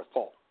at the North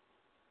Pole?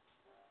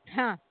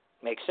 Huh.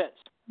 Makes sense.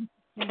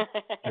 It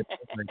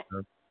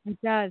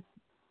does.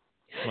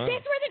 Wow.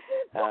 That's where the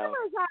two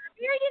farmers are,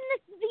 buried in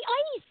the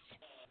ice.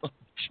 Oh,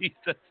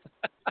 Jesus.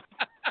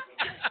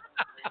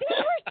 That's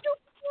where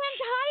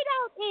Superman's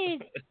hideout is.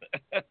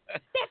 That's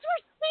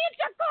where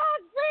Santa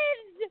Claus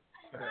lives.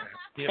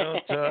 You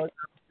don't tug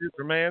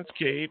Superman's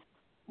cape.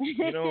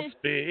 You don't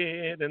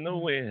spit in the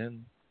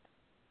wind.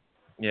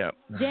 Yeah.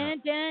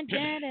 Dun, dun,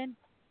 dun, dun.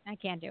 I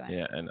can't do it.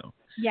 Yeah, I know.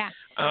 Yeah.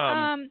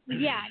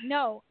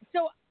 No.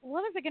 So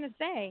what was I going to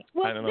say?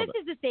 Well, this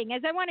is the thing,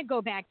 as I want to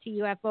go back to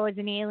UFOs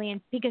and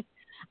aliens, because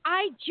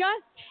I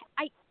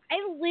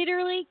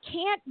literally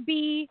can't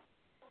be.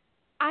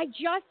 I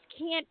just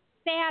can't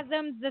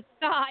fathom the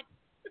thought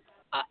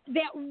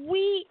that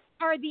we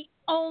are the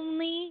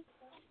only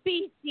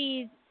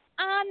species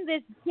on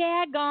this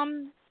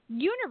daggum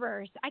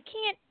universe. I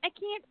can't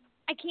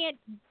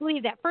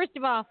believe that. First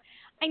of all,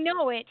 I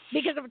know it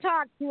because I've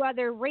talked to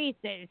other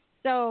races,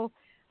 so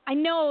I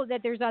know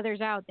that there's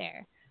others out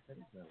there.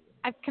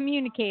 I've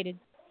communicated.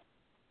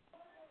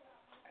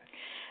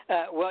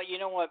 Well, you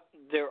know what?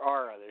 There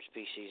are other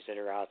species that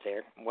are out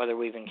there. Whether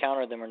we've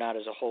encountered them or not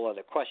is a whole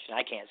other question.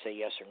 I can't say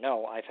yes or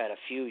no. I've had a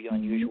few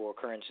unusual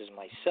occurrences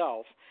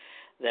myself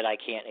that I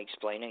can't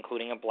explain,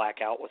 including a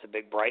blackout with a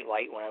big bright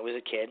light when I was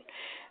a kid.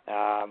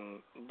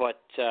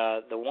 But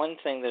the one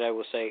thing that I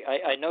will say,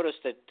 I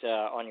noticed that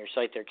on your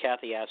site there,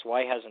 Kathy asked,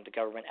 why hasn't the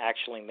government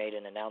actually made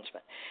an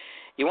announcement?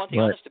 You want the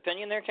honest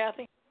opinion there,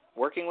 Kathy?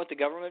 Working with the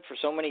government for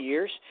so many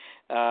years,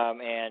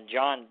 and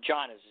John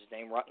is his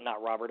name, not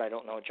Robert, I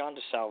don't know. John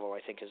DeSalvo,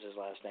 I think, is his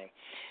last name.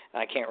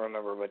 I can't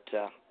remember, but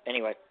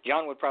anyway,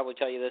 John would probably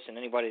tell you this, and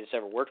anybody that's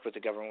ever worked with the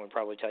government would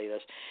probably tell you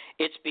this.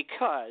 It's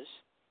because,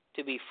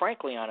 to be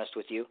frankly honest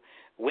with you,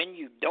 when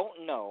you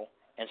don't know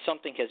and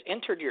something has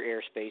entered your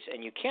airspace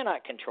and you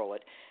cannot control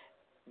it,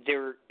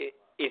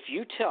 if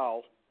you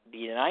tell the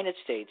United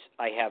States,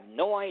 I have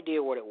no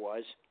idea what it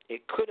was,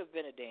 it could have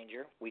been a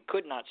danger, we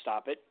could not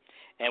stop it,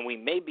 and we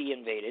may be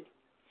invaded,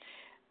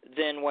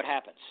 then what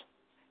happens?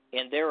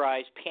 In their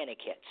eyes, panic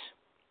hits.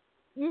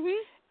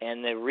 Mm-hmm.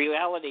 And the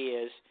reality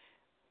is,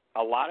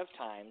 a lot of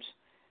times,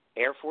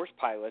 Air Force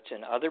pilots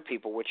and other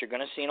people, which you're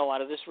going to see in a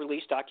lot of this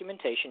release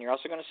documentation, you're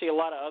also going to see a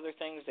lot of other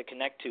things that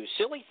connect to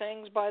silly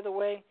things, by the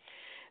way,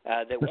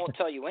 that won't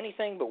tell you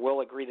anything, but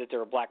will agree that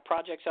there are black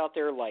projects out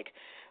there like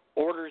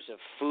orders of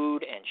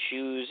food and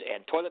shoes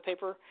and toilet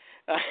paper.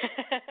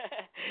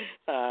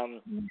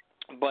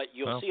 But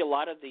you'll see a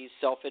lot of these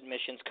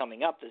self-admissions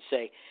coming up that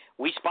say,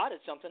 we spotted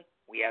something.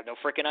 We have no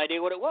freaking idea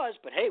what it was,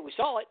 but hey, we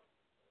saw it.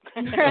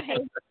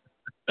 Right.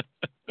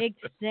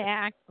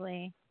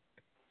 Exactly.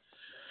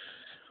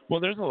 Well,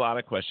 there's a lot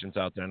of questions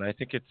out there, and I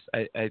think it's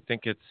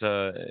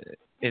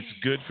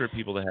good for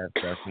people to have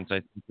questions.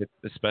 I think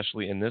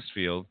especially in this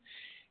field.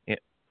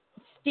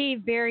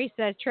 Steve Barry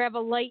says,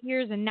 travel light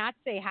years and not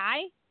say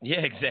hi? Yeah,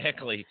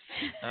 exactly.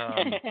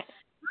 Hi!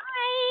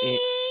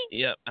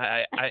 Yeah,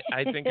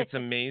 I think it's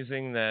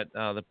amazing that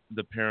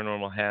the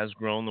paranormal has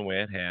grown the way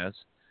it has.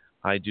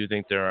 I do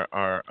think there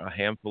are a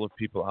handful of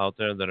people out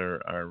there that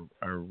are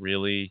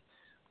really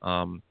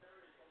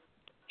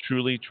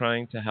truly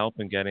trying to help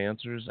and get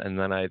answers, and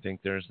then I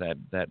think there's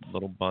that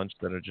little bunch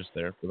that are just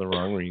there for the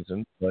wrong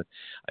reasons. But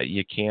I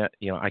can't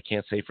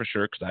say for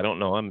sure because I don't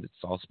know them.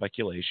 It's all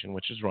speculation,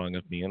 which is wrong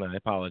of me, and I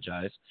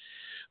apologize.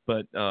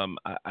 But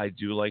I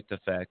do like the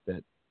fact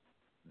that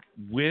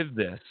with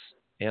this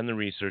and the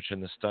research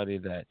and the study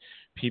that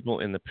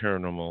people in the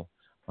paranormal,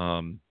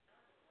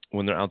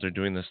 when they're out there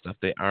doing this stuff,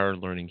 they are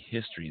learning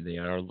history. They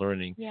are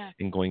learning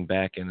and going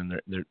back in, and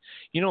they're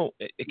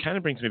it kind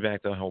of brings me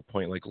back to the whole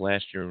point. Like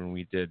last year when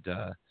we did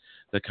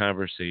the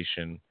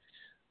conversation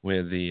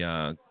with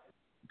the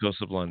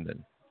Ghosts of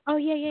London. Oh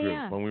yeah.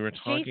 group, when we were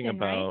talking Jason,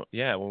 about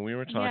right? when we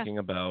were talking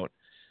about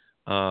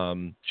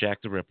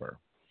Jack the Ripper.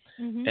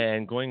 Mm-hmm.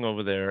 And going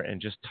over there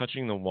and just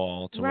touching the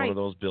wall to one Right. of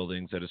those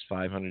buildings that is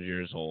 500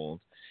 years old,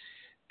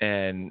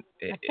 and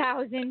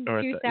 1,000,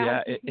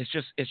 2,000.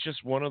 it's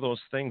just one of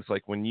those things.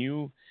 Like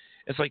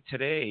it's like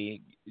today,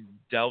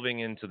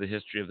 delving into the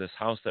history of this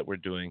house that we're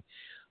doing,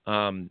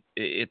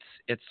 it's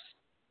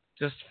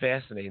just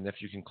fascinating. If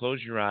you can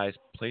close your eyes,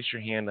 place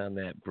your hand on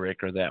that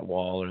brick or that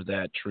wall or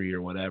that tree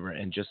or whatever,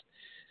 and just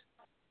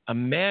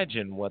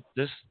imagine what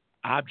this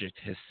object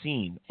has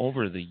seen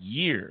over the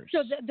years.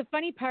 So the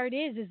funny part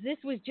is this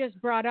was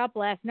just brought up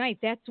last night.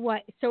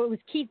 So it was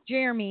Keith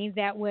Jeremy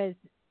that was,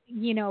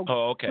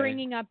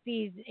 bringing up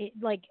these,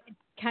 like,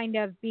 kind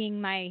of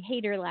being my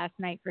hater last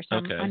night for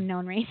some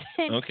unknown reason.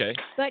 Okay.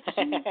 But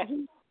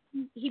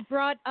he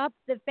brought up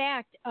the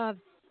fact of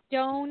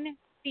stone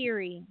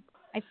theory,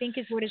 I think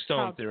is what it's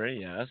called. Stone theory,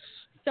 yes.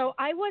 So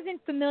I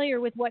wasn't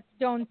familiar with what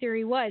stone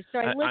theory was, so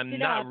I looked I'm it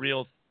not up.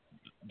 real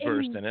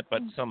versed in it,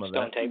 but some of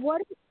it.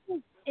 What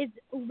is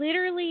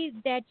literally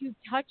that you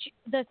touch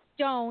the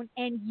stone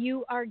and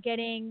you are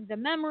getting the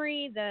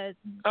memory, the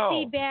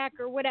feedback,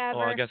 or whatever.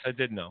 Oh, I guess I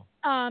did know.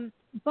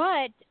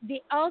 But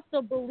they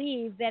also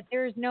believe that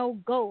there's no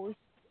ghost.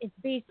 It's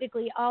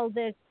basically all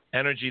this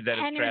energy that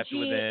is trapped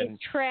within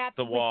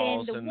the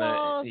walls within and the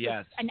walls,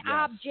 an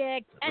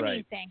object,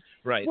 anything.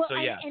 Right. Well, so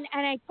yes. And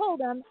I told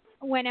him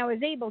when I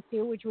was able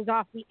to, which was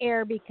off the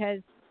air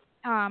because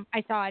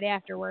I saw it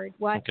afterward.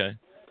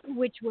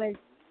 Which was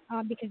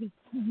because he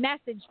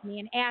messaged me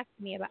and asked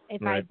me about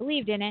if I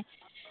believed in it,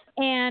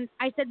 and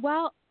I said,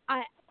 well,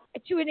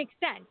 to an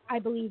extent, I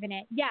believe in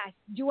it. Yes.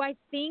 Do I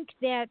think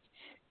that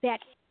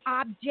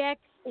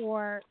object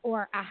or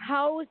a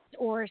house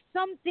or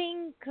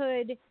something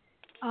could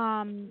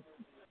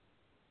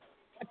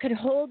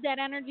hold that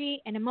energy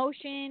and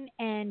emotion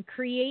and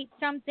create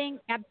something?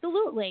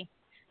 Absolutely,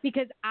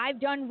 because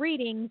I've done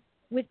readings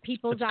with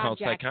people's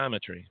objects. It's called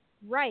psychometry.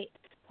 Right.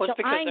 Well, it's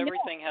So because I know-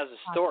 everything has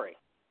a story.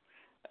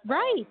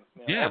 Right.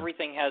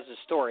 Everything has a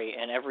story,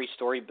 and every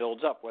story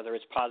builds up. Whether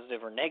it's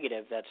positive or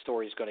negative, that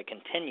story is going to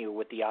continue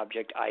with the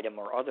object, item,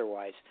 or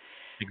otherwise.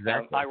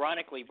 Exactly.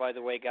 Ironically, by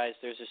the way, guys,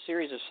 there's a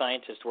series of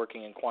scientists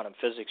working in quantum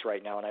physics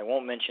right now, and I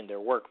won't mention their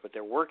work, but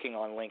they're working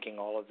on linking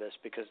all of this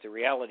because the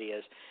reality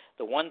is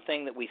the one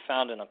thing that we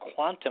found in a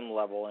quantum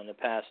level in the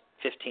past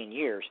 15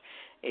 years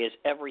is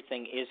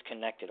everything is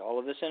connected. All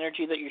of this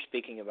energy that you're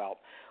speaking about,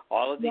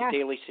 all of these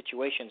daily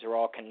situations are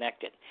all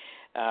connected.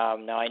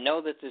 Now, I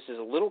know that this is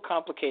a little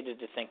complicated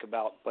to think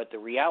about, but the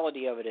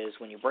reality of it is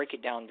when you break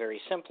it down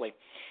very simply,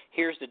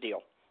 here's the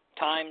deal.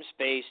 Time,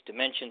 space,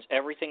 dimensions,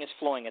 everything is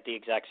flowing at the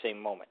exact same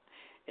moment.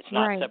 It's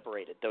not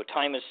separated. Though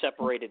time is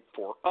separated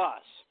for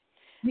us,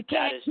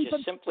 that is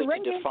just simply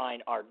to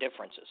define our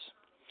differences.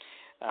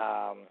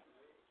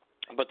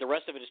 But the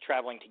rest of it is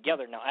traveling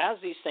together. Now, as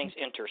these things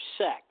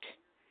intersect,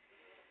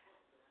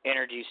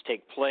 energies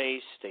take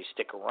place, they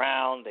stick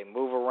around, they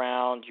move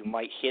around. You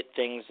might hit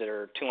things that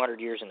are 200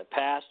 years in the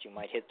past. You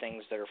might hit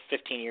things that are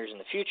 15 years in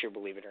the future,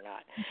 believe it or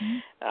not.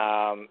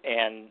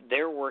 And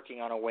they're working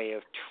on a way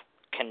of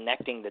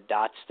connecting the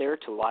dots there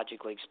to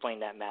logically explain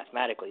that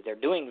mathematically. They're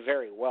doing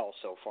very well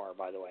so far,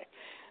 by the way.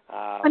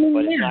 But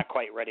it's not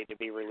quite ready to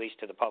be released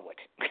to the public.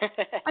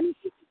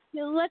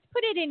 Let's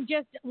put it in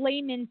just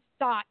layman's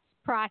thoughts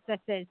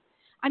processes.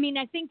 I mean,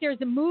 I think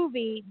there's a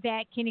movie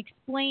that can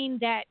explain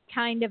that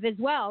kind of as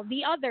well.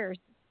 The Others,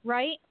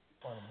 right?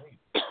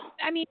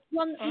 I mean,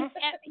 but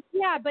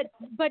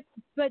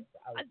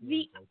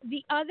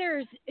the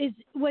Others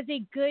was a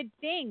good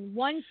thing.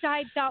 One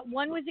side thought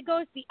one was a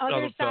ghost, the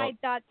other side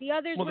thought the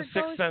others were ghosts.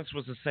 Well, The Sixth Sense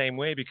was the same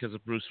way because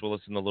of Bruce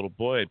Willis and the little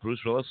boy.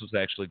 Bruce Willis was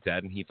actually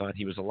dead, and he thought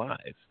he was alive.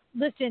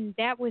 Listen,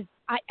 that was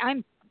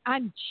I'm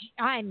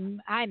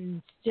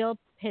still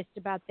pissed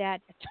about that.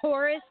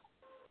 Taurus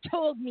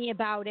told me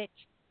about it.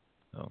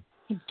 Oh.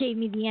 He gave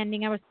me the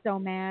ending. I was so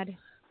mad.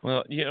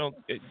 Well,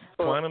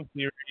 quantum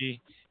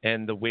theory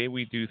and the way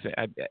we do things.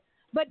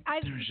 But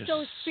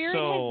Spirit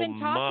has been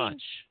talking.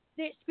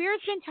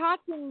 Spirit's been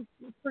talking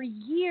for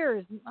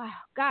years. Oh,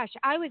 gosh,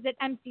 I was at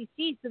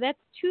MCC, so that's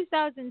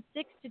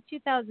 2006 to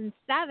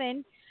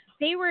 2007.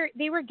 They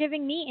were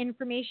giving me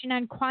information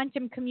on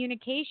quantum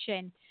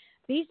communication.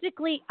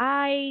 Basically,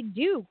 I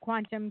do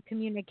quantum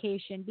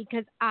communication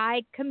because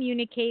I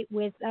communicate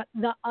with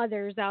the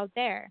others out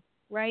there,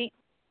 right?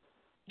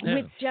 Yeah.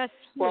 With just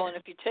well, and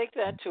if you take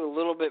that to a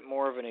little bit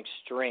more of an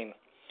extreme,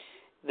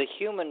 the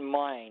human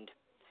mind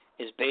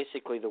is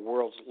basically the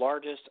world's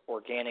largest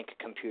organic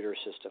computer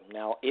system.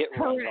 Now, it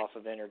runs off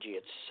of energy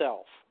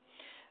itself.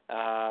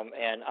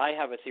 And I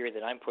have a theory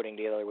that I'm putting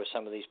together with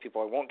some of these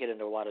people. I won't get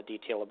into a lot of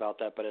detail about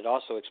that, but it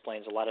also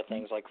explains a lot of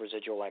things like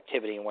residual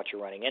activity and what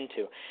you're running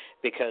into.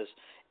 Because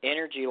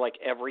energy, like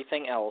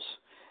everything else,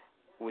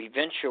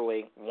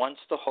 eventually, once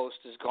the host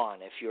is gone,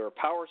 if your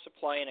power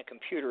supply in a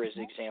computer, as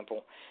an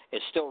example,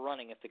 is still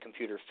running if the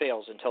computer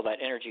fails until that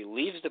energy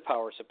leaves the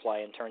power supply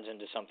and turns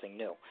into something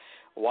new.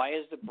 Why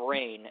is the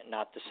brain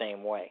not the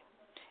same way?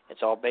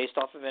 It's all based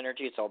off of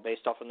energy. It's all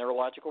based off of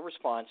neurological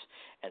response.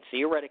 And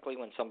theoretically,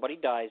 when somebody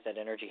dies, that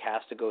energy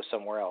has to go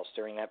somewhere else.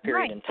 During that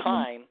period in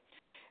time,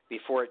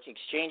 before it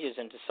exchanges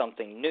into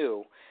something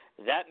new,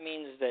 that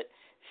means that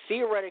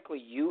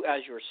theoretically you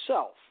as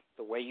yourself,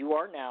 the way you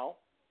are now,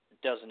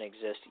 doesn't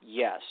exist,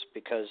 yes,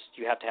 because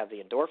you have to have the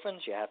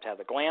endorphins, you have to have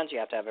the glands, you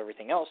have to have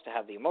everything else to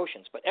have the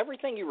emotions. But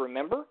everything you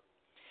remember,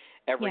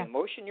 every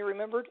emotion you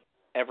remembered,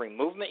 every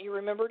movement you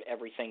remembered,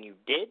 everything you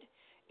did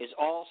is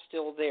all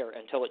still there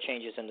until it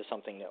changes into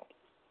something new.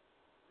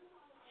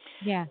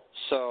 Yeah.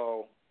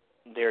 So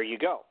there you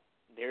go.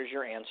 There's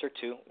your answer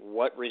to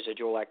what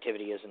residual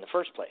activity is in the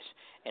first place.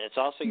 And it's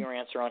also your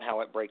answer on how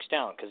it breaks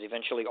down, because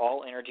eventually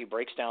all energy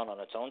breaks down on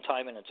its own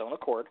time and its own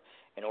accord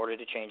in order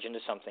to change into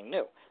something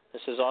new.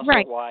 This is also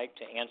why,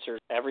 to answer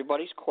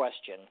everybody's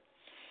question,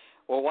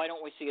 well, why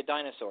don't we see a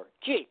dinosaur?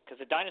 Gee, because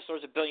the dinosaur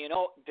is a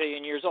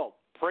billion years old.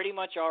 Pretty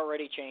much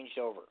already changed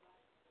over.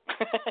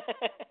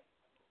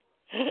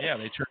 Yeah,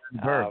 they turned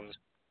into birds.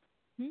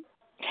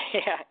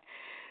 Yeah.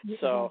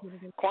 So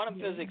quantum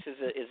physics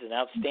is an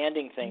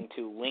outstanding thing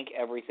to link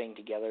everything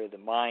together, the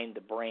mind,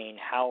 the brain,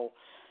 how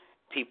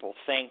people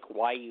think,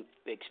 why you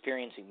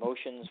experience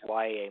emotions,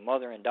 why a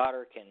mother and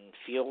daughter can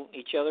feel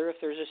each other if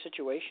there's a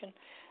situation.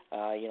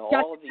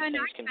 All of these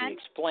things can be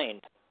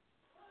explained.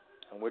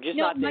 And we're just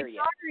not there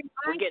yet.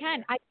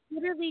 I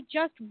literally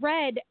just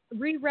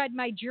reread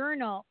my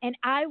journal, and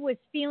I was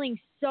feeling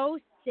so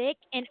sick,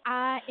 and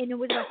it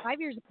was about 5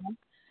 years ago.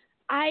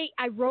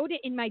 I wrote it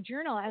in my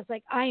journal. I was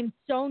like, I am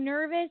so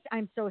nervous.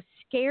 I'm so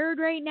scared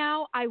right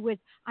now.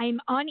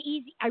 I'm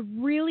uneasy. I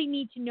really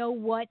need to know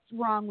what's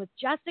wrong with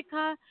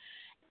Jessica.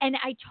 And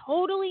I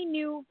totally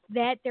knew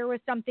that there was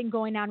something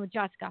going on with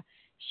Jessica.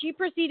 She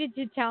proceeded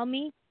to tell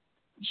me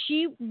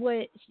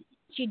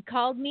she'd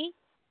called me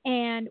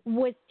and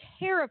was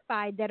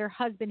terrified that her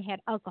husband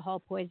had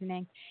alcohol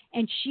poisoning,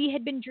 and she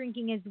had been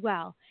drinking as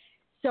well.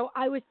 So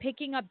I was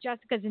picking up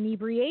Jessica's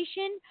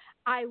inebriation.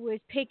 I was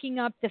picking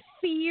up the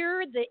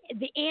fear,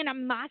 the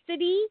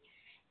animosity,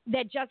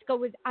 that Jessica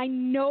was, I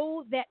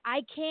know that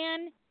I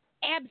can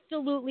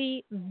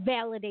absolutely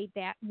validate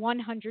that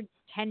 110,000%.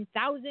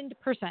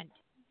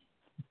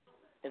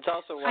 It's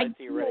also why,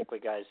 theoretically,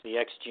 guys, the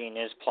X gene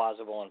is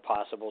plausible and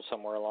possible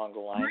somewhere along the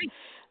line. Right.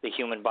 The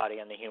human body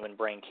and the human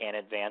brain can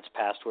advance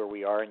past where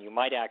we are, and you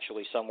might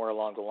actually somewhere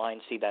along the line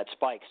see that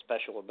spike,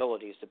 special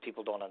abilities that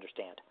people don't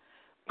understand.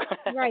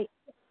 Right.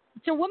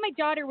 So what my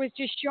daughter was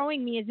just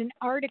showing me is an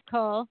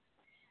article.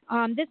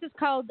 This is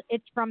called,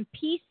 it's from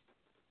Peace,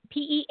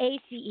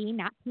 P-E-A-C-E,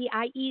 not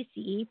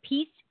P-I-E-C-E,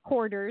 Peace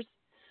Quarters.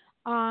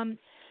 And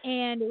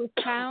it was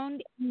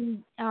found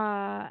in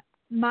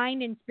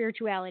Mind and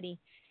Spirituality.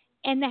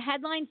 And the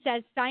headline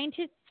says,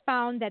 scientists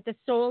found that the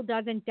soul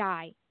doesn't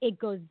die. It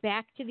goes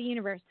back to the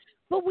universe.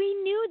 But we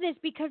knew this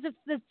because of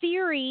the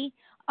theory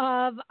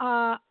of,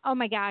 oh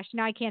my gosh,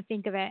 now I can't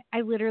think of it.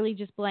 I literally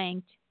just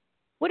blanked.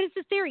 What is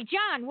the theory?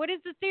 John, what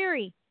is the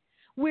theory?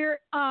 Where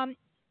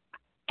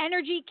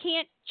energy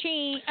can't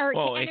change,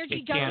 or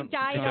energy doesn't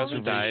die.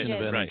 Conservation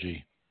of energy.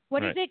 Right.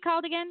 What is it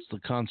called again? It's the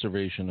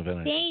conservation of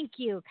energy. Thank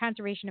you.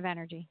 Conservation of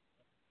energy.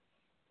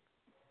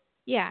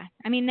 Yeah.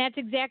 I mean, that's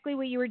exactly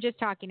what you were just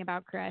talking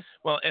about, Chris.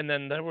 Well, and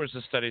then there was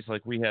the studies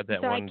like we had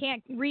that so one. I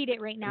can't read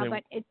it right now,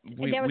 but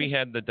we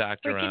had the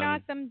doctor freaking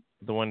on, awesome.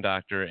 The one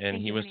doctor,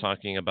 and he was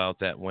talking about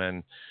that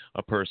when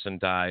a person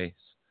dies,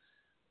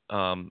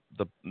 when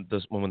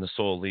the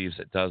soul leaves,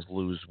 it does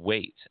lose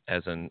weight,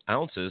 as in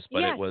ounces, but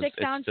yeah, it was 6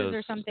 ounces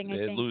or something.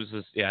 It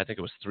loses. Yeah, I think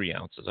it was 3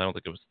 ounces. I don't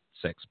think it was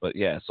 6, but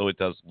yeah, so it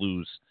does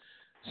lose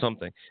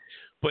something.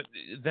 But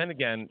then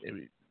again,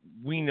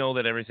 we know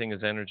that everything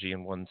is energy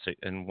in one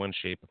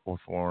shape or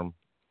form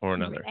or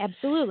another.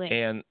 Absolutely.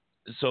 And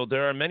so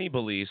there are many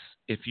beliefs.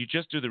 If you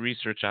just do the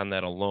research on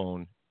that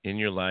alone in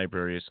your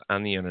libraries,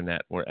 on the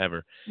internet,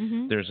 wherever,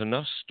 there's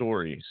enough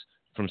stories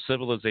from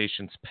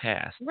civilizations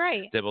past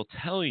that will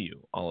tell you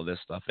all of this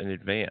stuff in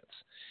advance.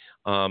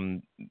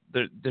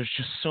 There's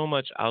just so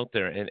much out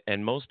there,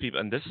 and most people,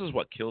 and this is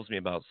what kills me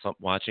about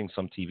watching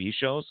some TV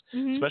shows,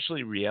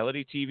 especially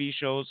reality TV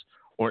shows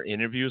or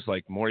interviews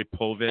like Maury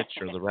Povich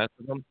or the rest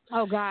of them.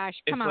 Oh gosh,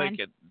 come on!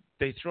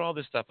 They throw all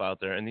this stuff out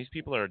there, and these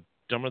people are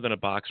dumber than a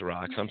box of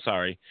rocks. I'm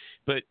sorry,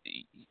 but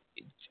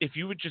if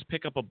you would just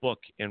pick up a book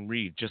and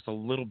read just a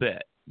little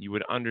bit, you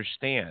would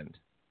understand.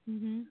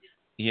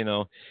 You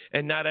know,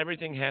 and not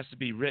everything has to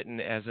be written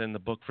as in the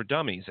book for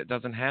dummies. It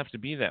doesn't have to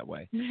be that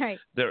way. Right.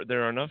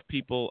 There are enough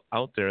people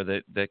out there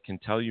that can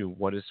tell you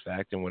what is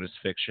fact and what is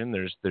fiction.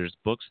 There's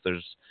books.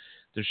 There's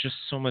just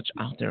so much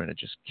out there, and it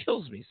just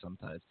kills me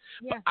sometimes.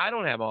 Yeah. But I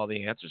don't have all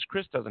the answers.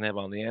 Chris doesn't have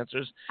all the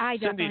answers.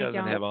 Cindy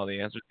doesn't have all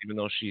the answers, even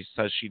though she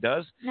says she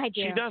does. I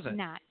do. She doesn't.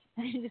 Not.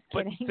 Just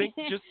but kidding.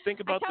 think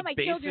about I tell my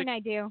children I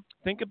do.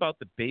 Think about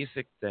the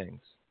basic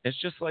things. It's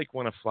just like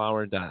when a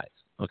flower dies.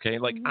 Okay,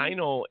 like I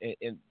know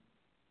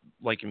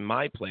like in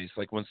my place,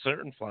 like when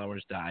certain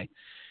flowers die,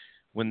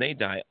 when they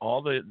die,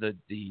 all the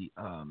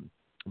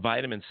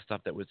vitamin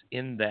stuff that was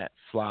in that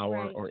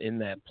flower or in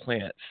that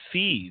plant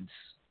feeds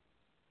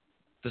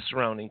the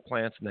surrounding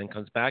plants and then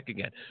comes back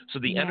again. So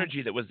the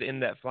energy that was in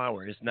that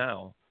flower is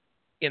now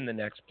in the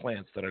next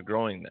plants that are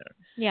growing there.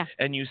 Yeah.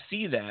 And you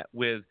see that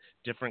with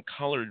different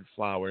colored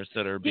flowers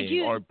that are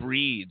being, or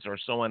breeds or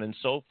so on and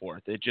so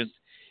forth.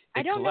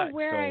 I don't know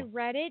where I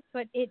read it,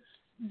 but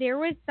there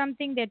was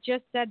something that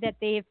just said that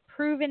they have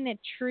proven that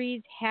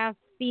trees have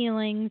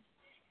feelings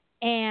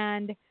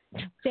and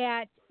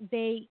that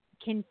they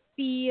can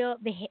feel,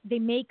 they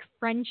make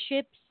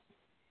friendships.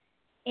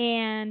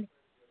 And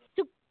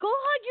so go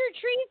hug your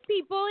trees,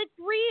 people. It's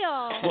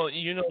real. Well,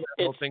 you know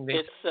that whole thing.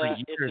 It's a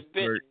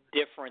bit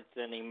different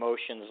than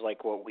emotions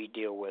like what we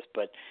deal with,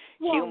 but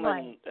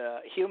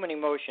human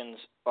emotions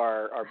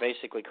are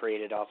basically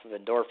created off of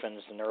endorphins,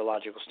 the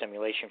neurological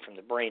stimulation from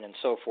the brain and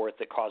so forth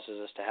that causes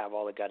us to have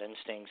all the gut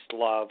instincts,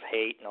 love,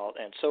 hate,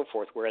 and so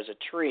forth, whereas a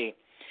tree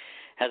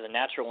has a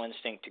natural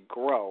instinct to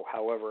grow.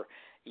 However,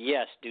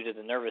 yes, due to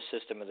the nervous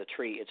system of the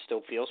tree, it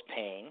still feels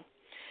pain.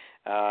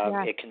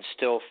 It can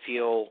still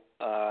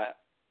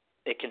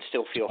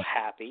feel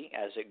happy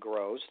as it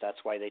grows. That's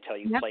why they tell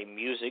you play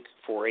music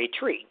for a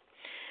tree.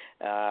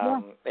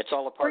 It's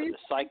all a part of the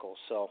cycle.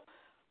 So,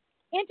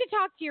 and to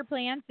talk to your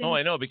plants. Oh,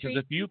 I know, because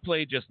if you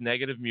play just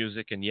negative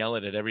music and yell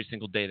at it every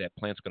single day, that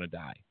plant's going to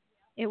die.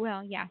 It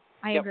will. Yeah,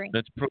 I agree.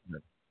 That's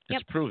proven.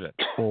 It's proven.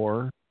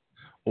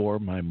 Or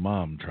my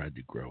mom tried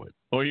to grow it.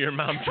 Or your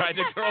mom tried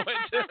to grow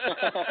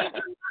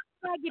it.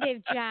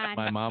 Negative, John.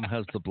 My mom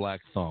has the black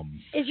thumb.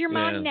 Is your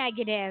mom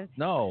negative?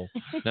 No.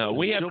 No,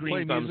 we have She'll green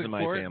play thumbs music in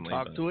my for it, family.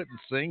 Talk to it and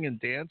sing and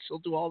dance. She'll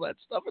do all that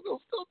stuff and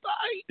it'll still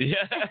die.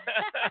 Yeah.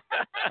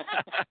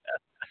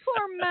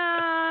 Poor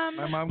mom.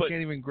 My mom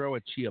can't even grow a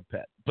chia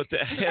pet. But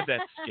that's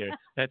scary.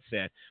 That's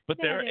sad. But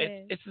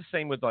it's the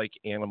same with like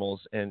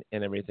animals and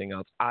everything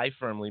else. I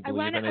firmly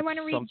believe in it. I want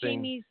to read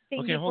Jamie's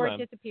thing before it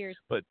disappears.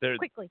 But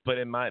quickly.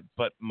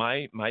 But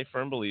my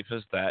firm belief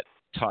is that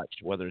touch,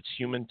 whether it's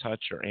human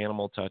touch or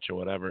animal touch or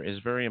whatever, is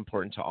very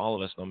important to all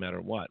of us no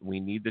matter what. We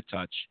need the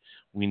touch.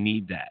 We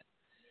need that.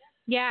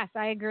 Yes,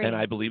 I agree. And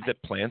I believe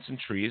that plants and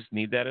trees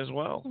need that as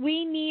well.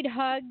 We need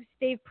hugs.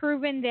 They've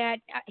proven that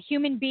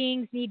human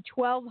beings need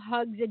 12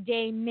 hugs a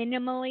day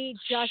minimally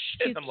just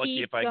to I'm lucky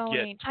keep if I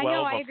going. get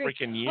 12 I a agree.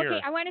 freaking year.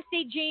 Okay, I want to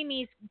say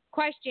Jamie's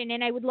question,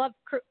 and I would love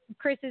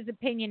Chris's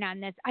opinion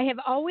on this. I have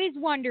always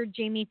wondered,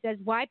 Jamie says,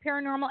 why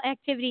paranormal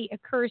activity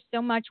occurs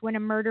so much when a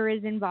murder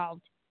is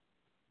involved.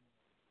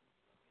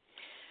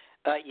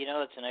 That's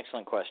an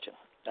excellent question.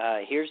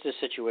 Here's the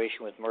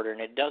situation with murder,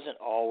 and it doesn't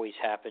always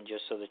happen,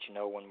 just so that you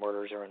know, when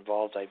murders are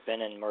involved. I've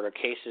been in murder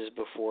cases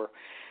before,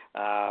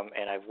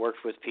 and I've worked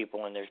with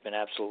people, and there's been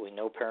absolutely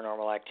no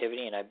paranormal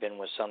activity, and I've been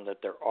with some that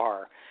there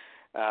are.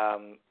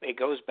 It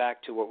goes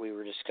back to what we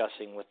were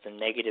discussing with the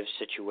negative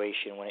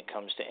situation when it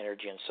comes to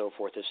energy and so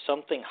forth. If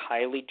something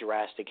highly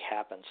drastic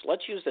happens,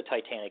 let's use the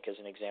Titanic as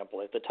an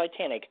example. If the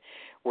Titanic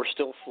were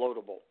still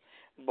floatable,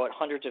 but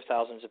hundreds of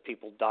thousands of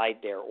people died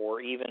there,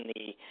 or even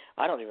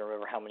I don't even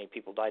remember how many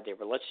people died there,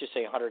 but let's just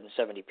say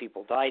 170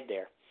 people died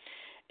there.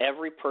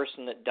 Every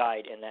person that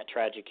died in that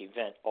tragic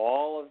event,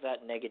 all of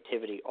that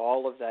negativity,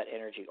 all of that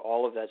energy,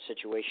 all of that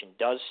situation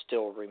does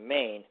still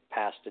remain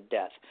past the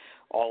death.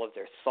 All of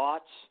their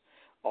thoughts,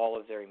 all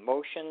of their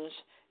emotions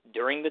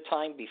during the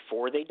time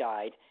before they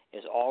died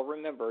is all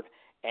remembered,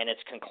 and it's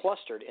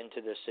clustered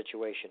into this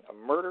situation.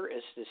 A murder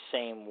is the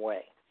same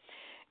way.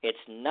 It's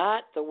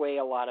not the way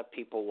a lot of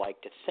people like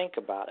to think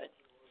about it.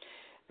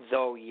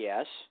 Though,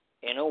 yes,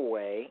 in a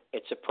way,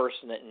 it's a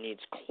person that needs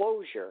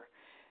closure.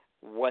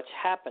 What's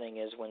happening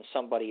is when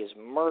somebody is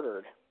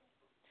murdered,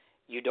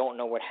 you don't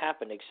know what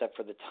happened except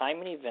for the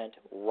time and event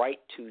right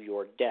to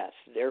your death.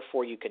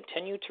 Therefore, you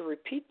continue to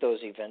repeat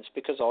those events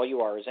because all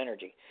you are is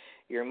energy.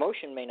 Your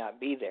emotion may not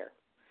be there.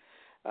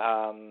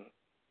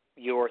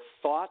 Your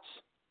thoughts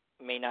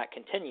may not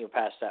continue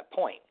past that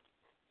point.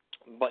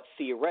 But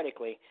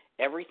theoretically,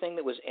 everything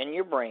that was in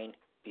your brain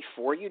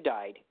before you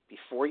died,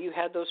 before you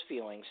had those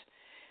feelings,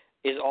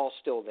 is all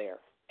still there,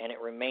 and it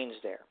remains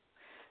there.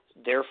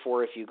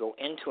 Therefore, if you go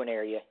into an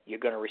area, you're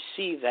going to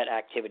receive that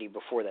activity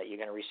before that. You're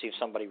going to receive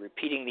somebody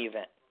repeating the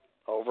event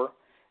over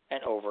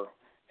and over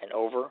and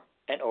over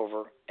and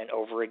over and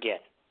over again,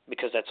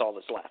 because that's all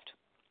that's left.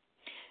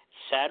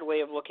 Sad way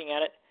of looking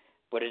at it,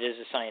 but it is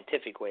a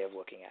scientific way of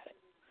looking at it.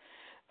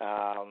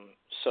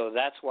 So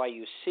that's why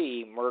you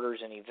see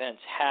murders and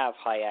events have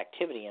high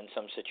activity in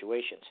some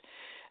situations.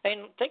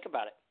 And think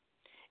about it.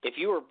 If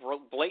you were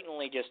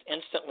blatantly just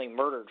instantly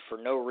murdered for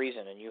no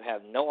reason and you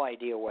have no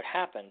idea what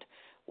happened,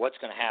 what's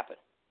going to happen?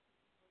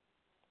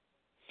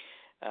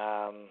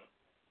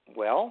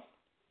 Well,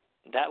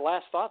 that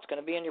last thought's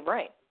going to be in your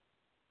brain.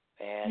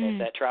 And if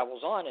that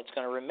travels on, it's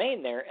going to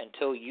remain there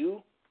until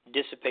you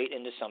dissipate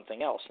into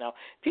something else. Now,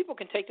 people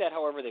can take that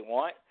however they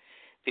want.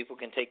 People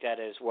can take that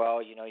as,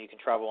 well, you can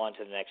travel on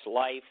to the next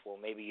life. Well,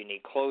 maybe you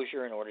need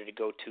closure in order to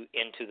go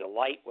into the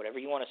light, whatever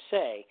you want to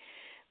say.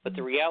 But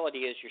the reality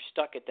is you're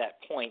stuck at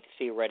that point,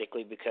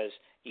 theoretically, because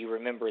you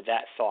remember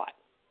that thought.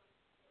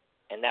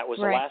 And that was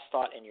the last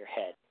thought in your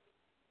head.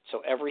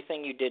 So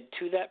everything you did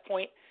to that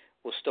point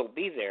will still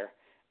be there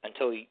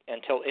until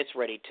it's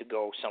ready to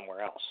go somewhere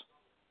else.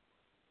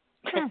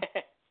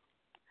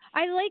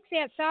 I like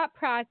that thought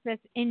process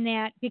in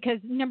that because,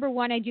 number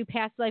one, I do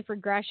past life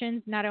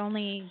regressions. Not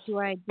only do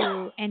I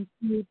do and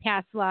see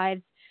past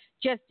lives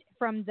just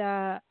from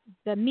the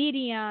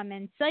medium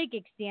and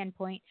psychic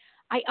standpoint,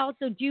 I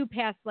also do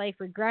past life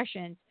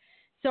regressions.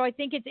 So I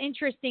think it's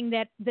interesting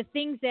that the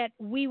things that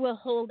we will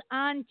hold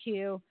on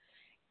to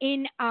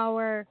in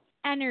our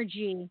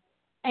energy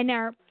and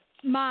our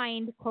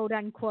mind, quote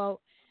unquote,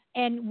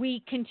 and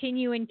we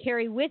continue and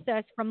carry with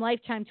us from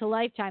lifetime to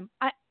lifetime.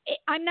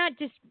 I'm not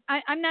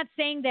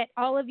saying that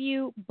all of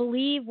you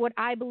believe what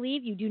I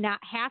believe. You do not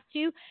have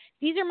to.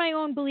 These are my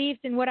own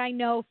beliefs and what I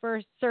know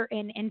for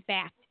certain. In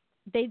fact,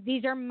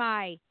 these are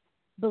my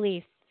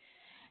beliefs.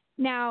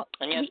 Now,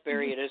 and yes,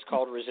 Barry, it is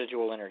called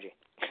residual energy.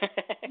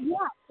 Yeah,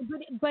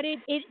 but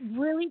it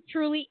really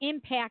truly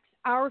impacts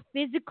our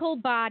physical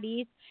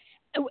bodies.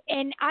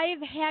 And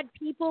I've had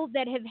people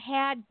that have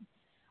had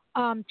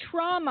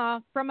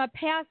trauma from a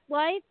past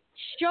life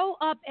show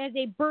up as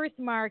a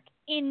birthmark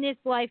in this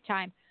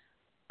lifetime.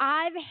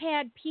 I've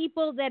had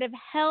people that have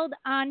held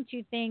on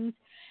to things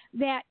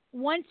that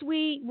once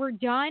we were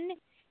done,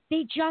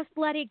 they just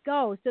let it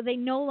go. So they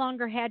no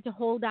longer had to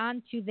hold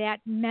on to that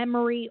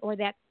memory or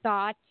that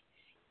thought.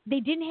 They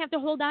didn't have to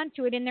hold on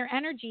to it in their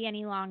energy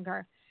any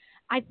longer.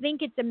 I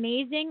think it's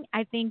amazing.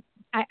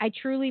 I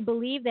truly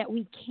believe that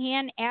we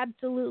can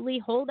absolutely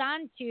hold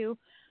on to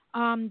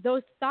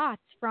those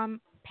thoughts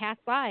from past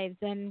lives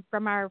and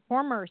from our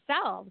former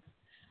selves.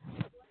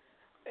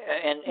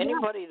 And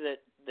anybody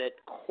that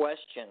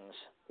questions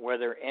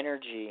whether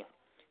energy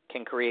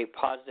can create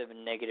positive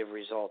and negative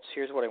results,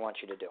 here's what I want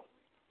you to do.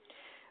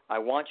 I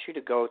want you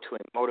to go to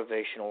a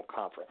motivational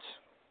conference.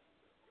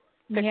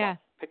 Pick one.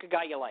 Pick a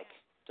guy you like.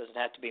 Doesn't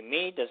have to be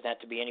me. Doesn't have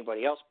to be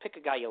anybody else. Pick a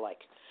guy you like.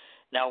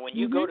 Now, when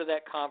you go to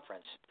that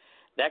conference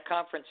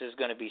is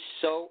going to be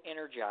so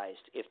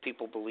energized if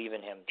people believe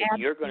in him that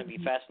you're going to be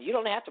fascinated. You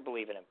don't have to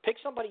believe in him. Pick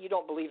somebody you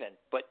don't believe in.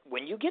 But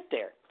when you get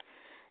there,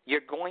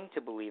 You're going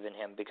to believe in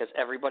him because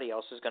everybody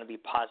else is going to be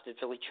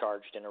positively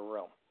charged in a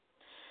room.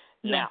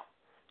 Yeah. Now,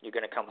 you're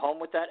going to come home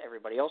with that.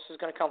 Everybody else is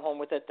going to come home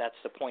with it. That's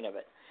the point of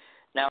it.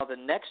 Now, the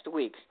next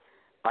week,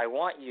 I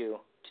want you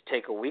to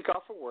take a week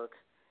off of work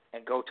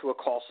and go to a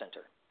call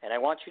center, and I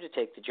want you to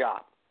take the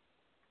job.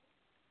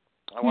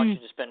 I want you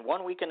to spend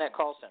 1 week in that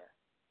call center,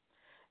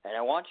 and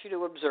I want you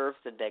to observe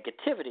the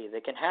negativity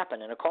that can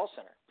happen in a call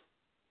center.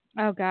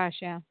 Oh, gosh,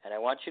 yeah. And I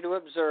want you to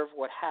observe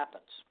what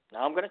happens.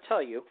 Now, I'm going to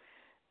tell you,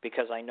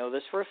 because I know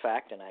this for a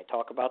fact, and I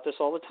talk about this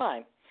all the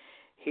time,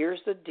 here's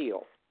the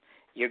deal.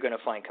 You're going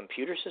to find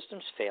computer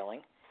systems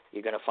failing,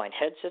 you're going to find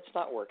headsets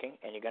not working,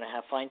 and you're going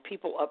to find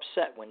people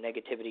upset when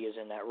negativity is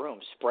in that room,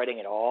 spreading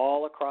it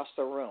all across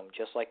the room,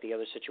 just like the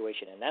other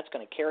situation. And that's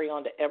going to carry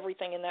on to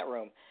everything in that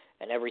room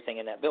and everything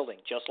in that building,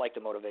 just like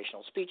the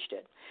motivational speech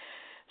did.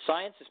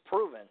 Science has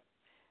proven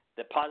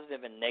that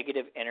positive and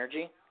negative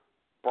energy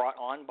brought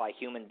on by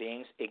human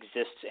beings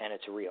exists, and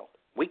it's real.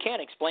 We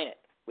can't explain it.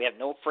 We have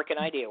no freaking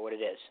idea what it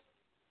is,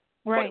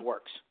 but it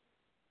works.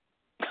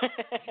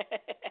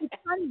 It's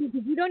funny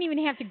because you don't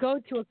even have to go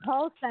to a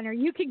call center.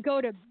 You can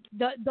go to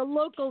the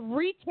local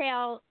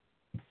retail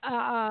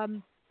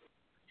and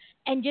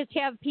just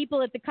have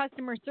people at the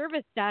customer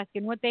service desk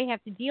and what they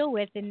have to deal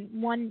with in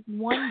one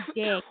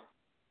day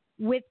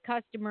with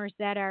customers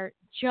that are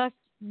just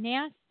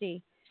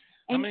nasty.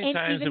 How many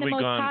times even have the we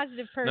most gone?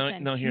 positive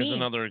person. No, here's me.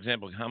 another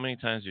example. How many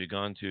times have you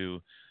gone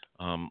to?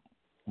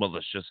 Well,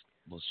 let's just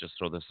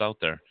throw this out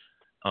there.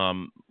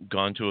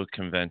 Gone to a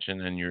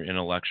convention and you're in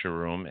a lecture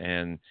room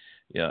and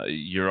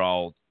you're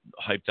all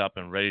hyped up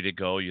and ready to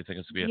go. You think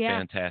it's going to be a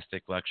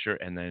fantastic lecture,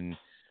 and then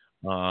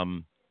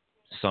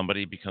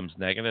somebody becomes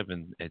negative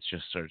and it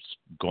just starts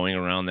going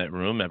around that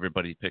room.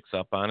 Everybody picks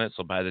up on it.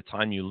 So by the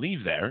time you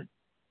leave there,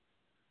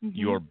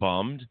 you're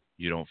bummed.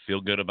 You don't feel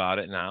good about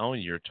it now.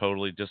 You're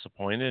totally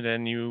disappointed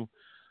and you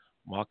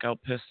walk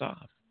out pissed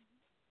off.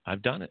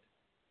 I've done it.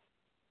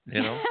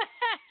 You know?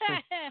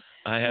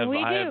 I have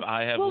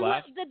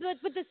left.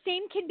 But the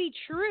same can be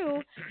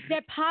true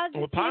that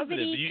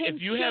positivity can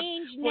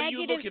change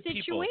negative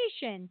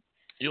situations.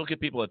 You look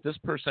at people, if this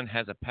person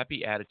has a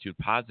peppy attitude,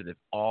 positive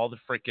all the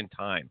freaking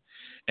time,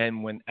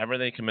 and whenever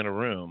they come in a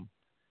room,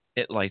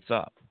 it lights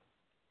up.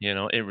 You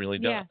know, it really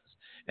does. Yeah.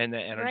 And the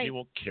energy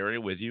will carry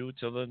with you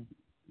till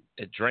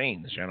it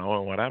drains, you know,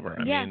 or whatever.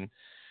 I mean,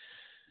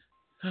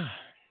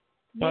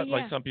 but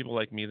like some people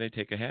like me, they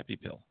take a happy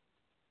pill.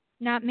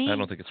 Not me. I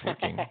don't think it's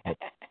working. But,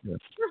 yeah.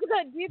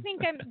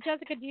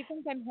 Jessica, do you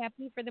think I'm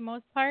happy for the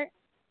most part?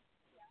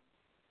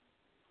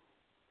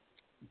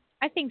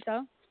 I think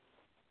so.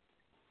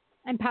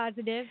 I'm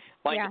positive.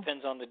 Mine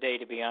depends on the day,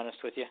 to be honest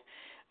with you.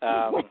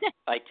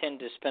 I tend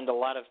to spend a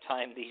lot of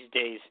time these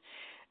days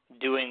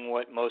doing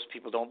what most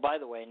people don't. By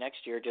the way,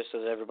 next year, just so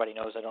that everybody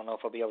knows, I don't know if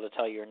I'll be able to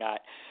tell you or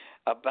not,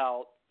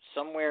 about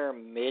somewhere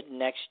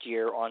mid-next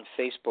year on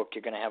Facebook,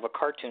 you're going to have a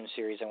cartoon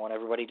series I want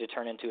everybody to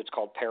turn into. It's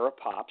called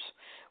Parapops.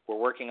 We're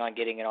working on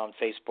getting it on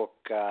Facebook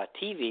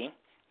TV.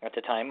 At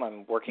the time,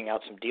 I'm working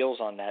out some deals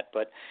on that.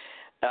 But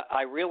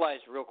I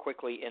realized real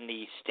quickly in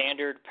the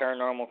standard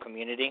paranormal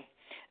community,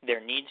 there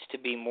needs to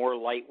be more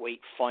lightweight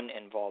fun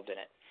involved in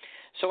it.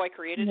 So I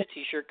created a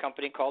T-shirt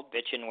company called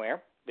Bitch and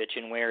Wear. Bitch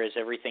and Wear is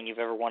everything you've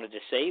ever wanted to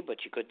say,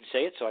 but you couldn't say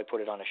it, so I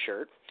put it on a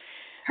shirt.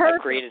 I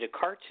created a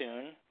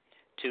cartoon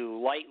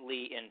to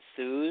lightly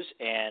enthuse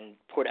and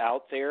put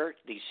out there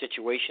these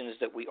situations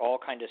that we all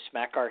kind of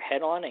smack our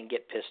head on and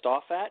get pissed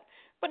off at.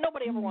 But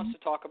nobody ever wants to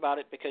talk about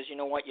it because, you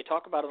know what, you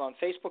talk about it on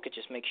Facebook, it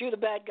just makes you the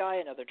bad guy,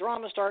 another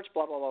drama starts,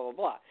 blah, blah, blah, blah,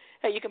 blah.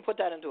 Hey, you can put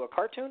that into a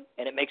cartoon,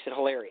 and it makes it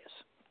hilarious.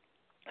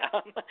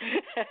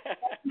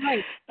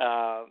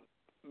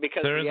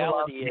 Because there's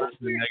reality a lot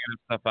of negative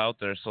stuff out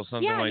there, so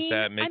something like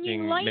that,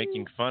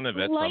 making fun of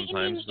it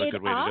sometimes is a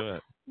good way to do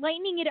it.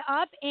 Lightening it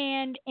up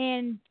and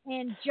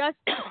just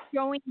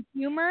showing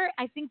humor,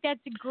 I think that's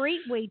a great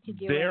way to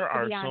do it. There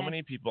are so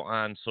many people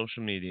on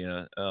social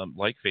media,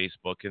 like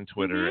Facebook and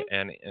Twitter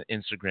and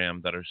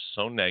Instagram, that are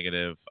so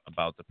negative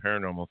about the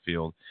paranormal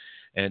field,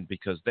 and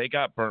because they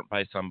got burnt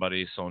by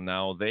somebody, so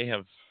now they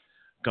have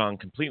gone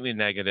completely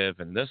negative,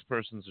 and this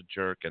person's a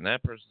jerk, and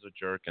that person's a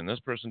jerk, and this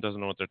person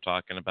doesn't know what they're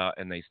talking about,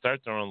 and they start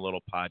their own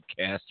little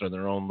podcast or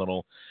their own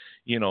little,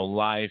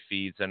 live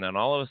feeds, and then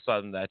all of a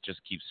sudden that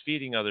just keeps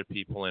feeding other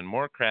people, and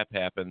more crap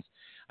happens.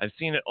 I've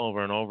seen it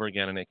over and over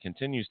again, and it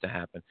continues to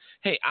happen.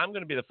 Hey, I'm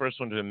going to be the first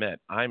one to admit,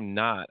 I'm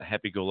not a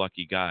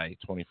happy-go-lucky guy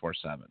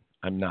 24/7.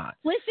 I'm not.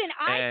 Listen,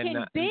 I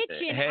can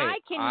bitch and I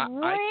can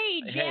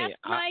rage. Ask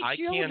my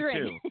children. I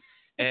can too.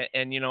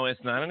 And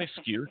it's not an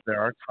excuse. There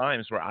are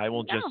times where I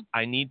will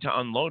I need to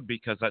unload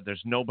because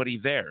there's nobody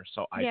there.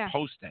 So I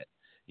post it,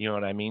 you know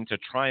what I mean, to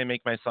try and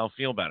make myself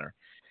feel better.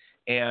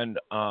 And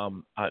I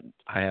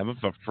have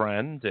a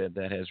friend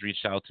that has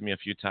reached out to me a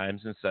few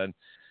times and said,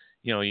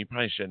 you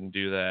probably shouldn't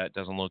do that. It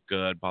doesn't look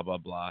good, blah, blah,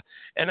 blah.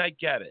 And I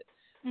get it.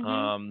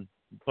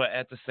 But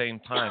at the same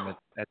time,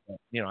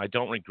 I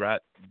don't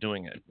regret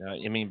doing it.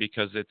 I mean,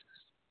 because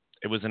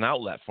it was an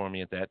outlet for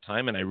me at that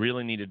time, and I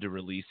really needed to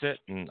release it,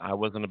 and I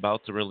wasn't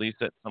about to release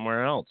it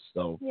somewhere else.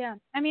 So Yeah,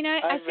 I mean, I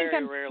think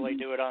very rarely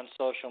do it on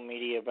social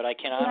media, but I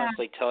can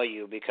honestly tell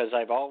you, because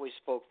I've always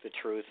spoke the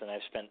truth, and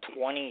I've spent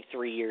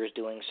 23 years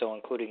doing so,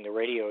 including the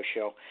radio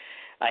show.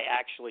 I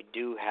actually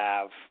do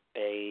have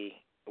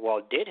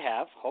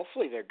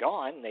hopefully they're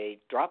gone, they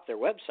dropped their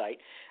website.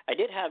 I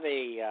did have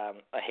a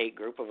hate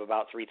group of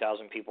about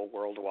 3,000 people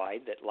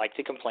worldwide that like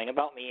to complain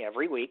about me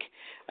every week.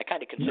 I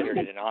kind of considered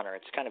it an honor.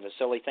 It's kind of a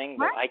silly thing,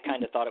 but I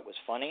kind of thought it was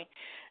funny.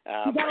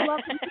 You gotta love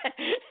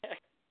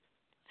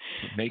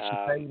makes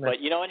you but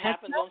you know, it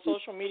happens on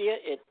social media.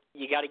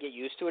 You got to get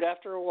used to it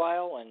after a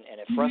while, and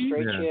it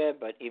frustrates you,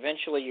 but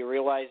eventually you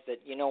realize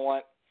that, you know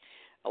what,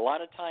 a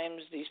lot of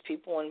times these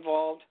people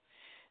involved,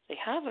 they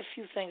have a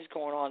few things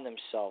going on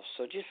themselves,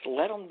 so just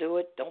let them do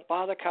it. Don't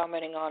bother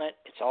commenting on it.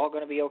 It's all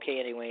going to be okay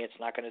anyway. It's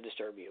not going to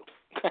disturb you.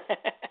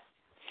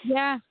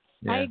 Yeah,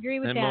 I agree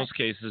with that. In most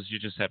cases, you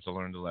just have to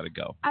learn to let it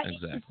go.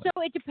 Exactly.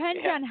 So it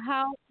depends on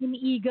how an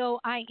ego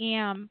I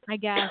am, I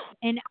guess.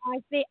 And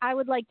I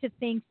would like to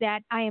think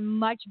that I am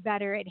much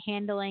better at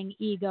handling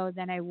ego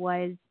than I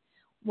was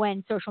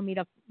when social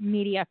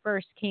media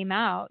first came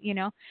out, you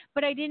know.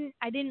 But I didn't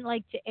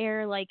like to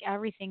air like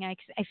everything. I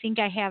think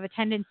I have a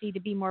tendency to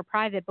be more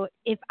private. But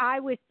if I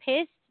was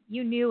pissed,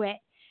 you knew it,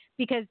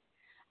 because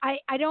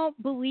I don't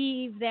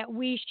believe that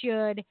we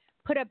should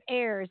put up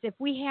airs if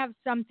we have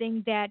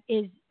something that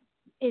is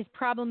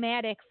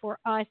problematic for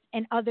us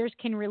and others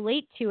can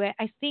relate to it.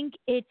 I think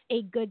it's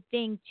a good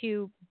thing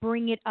to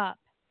bring it up.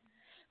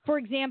 For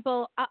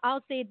example,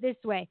 I'll say it this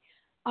way.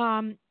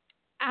 On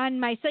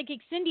my Psychic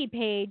Cindy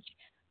page,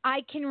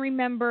 I can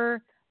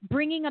remember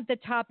bringing up the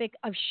topic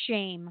of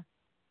shame.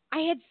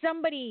 I had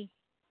somebody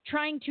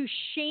trying to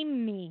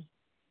shame me.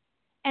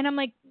 And I'm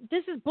like,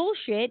 this is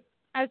bullshit.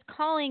 I was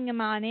calling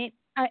them on it.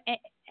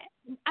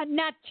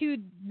 Not to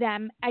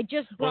them. I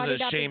just brought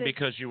it up. Was it shame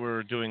because you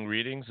were doing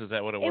readings? Is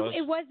that what it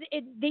was?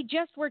 They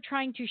just were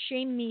trying to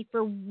shame me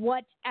for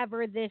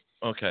whatever this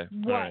was.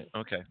 All right.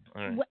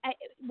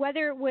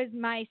 Whether it was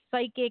my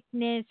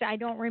psychicness, I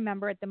don't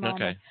remember at the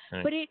moment. Okay. All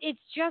right. But it's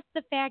just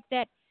the fact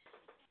that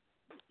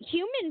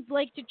humans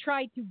like to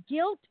try to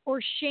guilt or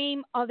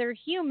shame other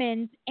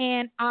humans,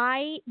 and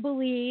I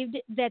believed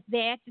that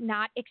that's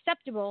not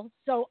acceptable.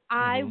 So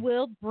I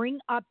will bring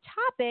up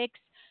topics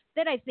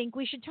that I think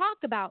we should talk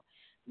about.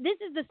 This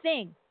is the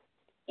thing,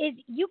 is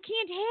you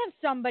can't have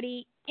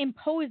somebody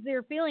impose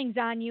their feelings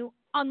on you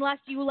unless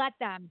you let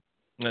them.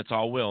 That's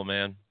all will,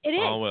 man. It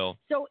is. All will.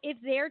 So if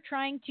they're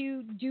trying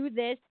to do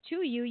this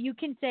to you, you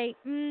can say,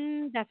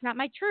 that's not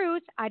my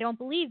truth. I don't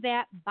believe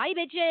that. Bye,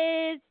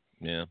 bitches.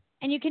 Yeah.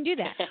 And you can do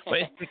that. But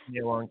it takes me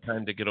a long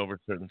time to get over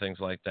certain things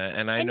like that,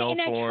 and I know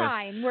and for I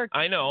try and work.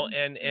 I know,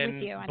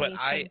 with you on but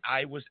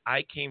these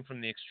I came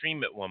from the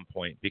extreme at one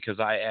point,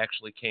 because I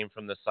actually came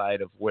from the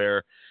side of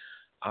where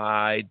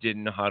I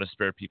didn't know how to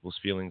spare people's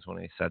feelings when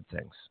I said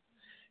things,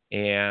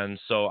 and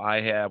so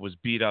I was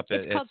beat up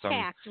it's at called some.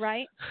 tact,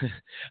 right?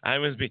 I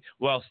was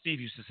Well, Steve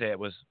used to say it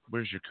was,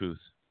 "Where's your couth?"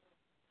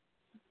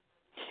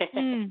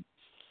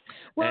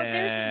 Well,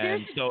 and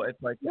there's so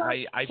it's like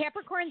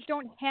Capricorns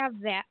don't have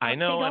that. I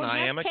know, they don't and I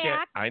have am a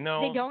tact. I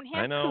know. They don't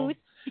have I know.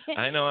 couth.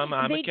 I know. I'm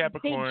a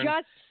Capricorn. They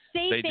just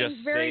say things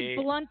very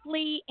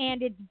bluntly,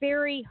 and it's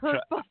very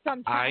hurtful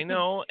sometimes. I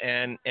know,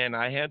 and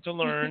I had to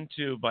learn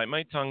to bite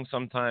my tongue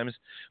sometimes.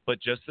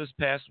 But just this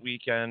past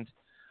weekend,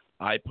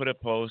 I put a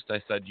post.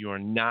 I said, "You are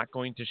not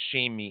going to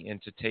shame me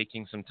into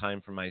taking some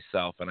time for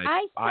myself." And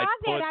I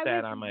put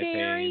that on my page. I was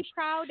very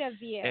proud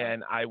of you.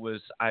 And I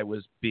was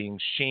being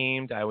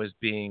shamed. I was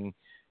being,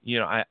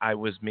 I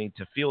was made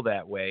to feel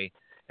that way.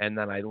 And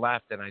then I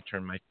left, and I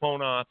turned my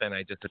phone off, and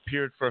I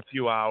disappeared for a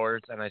few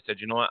hours. And I said,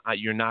 you know what?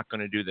 You're not going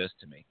to do this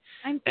to me.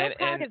 I'm so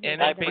proud of you.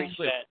 And I preach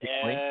that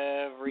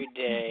every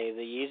day.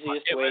 The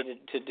easiest way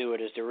to do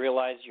it is to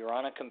realize you're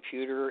on a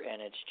computer,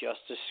 and it's just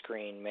a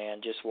screen,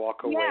 man. Just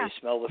walk away,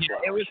 smell the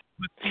flowers.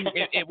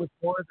 It was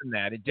more than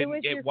that.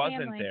 It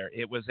wasn't family. there.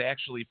 It was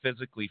actually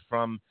physically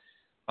from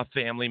a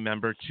family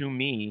member to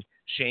me,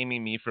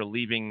 shaming me for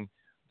leaving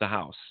the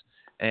house.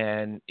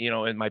 And,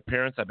 and my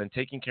parents, I've been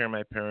taking care of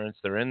my parents.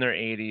 They're in their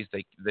 80s.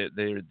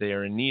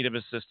 They're in need of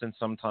assistance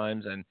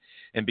sometimes.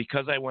 And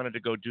because I wanted to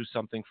go do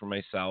something for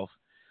myself,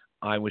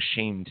 I was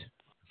shamed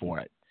for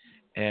it.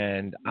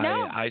 And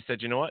I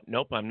said, you know what?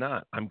 Nope, I'm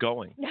not. I'm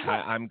going.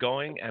 I'm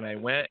going. And I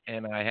went,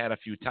 and I had a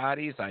few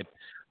toddies.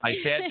 I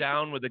sat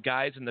down with the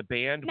guys in the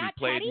band. Not we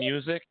played toddies?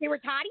 music. They were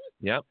toddies?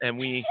 Yep. And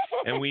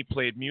we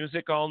played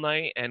music all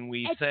night, and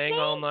we sang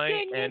all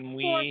night, and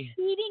for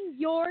feeding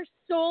your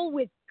soul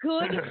with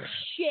good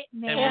shit,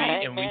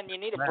 man. Man, you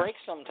need a break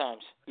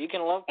sometimes. You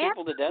can love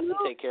people to death and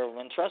take care of them.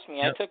 And trust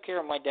me, I took care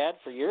of my dad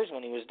for years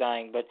when he was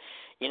dying. But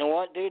you know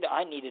what, dude?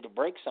 I needed a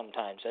break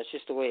sometimes. That's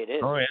just the way it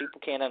is. If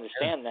people can't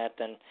understand that,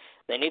 then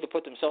they need to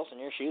put themselves in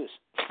your shoes.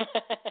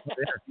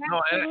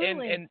 No,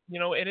 and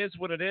it is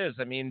what it is.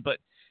 I mean, but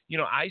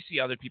I see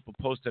other people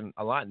posting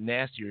a lot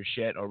nastier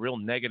shit or real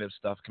negative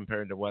stuff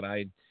compared to what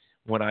I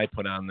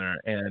put on there.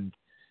 And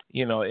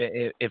you know,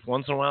 if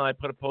once in a while I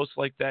put a post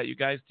like that, you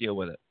guys deal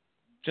with it.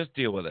 Just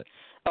deal with it.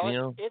 Oh, you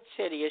know? it's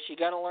hideous. You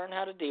got to learn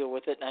how to deal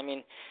with it. I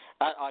mean,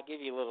 I'll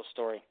give you a little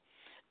story.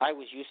 I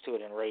was used to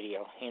it in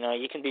radio. You know,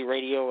 you can be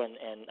radio, and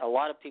a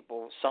lot of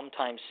people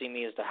sometimes see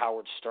me as the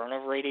Howard Stern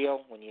of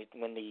radio.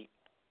 When the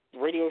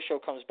radio show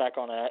comes back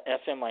on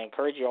FM, I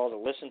encourage you all to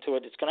listen to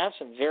it. It's going to have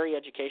some very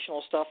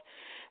educational stuff,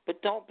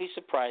 but don't be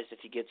surprised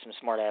if you get some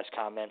smart-ass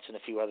comments and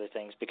a few other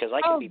things, because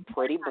I can be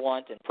pretty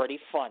blunt and pretty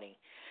funny,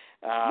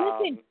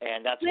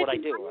 and that's what I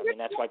do. I mean,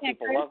 that's why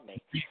people love me.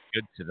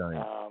 Good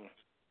tonight.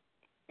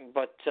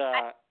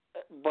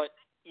 But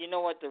you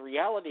know what? The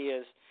reality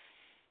is,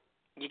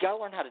 you got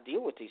to learn how to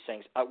deal with these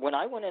things. When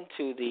I went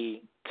into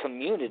the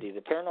community,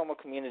 the paranormal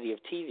community of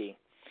TV,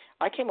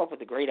 I came up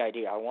with a great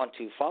idea. I want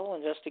to follow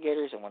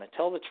investigators. I want to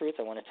tell the truth.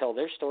 I want to tell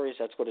their stories.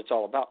 That's what it's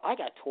all about. I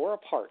got tore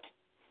apart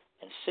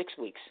in 6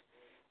 weeks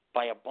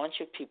by a bunch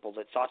of people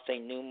that thought they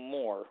knew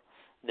more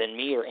than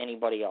me or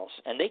anybody else.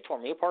 And they tore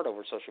me apart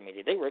over social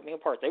media. They ripped me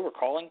apart. They were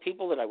calling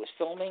people that I was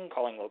filming,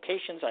 calling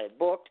locations I had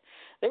booked.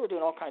 They were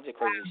doing all kinds of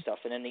crazy stuff.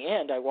 And in the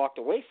end, I walked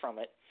away from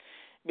it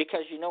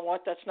because, you know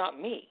what, that's not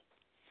me.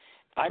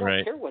 I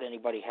don't care what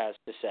anybody has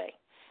to say.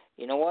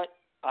 You know what?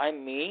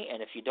 I'm me,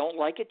 and if you don't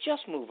like it,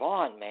 just move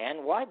on,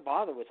 man. Why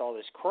bother with all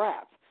this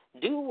crap?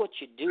 Do what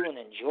you do and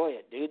enjoy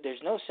it, dude.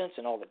 There's no sense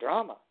in all the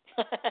drama.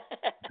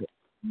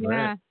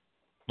 Right.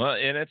 Well,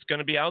 and it's going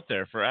to be out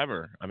there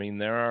forever. I mean,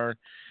 there are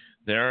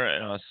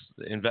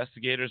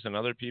investigators and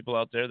other people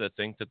out there that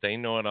think that they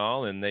know it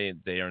all, and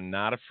they are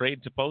not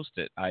afraid to post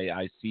it.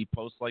 I see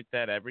posts like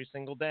that every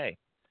single day.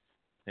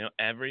 You know,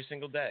 every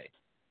single day.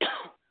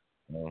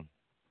 So,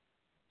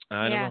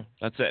 I don't know.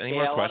 That's it. Any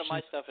more a lot questions? of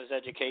my stuff is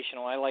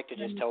educational. I like to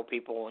just tell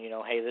people, you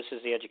know, hey, this is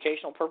the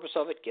educational purpose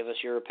of it. Give us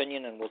your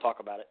opinion, and we'll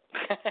talk about it.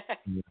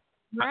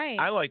 Right.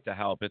 I like to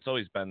help. It's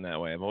always been that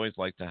way. I've always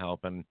liked to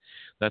help, and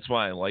that's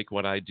why I like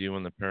what I do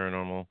in the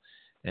paranormal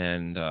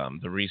and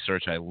the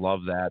research. I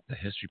love that. The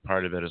history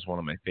part of it is one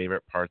of my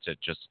favorite parts. It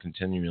just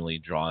continually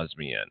draws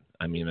me in.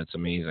 I mean, it's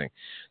amazing.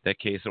 That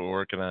case that we're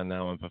working on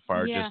now in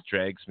Pafar just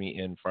drags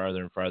me in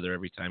farther and farther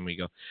every time we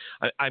go.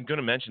 I'm going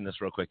to mention this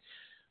real quick.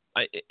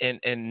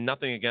 And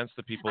nothing against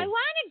the people. I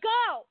want to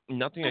go.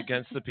 Nothing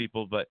against the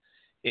people, but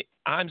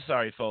I'm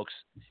sorry, folks.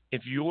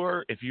 If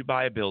you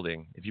buy a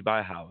building, if you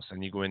buy a house,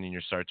 and you go in and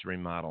you start to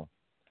remodel,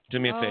 do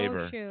me a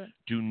favor. Shoot.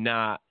 Do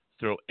not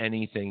throw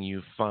anything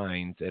you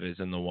find that is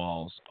in the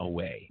walls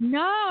away.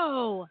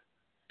 No.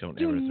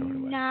 Don't ever throw it away. Do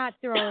not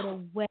throw it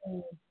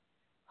away.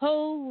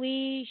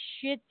 Holy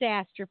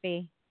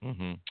shit-astrophe.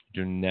 Mm-hmm.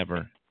 Do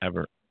never,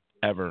 ever,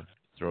 ever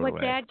throw it away.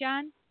 What's that,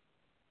 John?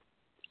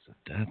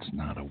 That's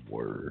not a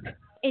word.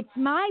 It's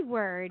my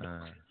word.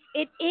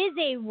 It is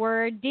a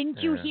word.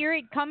 Didn't you hear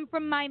it come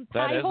from my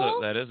pie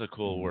hole? That is a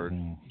cool word.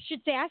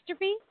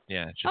 Shitastrophe?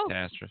 Yeah,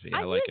 shitastrophe.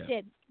 I like it. I used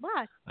it.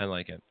 What? I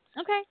like it.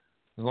 Okay.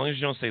 As long as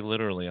you don't say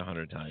literally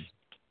 100 times.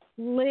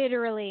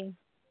 Literally.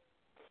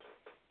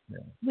 Yeah.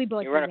 We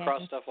both. You run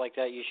across stuff like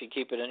that, you should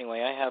keep it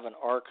anyway. I have an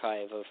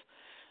archive of,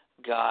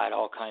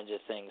 all kinds of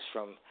things,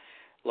 from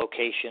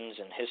locations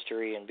and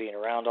history and being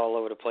around all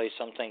over the place.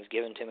 Some things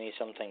given to me,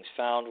 some things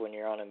found when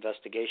you're on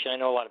investigation. I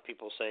know a lot of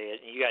people say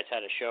it. You guys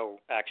had a show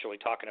actually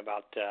talking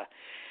about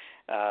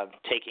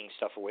taking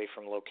stuff away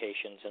from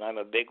locations, and I'm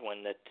a big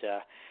one that,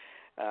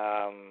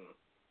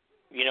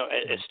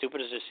 as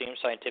stupid as it seems,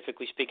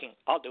 scientifically speaking,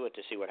 I'll do it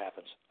to see what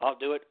happens. I'll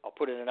do it. I'll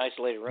put it in an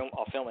isolated room.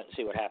 I'll film it and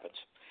see what happens.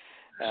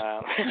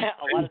 A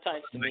lot of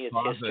times to me it's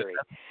history.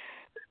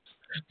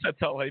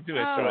 That's all I do.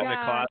 I throw it in the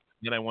closet,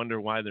 and I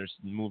wonder why there's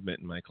movement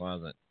in my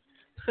closet.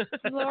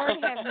 Lord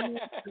have mercy.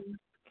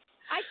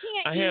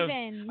 I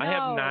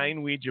have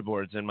 9 Ouija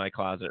boards in my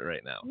closet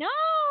right now.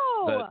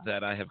 No.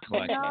 That I have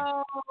collected.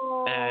 No.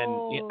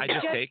 And I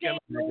just take them.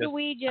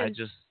 I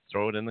just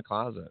throw it in the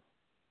closet.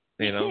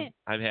 You know,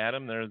 I've had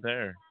them. They're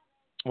there.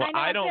 Well,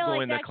 I don't go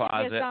in the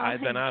closet.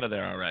 I've been out of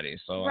there already,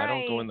 so I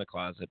don't go in the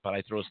closet, but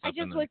I throw stuff in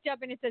there. I just looked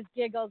up and it says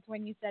giggles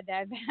when you said that.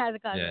 I've been out of the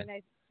closet. Yeah.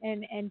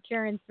 And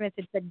Karen Smith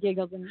had said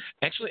giggles. And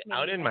actually,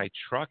 out in my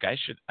truck, I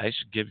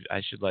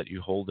should let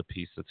you hold a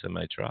piece that's in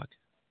my truck.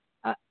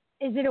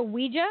 Is it a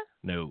Ouija?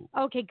 No.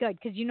 Okay, good,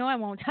 because you know I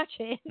won't touch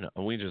it. No,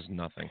 Ouija's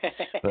nothing.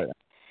 But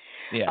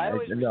yeah, I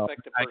always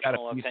respect the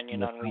personal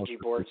opinion on Ouija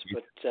boards,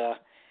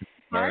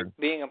 but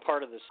being a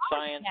part of the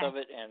science of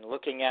it and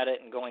looking at it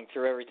and going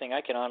through everything,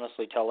 I can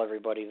honestly tell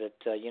everybody that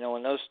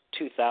in those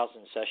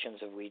 2,000 sessions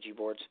of Ouija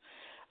boards,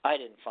 I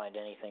didn't find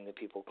anything that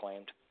people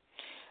claimed.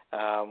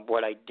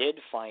 What I did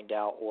find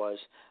out was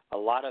a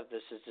lot of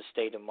this is the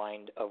state of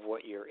mind of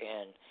what you're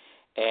in.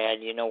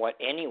 And you know what?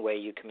 Any way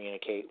you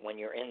communicate when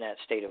you're in that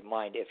state of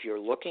mind, if you're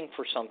looking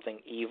for something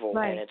evil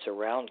and it's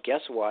around,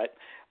 guess what?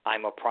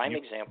 I'm a prime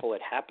example.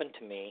 It happened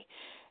to me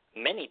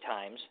many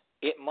times.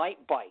 It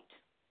might bite.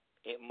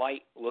 It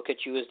might look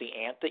at you as the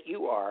ant that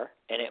you are,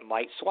 and it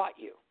might swat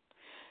you.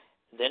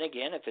 Then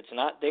again, if it's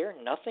not there,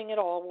 nothing at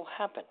all will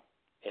happen.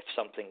 If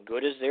something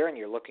good is there and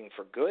you're looking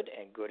for good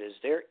and good is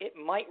there, it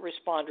might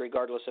respond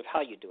regardless of how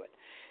you do it.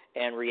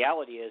 And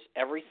reality is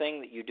everything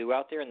that you do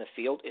out there in the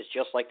field is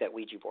just like that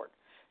Ouija board.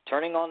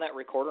 Turning on that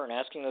recorder and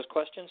asking those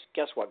questions,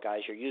 guess what,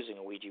 guys? You're using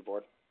a Ouija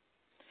board.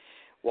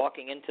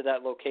 Walking into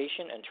that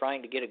location and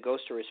trying to get a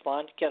ghost to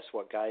respond, guess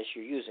what, guys?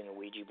 You're using a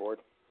Ouija board.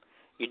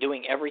 You're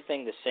doing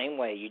everything the same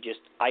way. You just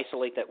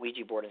isolate that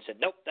Ouija board and said,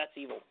 nope, that's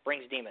evil,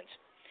 brings demons.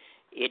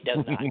 It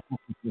does not.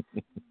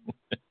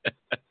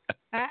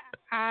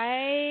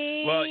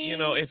 Well,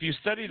 if you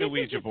study the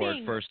Ouija board,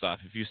 first off,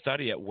 if you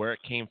study it, where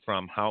it came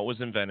from, how it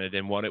was invented,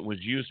 and what it was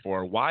used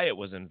for, why it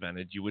was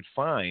invented, you would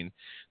find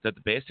that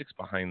the basics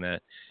behind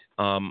that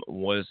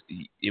was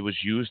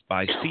used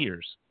by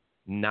seers,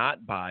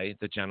 not by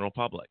the general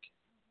public.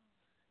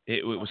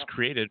 It was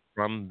created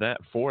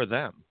for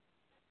them.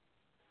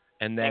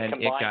 And then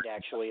combined,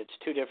 actually. It's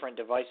two different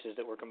devices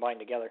that were combined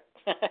together.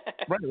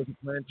 Right, it was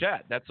a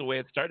planchette. That's the way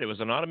it started. It was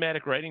an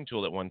automatic writing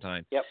tool at one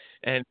time. Yep.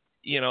 And,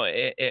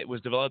 it was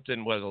developed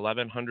in,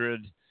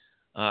 1100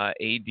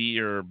 AD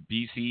or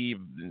BC,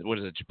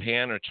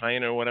 Japan or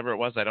China or whatever it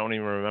was. I don't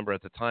even remember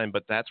at the time,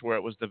 but that's where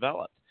it was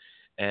developed.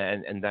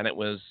 And then it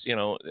was,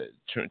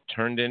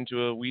 turned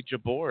into a Ouija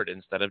board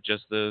instead of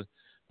just the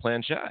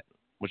planchette,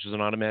 which is an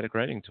automatic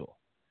writing tool.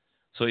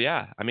 So,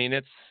 yeah, I mean,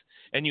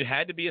 and you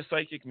had to be a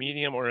psychic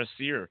medium or a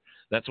seer.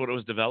 That's what it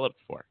was developed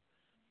for.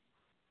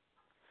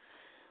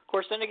 Of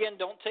course, then again,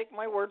 don't take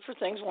my word for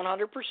things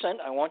 100%.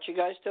 I want you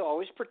guys to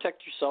always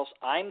protect yourselves.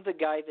 I'm the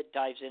guy that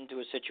dives into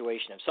a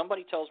situation. If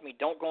somebody tells me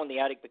don't go in the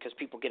attic because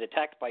people get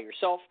attacked by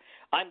yourself,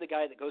 I'm the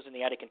guy that goes in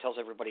the attic and tells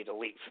everybody to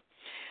leave.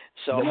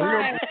 So,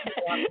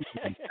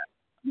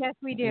 yes,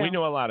 we do. We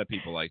know a lot of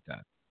people like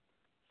that.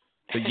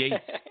 The Yates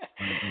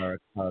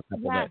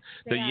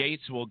the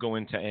Yates will go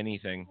into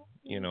anything,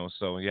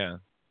 so yeah.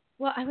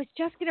 Well, I was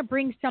just going to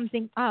bring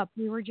something up.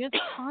 We were just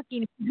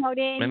talking about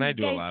it. And I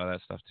do a lot of that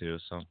stuff too.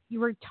 So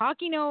you were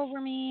talking over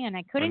me, and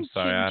I couldn't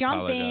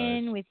jump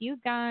in with you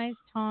guys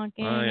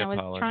talking. I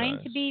was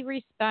trying to be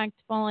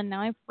respectful, and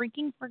now I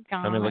freaking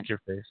forgot. Let me lick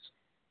your face.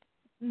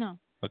 No.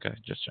 Okay,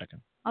 just checking.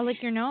 I'll lick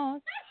your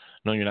nose.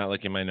 No, you're not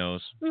licking my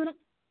nose.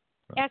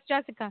 Ask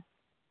Jessica.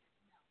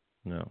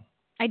 No.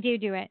 I do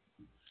it.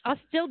 I'll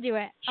still do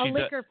it. I'll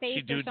lick her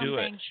face or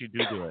something. She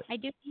do it. I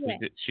do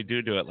it. She do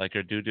it like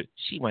her do.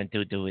 She went do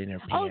in her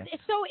pants.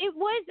 Oh,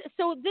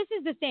 so this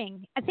is the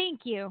thing. Thank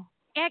you.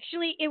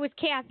 Actually, it was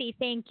Kathy.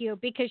 Thank you,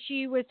 because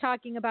she was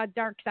talking about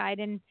dark side,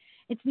 and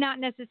it's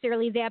not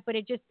necessarily that, but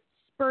it just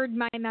spurred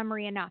my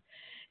memory enough.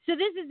 So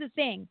this is the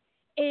thing: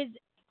 is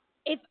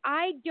if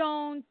I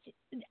don't,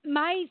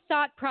 my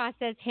thought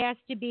process has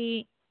to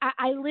be: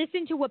 I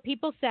listen to what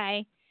people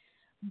say,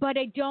 but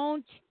I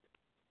don't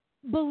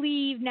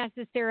believe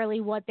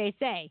necessarily what they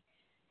say,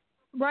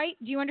 right?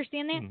 Do you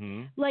understand that?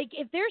 Mm-hmm. Like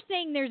if they're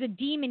saying there's a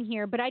demon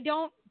here, but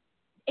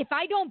if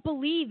I don't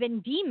believe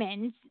in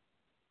demons,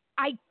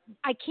 I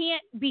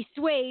can't be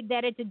swayed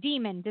that it's a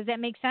demon. Does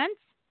that make sense?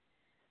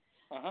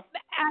 Uh-huh.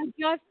 I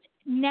just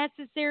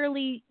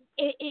necessarily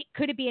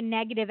could it be a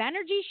negative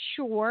energy?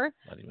 Sure,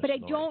 but I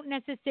don't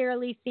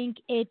necessarily think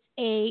it's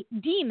a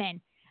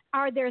demon.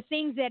 Are there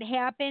things that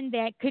happen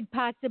that could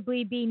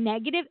possibly be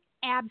negative?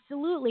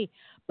 Absolutely.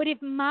 But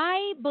if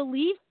my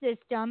belief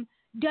system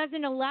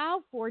doesn't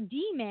allow for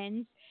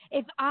demons,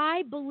 if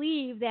I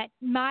believe that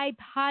my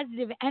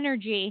positive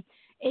energy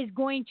is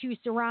going to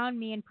surround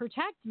me and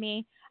protect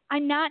me,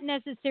 I'm not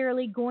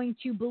necessarily going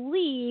to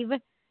believe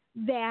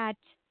that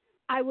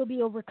I will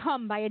be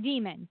overcome by a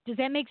demon. Does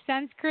that make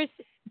sense, Chris?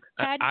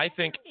 I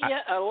think...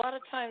 Yeah, a lot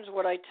of times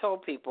what I tell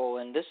people,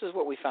 and this is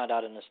what we found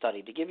out in the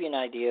study, to give you an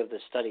idea of the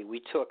study,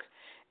 we took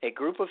a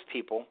group of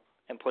people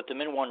and put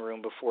them in one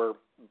room before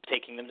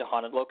taking them to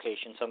haunted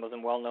locations, some of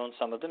them well-known,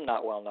 some of them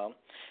not well-known.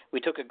 We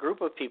took a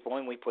group of people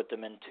and we put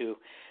them into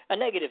a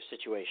negative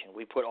situation.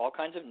 We put all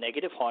kinds of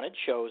negative haunted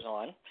shows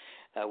on.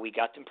 We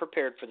got them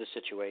prepared for the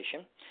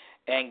situation,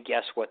 and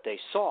guess what they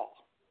saw?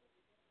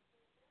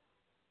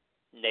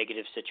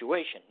 Negative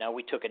situation. Now,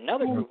 we took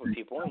another group of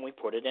people and we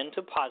put it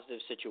into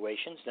positive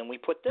situations. Then we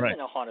put them in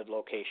a haunted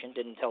location,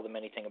 didn't tell them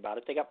anything about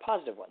it. They got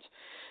positive ones.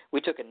 We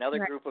took another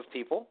group of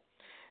people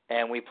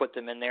and we put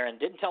them in there and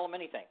didn't tell them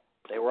anything.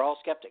 They were all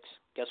skeptics.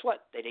 Guess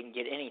what? They didn't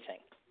get anything.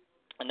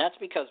 And that's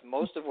because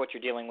most of what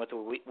you're dealing with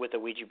a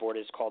Ouija board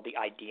is called the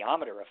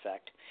ideometer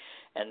effect.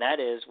 And that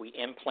is we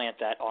implant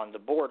that on the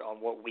board on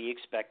what we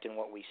expect and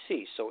what we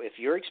see. So if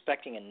you're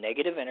expecting a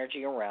negative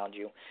energy around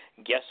you,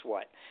 guess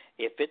what?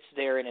 If it's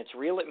there and it's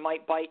real, it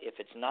might bite. If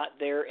it's not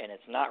there and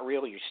it's not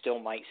real, you still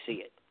might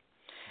see it.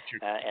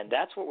 And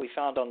that's what we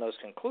found on those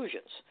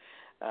conclusions.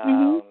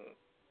 A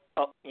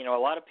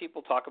lot of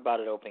people talk about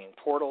it opening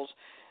portals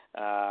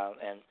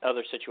and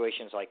other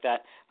situations like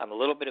that. I'm a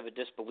little bit of a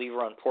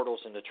disbeliever on portals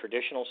in the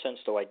traditional sense,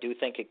 though I do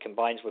think it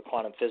combines with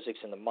quantum physics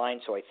in the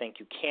mind, so I think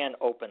you can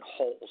open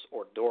holes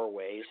or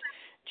doorways,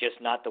 just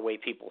not the way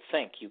people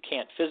think. You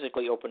can't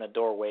physically open a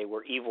doorway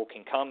where evil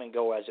can come and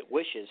go as it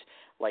wishes,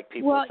 like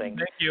people think.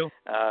 Thank you.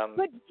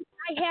 But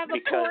I have a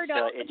portal.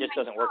 Because it just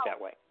doesn't work that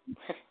way.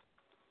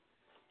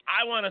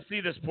 I want to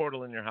see this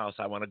portal in your house.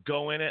 I want to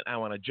go in it, I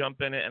want to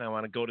jump in it, and I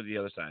want to go to the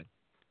other side.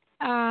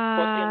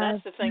 And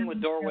that's the thing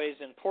with doorways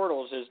and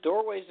portals is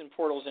doorways and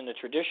portals in the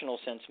traditional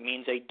sense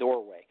means a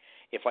doorway.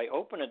 If I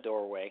open a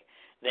doorway,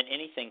 then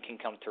anything can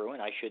come through,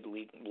 and I should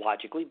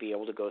logically be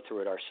able to go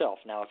through it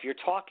ourselves. Now, if you're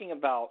talking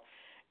about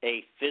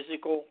a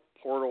physical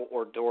portal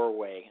or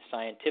doorway,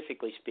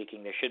 scientifically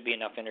speaking, there should be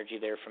enough energy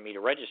there for me to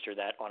register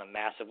that on a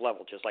massive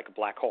level, just like a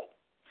black hole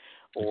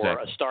or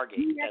a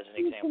Stargate, as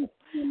an example.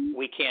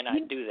 We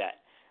cannot do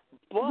that.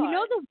 But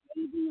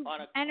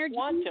on a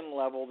quantum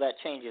level, that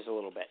changes a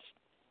little bit.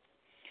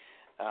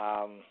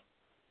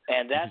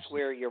 And that's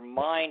where your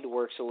mind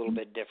works a little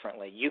bit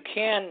differently. You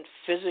can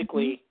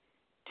physically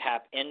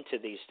tap into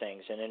these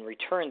things, and in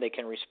return they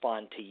can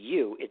respond to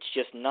you. It's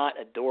just not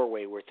a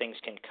doorway where things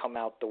can come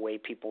out the way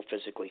people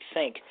physically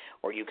think,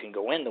 or you can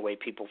go in the way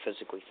people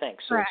physically think.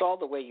 So It's all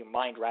the way your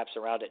mind wraps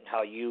around it and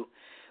how you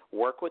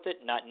work with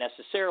it, not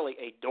necessarily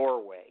a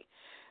doorway.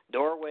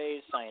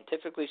 Doorways,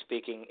 scientifically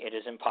speaking, it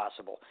is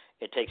impossible.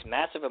 It takes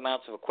massive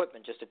amounts of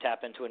equipment just to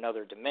tap into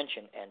another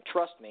dimension, and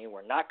trust me,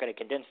 we're not going to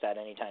condense that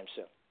anytime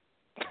soon.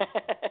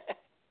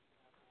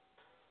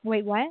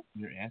 Wait, what?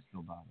 You're asking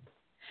about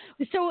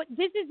it. So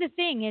this is the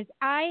thing: is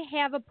I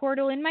have a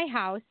portal in my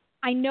house.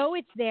 I know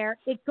it's there.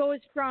 It goes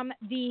from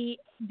the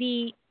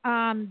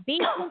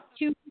basement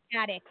to the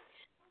attic,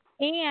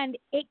 and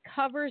it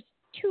covers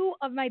 2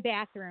 of my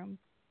bathrooms.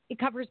 It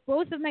covers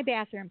both of my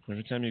bathrooms.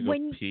 Every time you go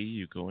pee,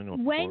 you go into a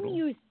portal? When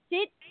you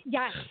sit,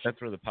 yes.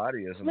 That's where the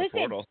potty is, in the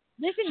portal.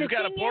 Listen, She's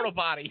got a portal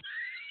potty.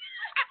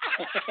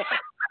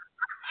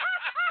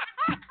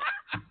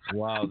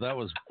 Wow, that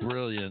was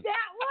brilliant.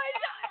 That was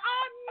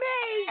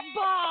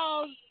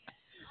amazeballs.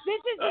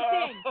 This is the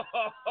thing.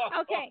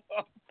 Okay.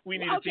 We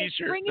need a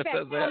T-shirt bring it that back.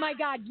 says that. Oh my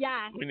God,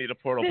 yes. We need a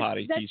portal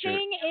potty T-shirt. The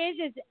thing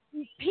is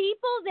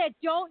people that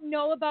don't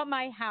know about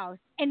my house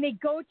and they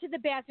go to the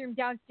bathroom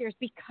downstairs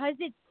because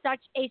it's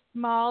such a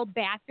small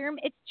bathroom.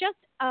 It's just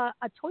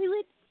a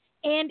toilet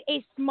and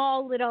a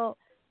small little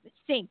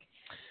sink.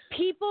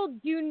 People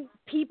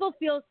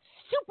feel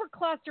super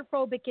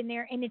claustrophobic in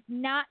there, and it's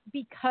not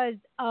because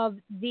of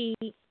the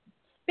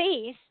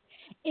space.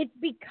 It's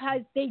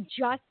because they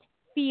just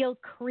feel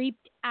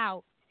creeped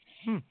out.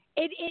 And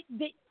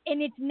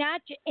it's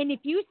not. And if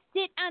you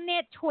sit on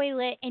that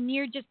toilet and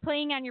you're just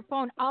playing on your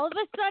phone, all of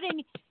a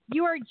sudden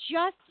you are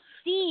just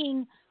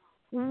seeing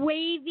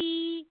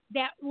wavy.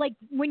 That, like,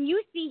 when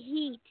you see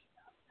heat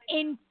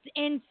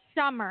in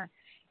summer,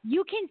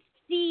 you can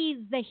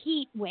see the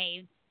heat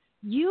waves.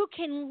 You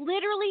can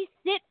literally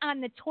sit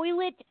on the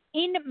toilet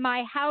in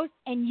my house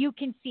and you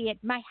can see it.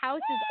 My house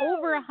is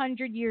over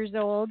 100 years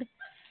old,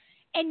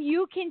 and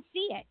you can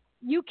see it.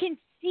 You can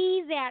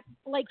see that,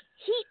 like,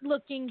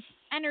 heat-looking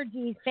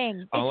energy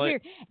thing. It's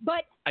weird.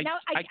 But now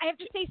I have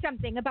to say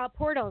something about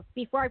portals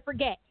before I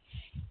forget.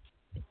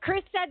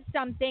 Chris said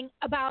something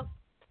about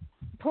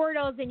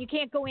portals and you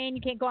can't go in,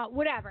 you can't go out,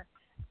 whatever.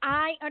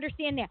 I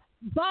understand that.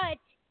 But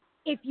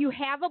if you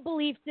have a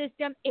belief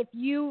system, if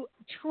you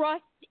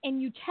trust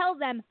and you tell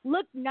them,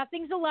 look,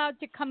 nothing's allowed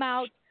to come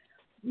out,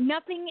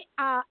 nothing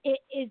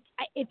is.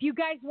 If you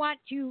guys want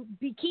to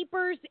be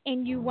keepers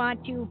and you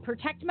want to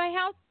protect my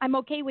house, I'm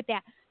okay with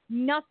that.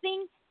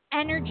 Nothing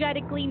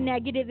energetically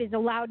negative is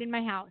allowed in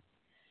my house.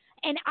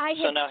 And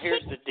So now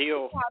here's the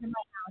deal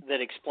that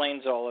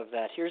explains all of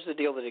that. Here's the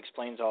deal that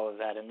explains all of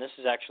that, and this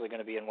is actually going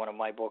to be in one of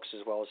my books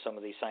as well as some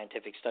of these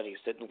scientific studies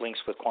that links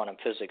with quantum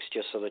physics,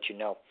 just so that you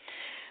know.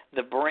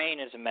 The brain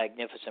is a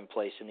magnificent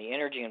place, and the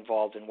energy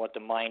involved in what the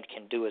mind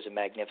can do is a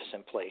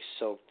magnificent place.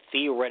 So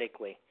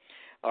theoretically,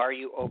 are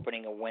you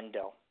opening a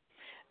window?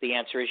 The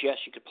answer is yes,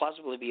 you could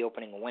possibly be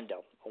opening a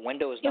window. A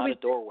window is not a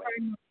doorway.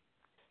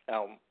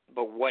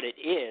 But what it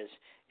is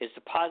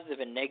the positive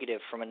and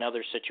negative from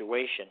another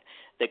situation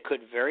that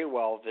could very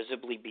well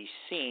visibly be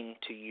seen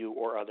to you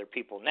or other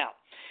people. Now,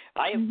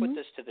 I have put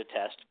this to the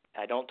test.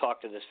 I don't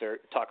talk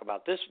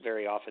about this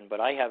very often, but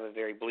I have a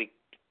very bleak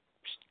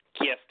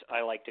gift,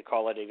 I like to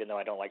call it, even though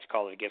I don't like to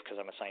call it a gift because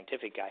I'm a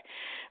scientific guy.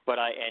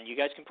 And you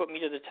guys can put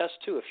me to the test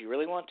too if you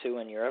really want to,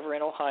 and you're ever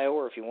in Ohio,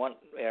 or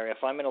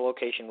if I'm in a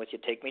location with you,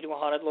 take me to a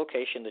haunted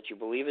location that you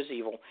believe is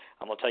evil.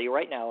 I'm going to tell you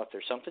right now, if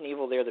there's something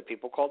evil there that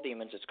people call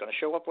demons, it's going to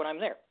show up when I'm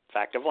there.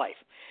 Fact of life.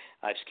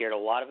 I've scared a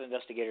lot of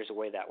investigators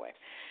away that way.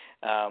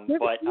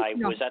 But I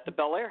was at the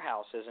Bel Air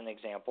house as an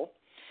example,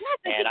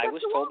 and I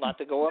was told not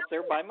to go up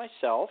there by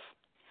myself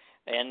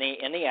in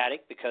the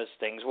attic because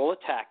things will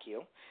attack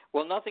you.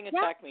 Well, nothing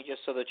attacked me,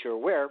 just so that you're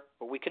aware,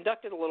 but we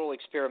conducted a little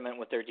experiment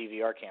with their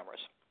DVR cameras.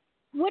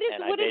 What is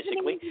the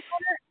name of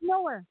the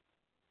owner?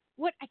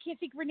 What? I can't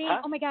think of her name.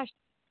 Huh? Oh, my gosh.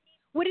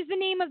 What is the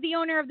name of the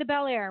owner of the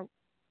Bel Air?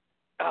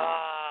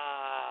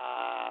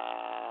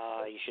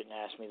 You shouldn't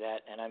ask me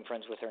that, and I'm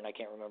friends with her, and I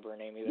can't remember her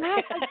name either.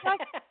 Yes,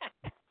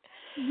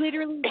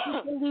 literally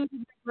just eluded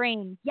my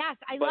brain. Yes,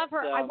 I love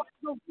her. I want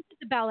to go visit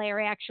the Bel Air,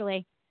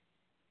 actually.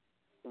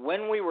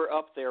 When we were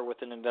up there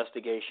with an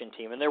investigation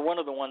team, and they're one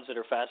of the ones that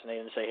are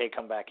fascinated and say, hey,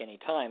 come back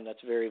anytime. That's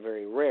very,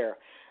 very rare.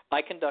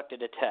 I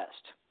conducted a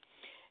test,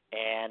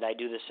 and I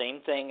do the same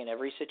thing in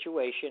every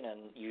situation, and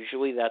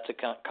usually that's a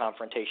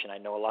confrontation. I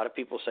know a lot of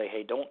people say,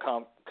 hey, don't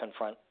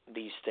confront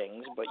these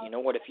things, but you know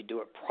what? If you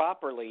do it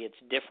properly, it's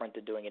different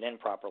than doing it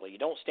improperly. You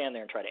don't stand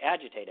there and try to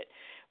agitate it.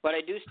 But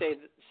I do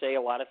say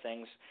a lot of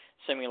things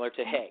similar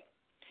to, hey,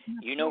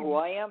 you know who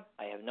I am?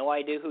 I have no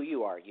idea who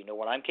you are. You know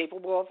what I'm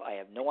capable of? I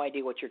have no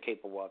idea what you're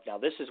capable of. Now,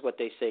 this is what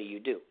they say you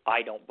do.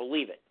 I don't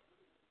believe it.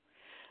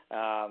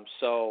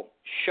 So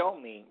show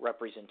me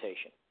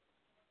representation.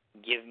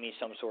 Give me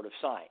some sort of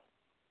sign.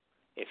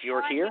 If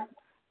you're here,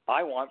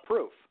 I want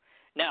proof.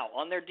 Now,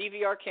 on their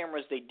DVR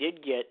cameras, they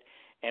did get,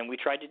 and we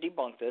tried to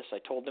debunk this. I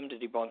told them to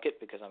debunk it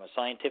because I'm a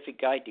scientific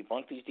guy.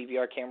 Debunk these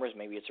DVR cameras.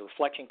 Maybe it's a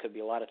reflection. Could be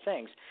a lot of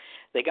things.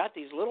 They got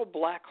these little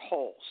black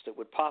holes that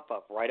would pop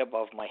up right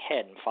above my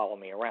head and follow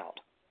me around.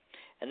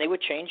 And they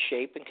would change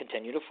shape and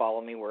continue to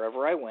follow me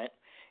wherever I went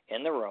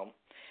in the room.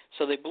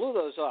 So they blew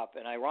those up,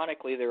 and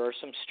ironically, there are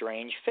some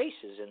strange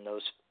faces in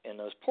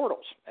those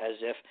portals, as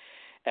if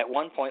at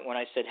one point when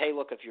I said, hey,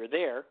 look, if you're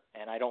there,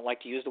 and I don't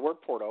like to use the word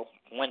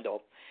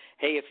window,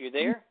 hey, if you're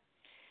there,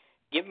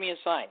 give me a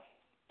sign.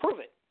 Prove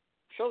it.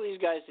 Show these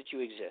guys that you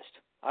exist.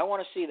 I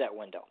want to see that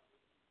window.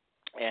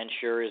 And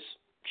sure as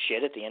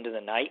shit, at the end of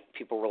the night,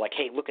 people were like,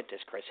 hey, look at this,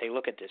 Chris. Hey,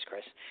 look at this,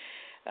 Chris.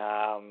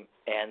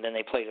 And then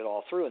they played it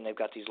all through, and they've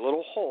got these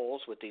little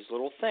holes with these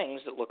little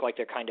things that look like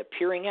they're kind of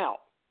peering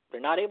out. They're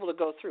not able to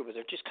go through, but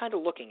they're just kind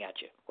of looking at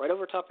you right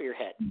over top of your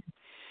head,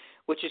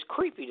 which is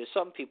creepy to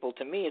some people.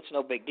 To me, it's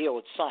no big deal.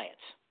 It's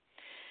science.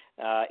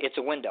 It's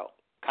a window.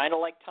 Kind of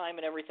like time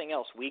and everything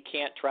else. We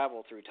can't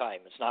travel through time.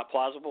 It's not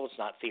plausible. It's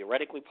not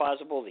theoretically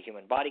plausible. The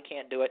human body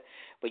can't do it.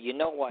 But you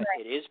know what?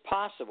 Right. It is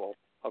possible,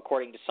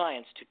 according to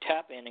science, to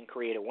tap in and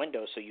create a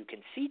window so you can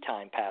see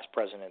time past,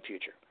 present, and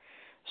future.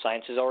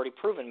 Science has already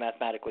proven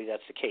mathematically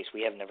that's the case.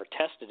 We have never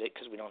tested it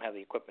because we don't have the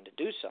equipment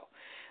to do so.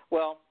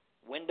 Well,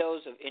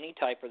 windows of any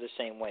type are the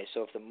same way.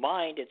 So if the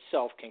mind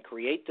itself can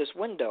create this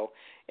window,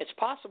 it's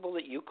possible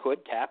that you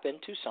could tap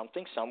into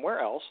something somewhere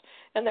else,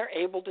 and they're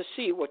able to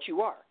see what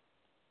you are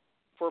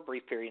for a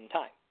brief period in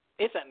time,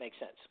 if that makes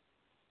sense.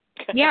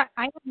 Yeah,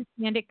 I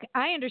understand it.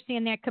 I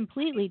understand that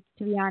completely,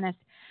 to be honest.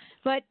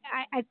 But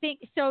I think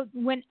so.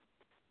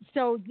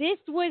 So this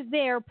was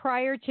there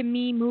prior to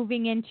me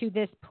moving into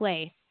this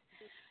place.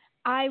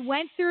 I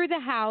went through the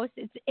house.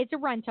 It's a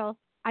rental.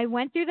 I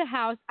went through the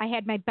house. I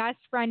had my best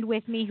friend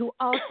with me, who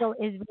also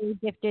is very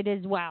gifted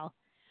as well.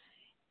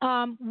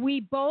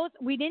 We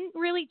didn't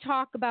really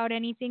talk about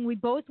anything. We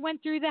both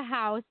went through the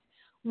house.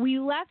 We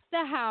left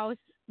the house.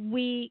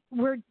 We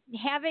were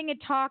having a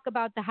talk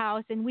about the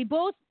house, and we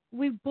both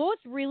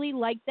really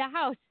liked the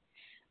house.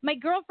 My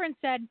girlfriend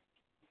said,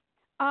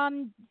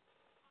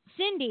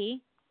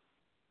 Cindy,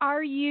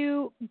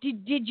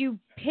 did you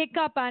pick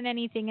up on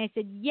anything? I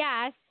said,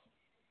 yes.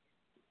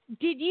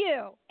 Did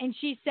you? And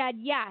she said,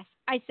 yes.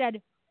 I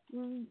said,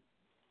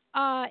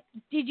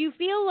 did you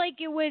feel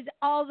like it was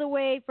all the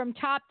way from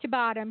top to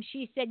bottom?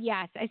 She said,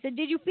 yes. I said,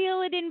 did you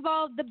feel it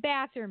involved the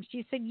bathroom?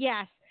 She said,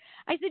 yes.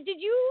 I said, did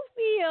you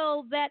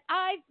feel that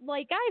I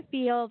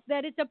feel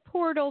that it's a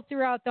portal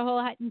throughout the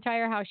whole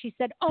entire house? She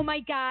said, oh, my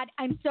God,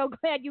 I'm so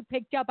glad you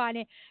picked up on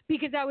it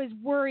because I was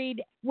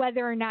worried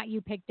whether or not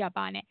you picked up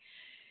on it.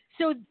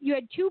 So you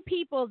had two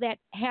people that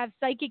have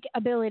psychic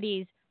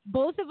abilities.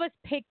 Both of us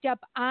picked up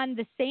on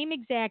the same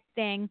exact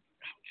thing.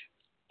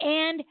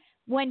 And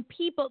when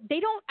people,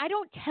 I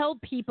don't tell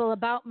people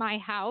about my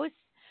house.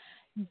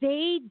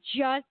 They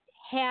just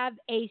have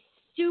a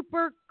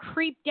super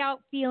creeped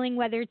out feeling,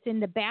 whether it's in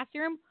the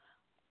bathroom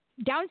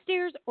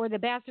downstairs or the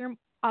bathroom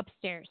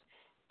upstairs.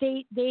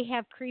 They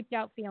have creeped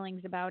out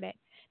feelings about it.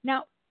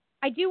 Now,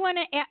 I do want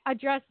to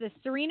address this.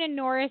 Serena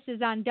Norris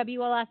is on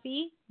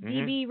WLFE,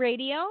 DB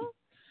Radio.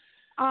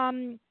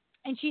 And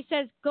she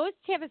says, ghosts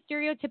have a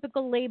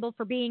stereotypical label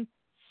for being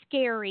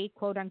scary,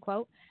 quote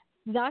unquote.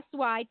 Thus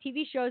why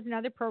TV shows and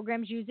other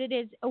programs use it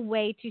as a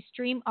way to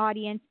stream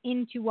audience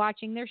into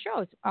watching their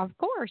shows. Of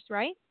course,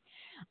 right?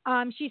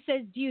 She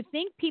says, do you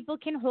think people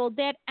can hold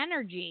that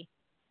energy?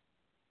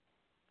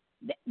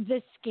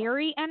 The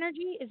scary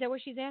energy? Is that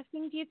what she's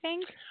asking, do you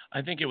think?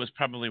 I think it was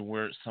probably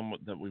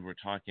somewhat that we were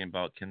talking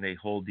about. Can they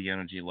hold the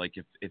energy? Like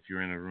if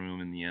you're in a room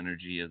and the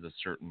energy is a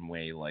certain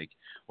way, like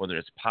whether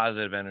it's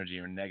positive energy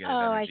or negative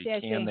energy,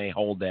 can they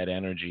hold that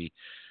energy?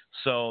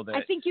 So that,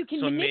 I think you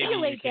can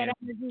manipulate that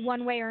energy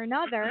one way or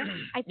another.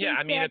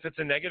 If it's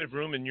a negative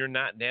room and you're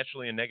not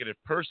naturally a negative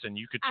person,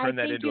 you could turn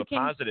that into a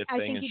positive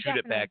thing and shoot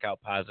it back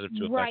out positive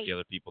to affect the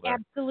other people there.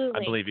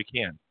 Absolutely. I believe you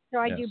can. So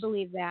I do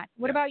believe that.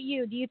 What about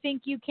you? Do you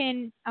think you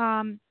can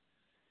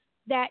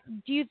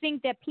do you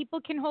think that people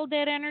can hold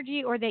that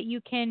energy or that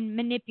you can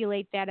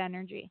manipulate that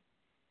energy?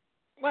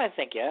 Well, I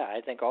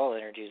think all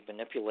energy is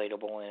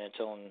manipulatable in its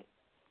own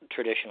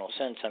traditional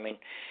sense. I mean,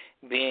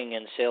 being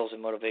in sales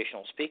and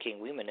motivational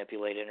speaking, we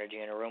manipulate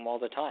energy in a room all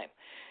the time.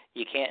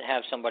 You can't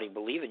have somebody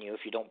believe in you if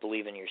you don't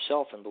believe in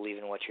yourself and believe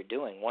in what you're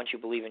doing. Once you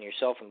believe in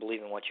yourself and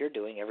believe in what you're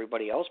doing,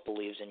 everybody else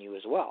believes in you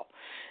as well.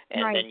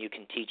 And then you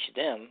can teach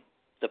them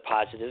the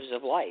positives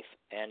of life.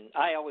 And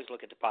I always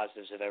look at the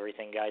positives of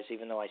everything, guys,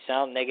 even though I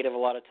sound negative a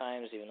lot of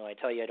times, even though I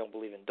tell you I don't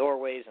believe in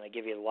doorways and I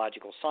give you the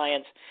logical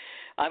science.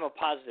 I'm a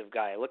positive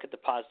guy. I look at the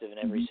positive in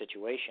every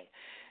situation.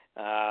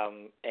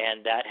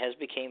 And that has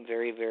become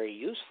very, very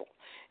useful.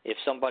 If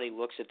somebody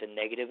looks at the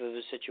negative of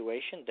a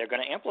situation, they're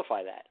going to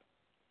amplify that.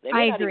 They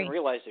may not even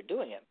realize they're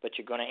doing it, but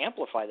you're going to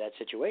amplify that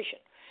situation.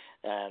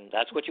 And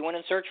that's what you went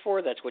in search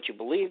for. That's what you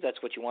believe.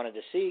 That's what you wanted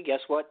to see. Guess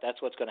what?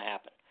 That's what's going to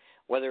happen.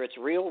 Whether it's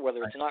real,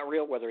 whether it's not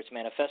real, whether it's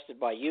manifested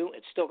by you,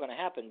 it's still going to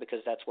happen because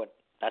that's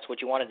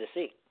what you wanted to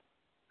see.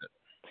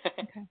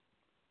 Okay.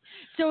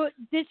 So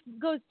this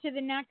goes to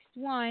the next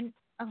one.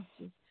 Oh,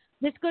 geez.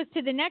 This goes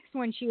to the next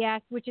one she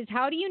asked, which is,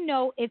 how do you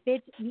know if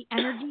it's the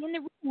energy in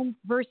the room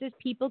versus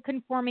people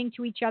conforming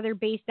to each other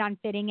based on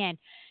fitting in?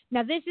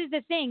 Now, this is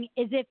the thing,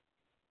 is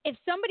if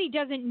somebody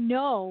doesn't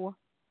know,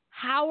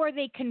 how are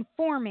they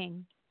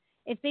conforming?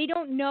 If they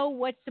don't know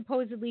what's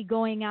supposedly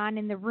going on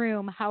in the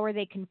room, how are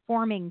they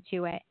conforming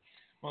to it?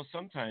 Well,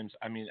 sometimes,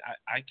 I mean,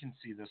 I can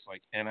see this,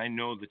 like, and I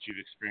know that you've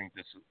experienced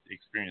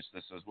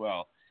this as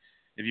well.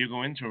 If you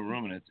go into a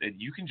room and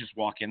you can just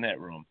walk in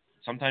that room.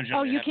 Sometimes you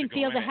don't have can to go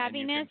feel in the it, and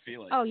heaviness. you can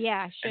feel it. Oh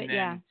yeah, and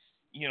then,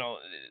 you know,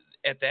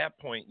 at that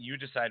point, you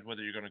decide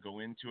whether you're going to go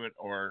into it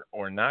or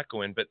not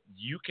go in. But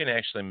you can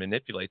actually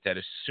manipulate that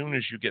as soon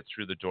as you get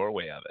through the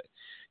doorway of it.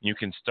 You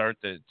can start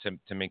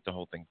to make the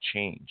whole thing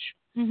change.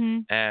 Mm-hmm.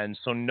 And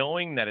so,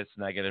 knowing that it's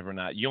negative or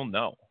not, you'll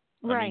know.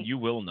 Right. I mean, you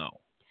will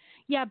know.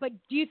 Yeah, but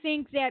do you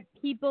think that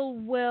people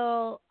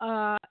will?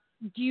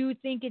 Do you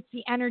think it's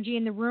the energy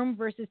in the room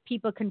versus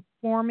people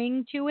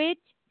conforming to it?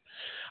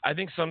 I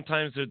think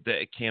sometimes that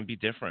it can be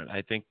different.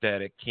 I think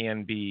that it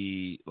can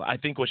be. I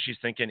think what she's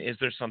thinking is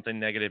there's something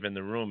negative in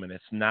the room, and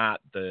it's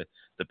not the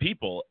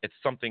people. It's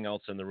something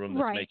else in the room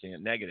that's making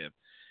it negative.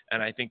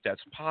 And I think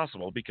that's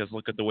possible because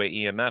look at the way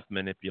EMF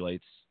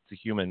manipulates the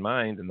human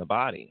mind and the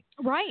body.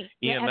 Right.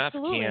 EMF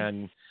absolutely.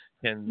 can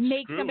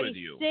make screw somebody with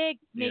you. sick,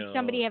 make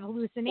somebody have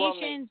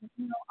hallucinations,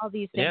 all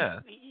these things. Yeah.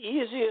 The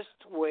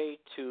easiest way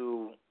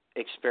to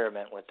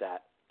experiment with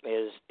that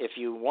is if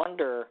you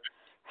wonder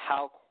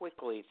how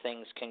quickly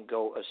things can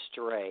go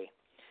astray,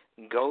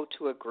 go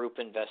to a group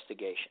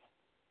investigation.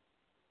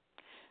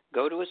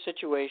 Go to a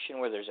situation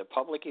where there's a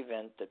public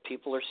event that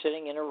people are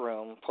sitting in a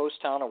room, post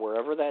town or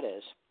wherever that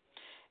is,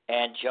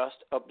 and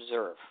just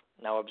observe.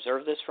 Now,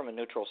 observe this from a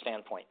neutral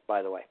standpoint,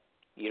 by the way.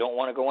 You don't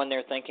want to go in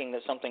there thinking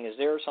that something is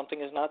there or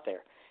something is not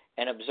there.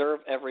 And observe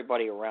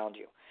everybody around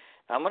you.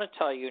 Now, I'm going to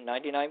tell you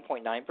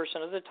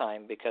 99.9% of the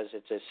time, because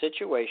it's a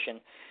situation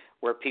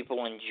where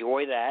people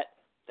enjoy that.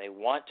 They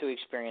want to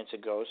experience a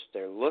ghost.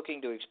 They're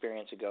looking to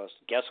experience a ghost.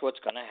 Guess what's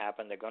going to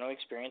happen? They're going to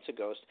experience a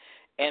ghost.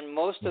 And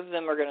most of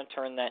them are going to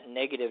turn that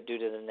negative due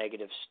to the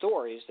negative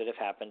stories that have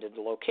happened in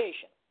the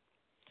location.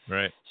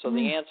 Right. So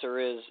the answer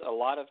is a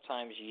lot of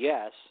times,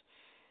 yes,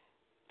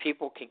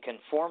 people can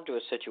conform to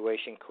a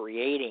situation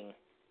creating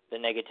the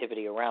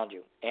negativity around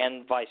you,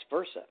 and vice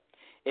versa.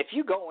 If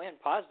you go in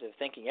positive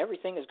thinking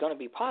everything is going to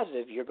be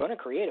positive, you're going to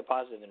create a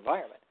positive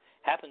environment.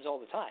 Happens all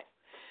the time.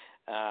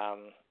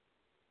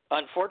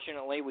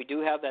 Unfortunately, we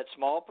do have that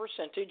small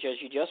percentage, as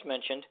you just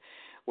mentioned,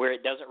 where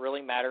it doesn't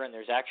really matter and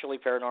there's actually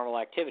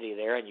paranormal activity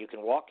there, and you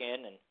can walk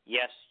in and,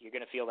 yes, you're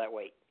going to feel that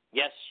weight.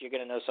 Yes, you're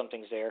going to know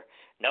something's there.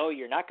 No,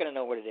 you're not going to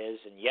know what it is,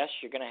 and yes,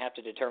 you're going to have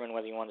to determine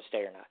whether you want to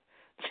stay or not.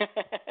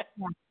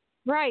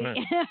 Right.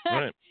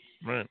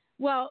 Right.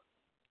 Well,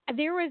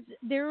 there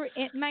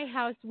at my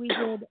house we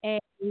did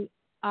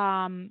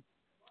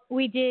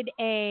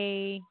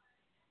a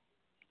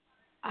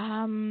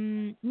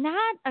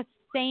not a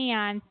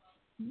seance.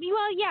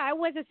 Well, yeah, it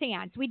was a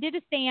seance. We did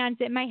a seance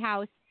at my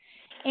house,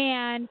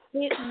 and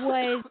it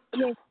was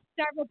with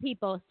several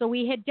people. So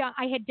I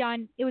had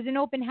done, it was an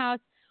open house.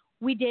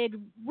 We did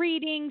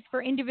readings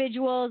for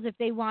individuals if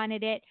they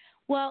wanted it.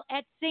 Well,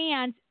 at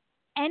seance,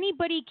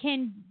 anybody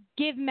can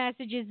give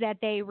messages that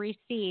they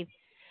receive.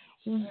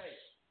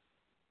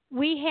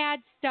 We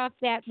had stuff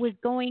that was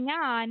going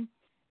on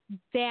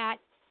that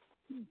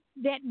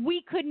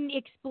we couldn't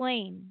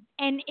explain.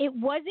 And it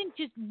wasn't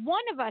just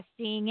one of us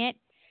seeing it.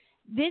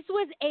 This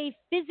was a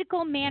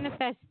physical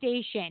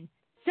manifestation.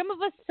 Some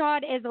of us saw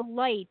it as a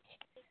light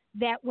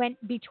that went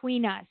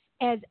between us,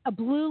 as a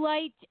blue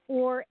light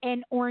or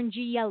an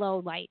orangey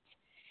yellow light.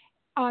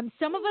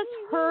 Some of us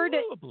heard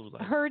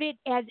it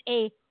as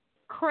a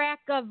crack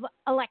of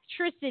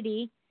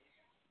electricity.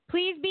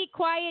 Please be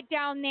quiet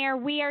down there.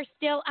 We are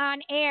still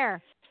on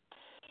air.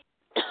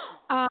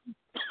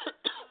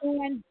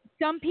 And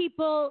some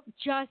people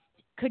just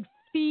could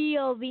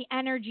feel the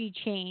energy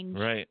change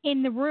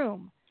in the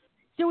room.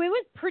 So it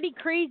was pretty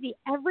crazy.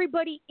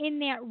 Everybody in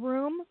that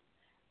room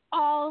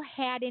all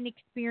had an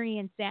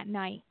experience that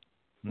night,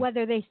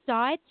 whether they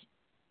saw it,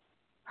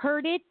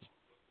 heard it,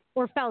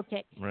 or felt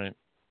it. Right.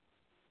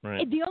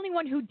 The only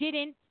one who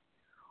didn't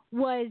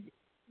was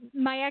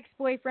my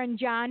ex-boyfriend,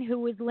 John, who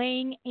was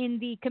laying in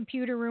the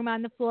computer room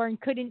on the floor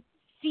and couldn't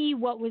see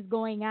what was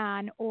going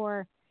on,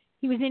 or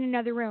he was in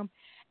another room.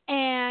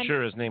 And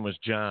sure, his name was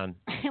John.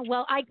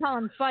 Well, I call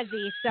him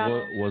Fuzzy. So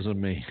well, it wasn't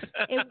me.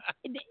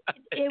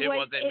 It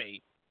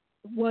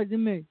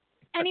wasn't me.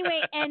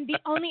 Anyway, and the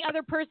only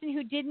other person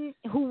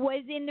who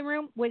was in the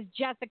room was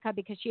Jessica,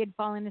 because she had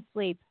fallen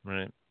asleep.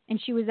 Right.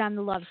 and she was on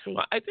the love seat.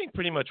 Well, I think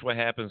pretty much what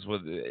happens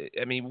with,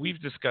 I mean,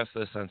 we've discussed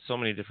this on so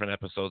many different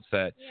episodes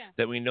that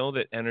we know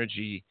that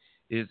energy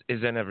is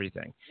in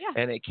everything,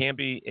 and it can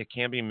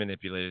be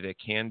manipulated. It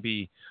can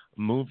be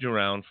moved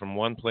around from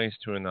one place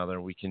to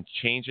another. We can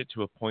change it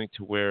to a point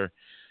to where,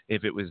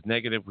 if it was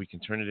negative, we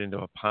can turn it into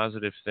a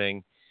positive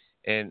thing,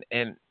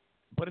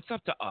 but it's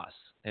up to us,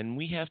 and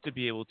we have to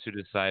be able to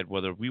decide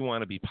whether we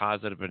want to be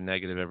positive or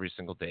negative every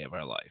single day of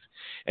our life.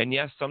 And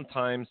yes,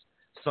 sometimes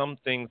some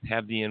things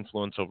have the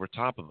influence over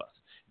top of us.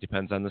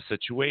 Depends on the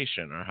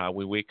situation or how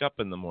we wake up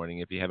in the morning,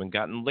 if you haven't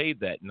gotten laid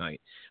that night.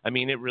 I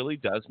mean, it really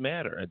does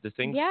matter. The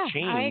things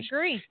change I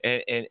agree.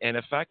 and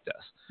affect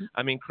us.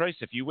 I mean, Christ,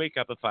 if you wake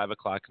up at 5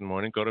 o'clock in the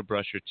morning, go to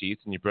brush your teeth,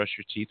 and you brush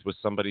your teeth with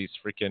somebody's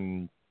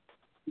freaking,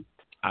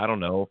 I don't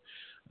know,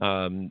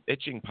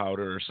 itching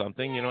powder or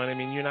something, you know what I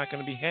mean? You're not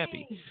going to be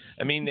happy.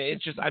 I mean,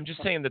 I'm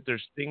just saying that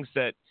there's things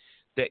that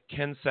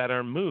can set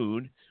our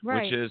mood,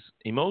 which is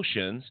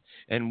emotions,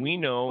 and we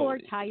know, or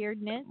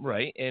tiredness,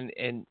 right?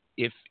 And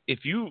if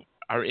you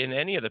are in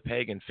any of the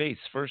pagan faiths,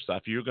 first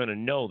off, you're going to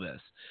know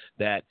this,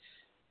 that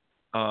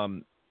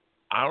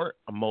our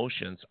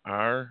emotions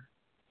are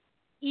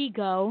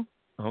ego,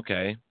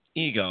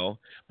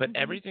 but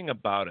everything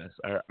about us,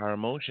 our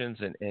emotions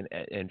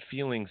and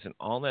feelings and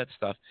all that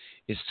stuff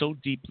is so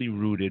deeply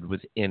rooted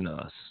within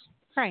us,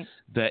 right,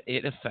 that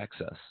it affects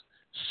us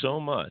so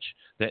much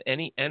that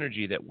any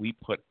energy that we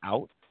put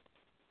out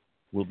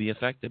will be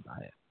affected by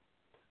it.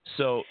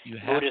 So you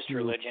have Buddhist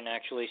religion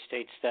actually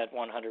states that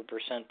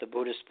 100%. The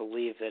Buddhists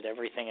believe that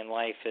everything in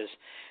life is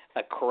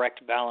a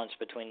correct balance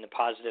between the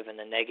positive and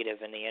the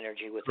negative and the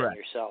energy within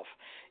yourself.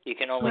 You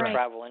can only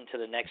travel into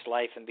the next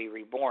life and be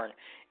reborn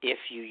if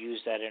you use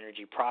that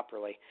energy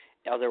properly.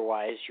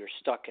 Otherwise, you're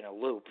stuck in a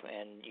loop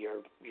and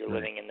you're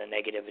living in the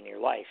negative in your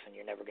life, and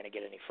you're never going to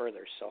get any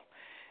further. So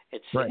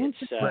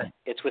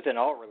it's within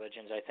all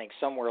religions, I think.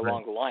 Somewhere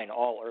along the line,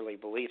 all early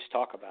beliefs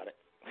talk about it.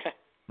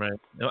 Right.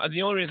 Now,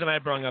 the only reason I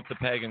brought up the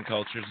pagan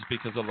cultures is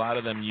because a lot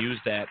of them use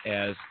that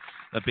as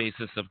a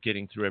basis of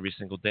getting through every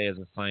single day as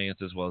a science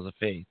as well as a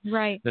faith.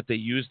 Right. That they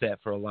use that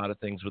for a lot of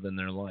things within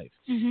their life.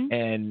 Mm-hmm.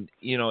 And,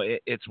 you know,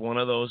 it's one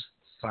of those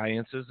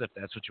sciences, if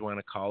that's what you want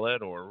to call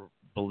it, or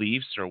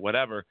beliefs or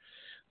whatever.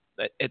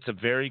 It's a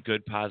very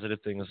good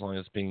positive thing as long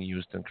as it's being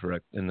used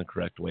in the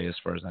correct way, as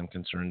far as I'm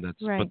concerned.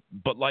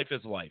 But life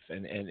is life,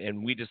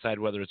 and we decide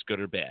whether it's good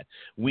or bad.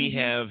 We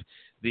have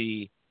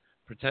the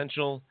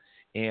potential.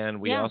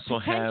 And we also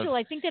potential.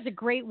 I think that's a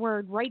great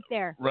word right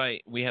there.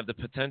 Right. We have the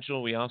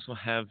potential. We also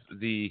have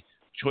the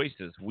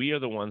choices. We are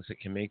the ones that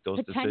can make those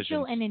decisions.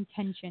 Potential and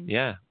intention.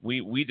 Yeah.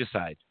 We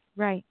decide.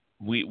 Right.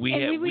 We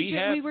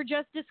were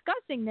just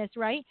discussing this,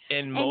 right?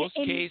 In most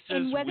cases,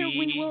 and whether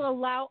we will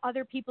allow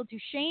other people to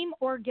shame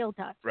or guilt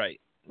us. Right.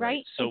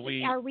 Right. So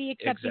are we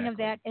accepting of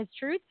that as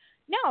truth?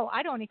 No,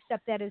 I don't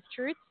accept that as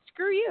truth.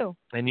 Screw you.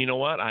 And you know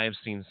what? I have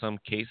seen some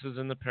cases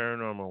in the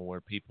paranormal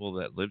where people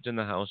that lived in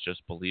the house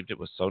just believed it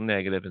was so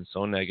negative and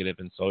so negative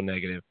and so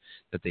negative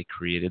that they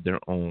created their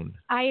own.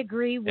 I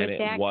agree with that.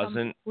 And it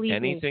wasn't completely.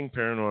 Anything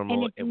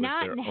paranormal. It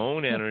was their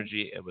own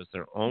energy. It was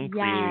their own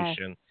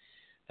creation.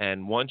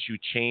 And once you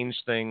change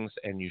things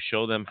and you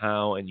show them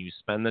how and you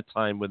spend the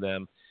time with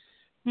them,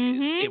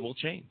 it will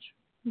change.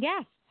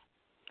 Yes.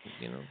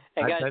 You know,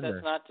 and guys,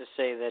 that's not to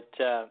say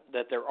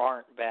that there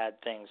aren't bad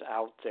things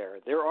out there.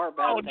 There are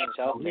bad things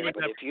out there,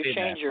 but if you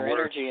change your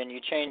energy and you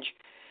change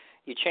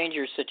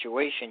your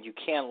situation, you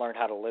can learn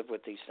how to live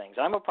with these things.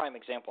 I'm a prime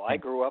example. I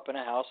grew up in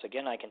a house.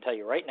 Again, I can tell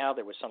you right now,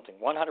 there was something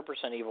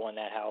 100% evil in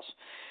that house,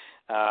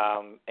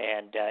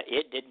 and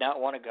it did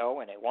not want to go,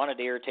 and it wanted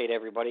to irritate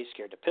everybody,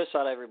 scared the piss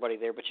out of everybody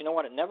there. But you know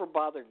what? It never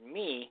bothered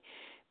me,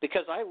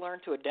 because I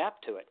learned to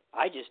adapt to it.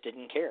 I just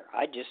didn't care.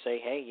 I'd just say,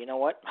 hey, you know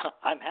what?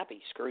 I'm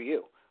happy. Screw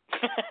you.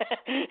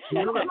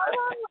 How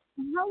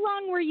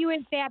long were you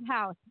in that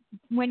house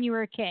when you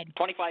were a kid?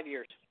 25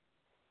 years.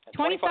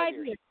 25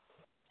 years.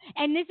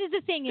 And this is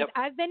the thing, is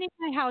I've been in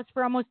my house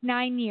for almost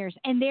 9 years,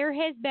 and there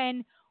has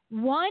been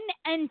one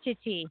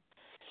entity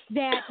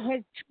that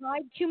has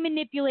tried to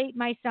manipulate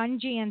my son,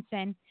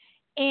 Jansen,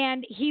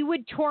 and he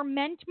would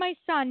torment my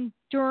son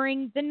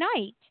during the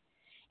night.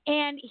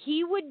 And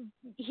he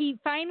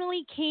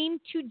finally came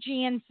to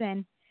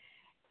Jansen,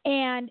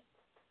 and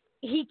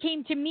he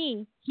came to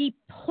me. He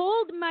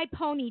pulled my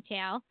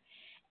ponytail,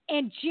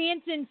 and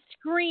Jansen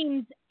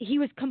screams. He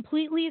was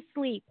completely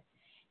asleep.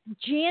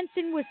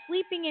 Jansen was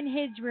sleeping in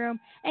his room,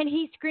 and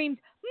he screams,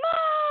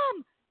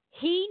 "Mom!"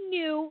 He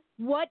knew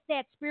what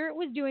that spirit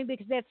was doing,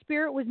 because that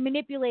spirit was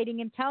manipulating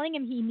him, telling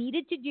him he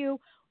needed to do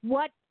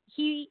what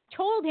he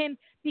told him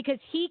because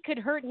he could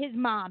hurt his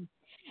mom.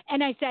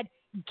 And I said,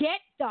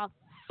 "Get the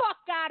fuck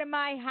out of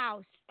my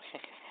house."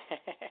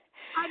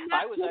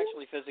 I was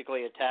actually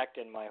physically attacked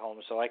in my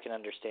home, so I can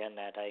understand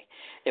that.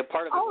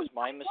 Part of it was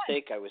my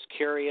mistake. I was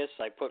curious.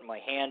 I put my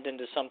hand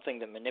into something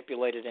that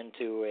manipulated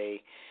into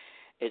a.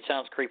 It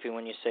sounds creepy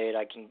when you say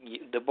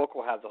it. The book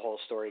will have the whole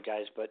story,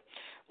 guys. But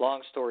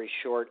long story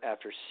short,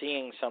 after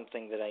seeing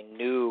something that I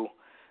knew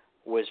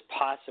was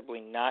possibly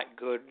not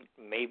good,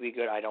 maybe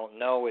good, I don't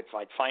know. If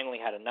I'd finally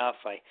had enough,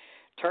 I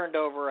turned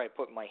over, I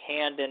put my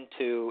hand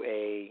into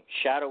a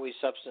shadowy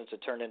substance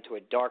that turned into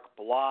a dark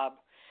blob.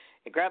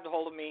 It grabbed a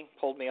hold of me,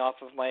 pulled me off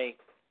of my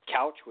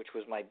couch, which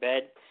was my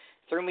bed,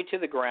 threw me to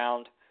the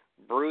ground,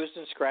 bruised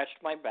and scratched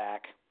my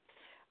back.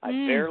 I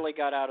barely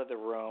got out of the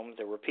room.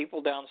 There were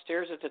people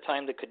downstairs at the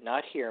time that could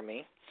not hear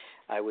me.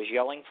 I was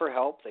yelling for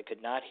help. They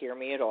could not hear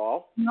me at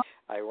all,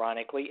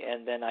 ironically.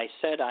 And then I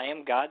said, I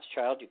am God's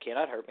child. You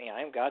cannot hurt me.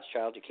 I am God's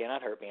child. You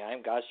cannot hurt me. I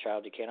am God's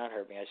child. You cannot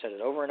hurt me. I said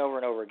it over and over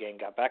and over again,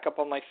 got back up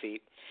on my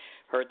feet,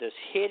 heard this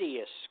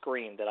hideous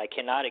scream that I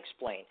cannot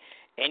explain.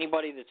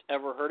 Anybody that's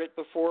ever heard it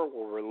before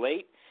will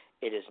relate.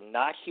 It is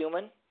not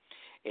human.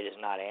 It is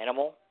not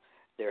animal.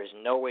 There is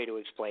no way to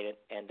explain it.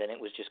 And then it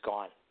was just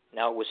gone.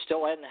 Now, it was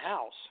still in the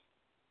house,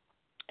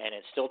 and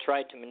it still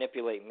tried to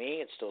manipulate me.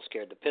 It still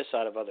scared the piss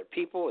out of other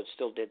people. It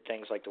still did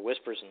things like the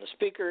whispers in the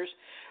speakers,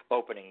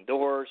 opening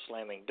doors,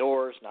 slamming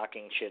doors,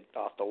 knocking shit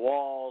off the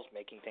walls,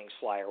 making things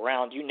fly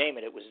around. You name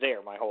it, it was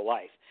there my whole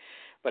life.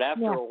 But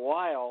after a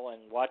while,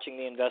 and watching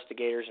the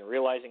investigators and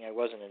realizing I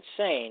wasn't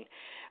insane,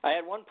 I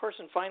had one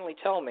person finally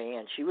tell me,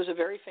 and she was a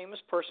very famous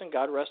person,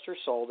 God rest her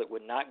soul, that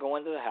would not go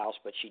into the house,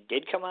 but she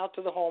did come out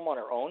to the home on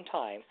her own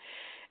time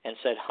and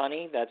said,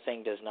 honey, that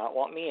thing does not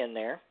want me in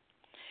there,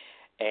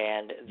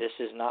 and this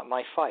is not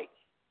my fight.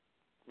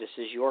 This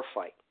is your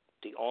fight.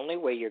 The only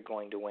way you're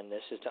going to win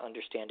this is to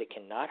understand it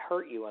cannot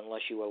hurt you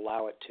unless you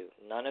allow it to.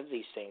 None of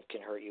these things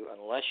can hurt you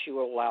unless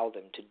you allow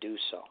them to do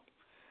so.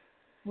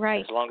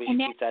 Right. As long as you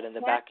keep that in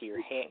the back of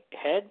your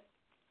head,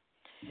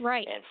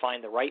 right, and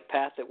find the right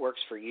path that works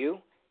for you,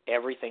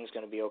 everything's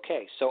going to be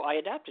okay. So I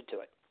adapted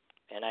to it,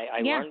 and I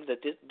learned that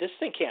this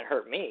thing can't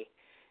hurt me.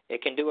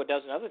 It can do a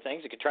dozen other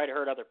things. It can try to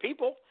hurt other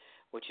people,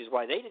 which is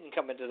why they didn't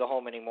come into the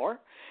home anymore.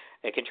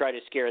 It can try to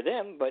scare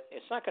them, but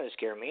it's not going to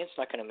scare me. It's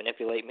not going to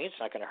manipulate me. It's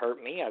not going to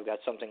hurt me. I've got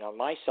something on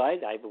my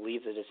side. I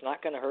believe that it's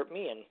not going to hurt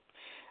me, and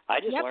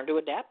I just learned to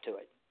adapt to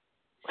it.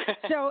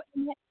 So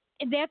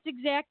that's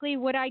exactly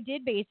what I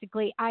did,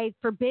 basically. I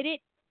forbid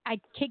it. I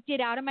kicked it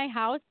out of my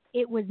house.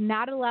 It was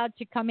not allowed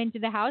to come into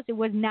the house. It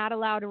was not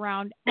allowed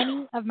around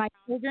any of my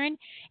children.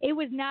 It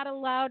was not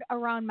allowed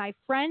around my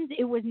friends.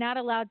 It was not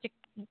allowed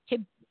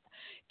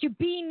to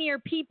be near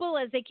people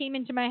as they came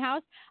into my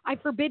house. I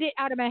forbid it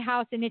out of my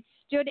house, and it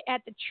stood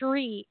at the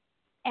tree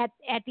at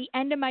the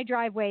end of my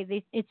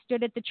driveway. It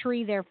stood at the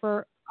tree there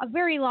for a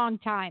very long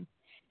time.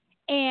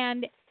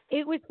 And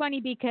it was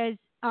funny because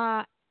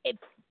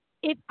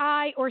if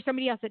I or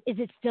somebody else said, is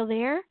it still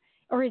there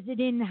or is it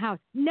in the house?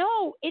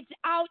 No, it's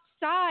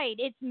outside.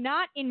 It's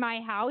not in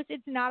my house.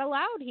 It's not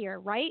allowed here,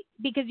 right?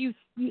 Because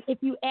if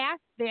you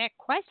ask that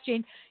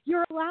question,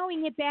 you're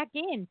allowing it back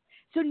in.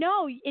 So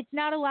no, it's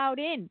not allowed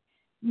in.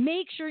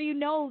 Make sure you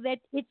know that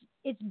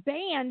it's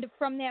banned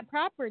from that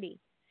property.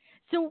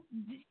 So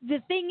the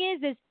thing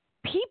is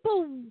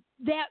people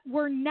that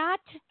were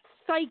not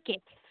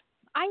psychic,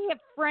 I have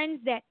friends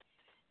that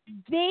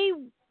they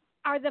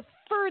are the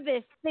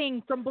furthest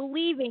thing from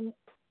believing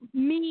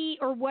me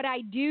or what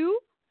I do,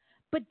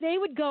 but they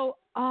would go,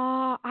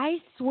 oh, I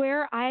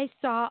swear I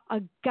saw a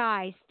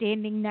guy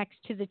standing next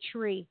to the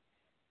tree.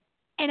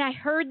 And I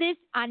heard this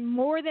on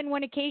more than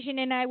one occasion,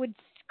 and I would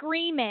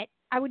scream it.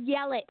 I would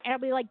yell it, and I'd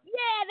be like, yeah,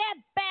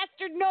 that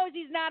bastard knows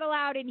he's not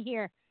allowed in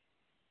here.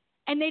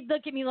 And they'd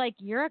look at me like,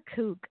 you're a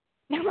kook.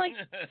 I'm like,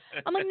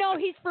 no,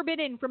 he's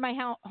forbidden from my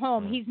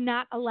home. He's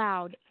not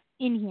allowed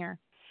in here.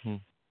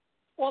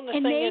 Well, the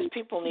thing is,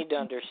 people need to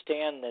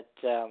understand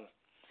that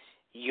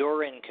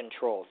you're in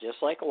control. Just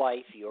like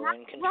life, you're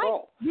in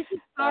control. Right. This is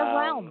our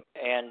realm.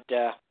 And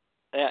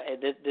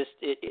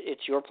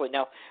it's your place.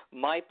 Now,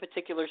 my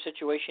particular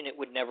situation, it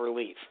would never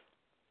leave.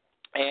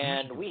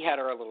 And we had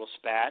our little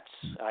spats.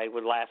 I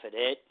would laugh at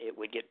it. It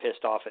would get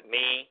pissed off at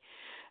me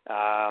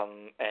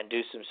and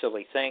do some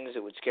silly things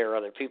that would scare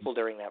other people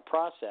during that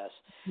process.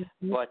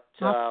 But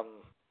you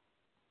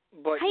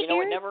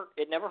know,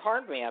 it never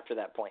harmed me after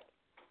that point.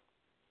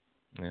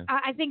 Yeah.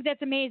 I think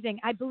that's amazing.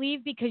 I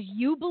believe because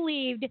you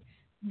believed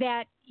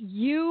that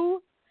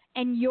you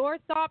and your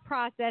thought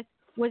process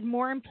was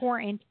more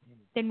important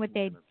than what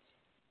they.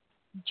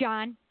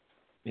 John?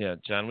 Yeah,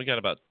 John, we got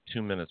about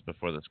 2 minutes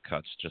before this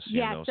cuts, just so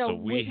you know. So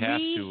we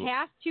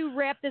have to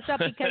wrap this up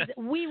because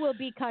we will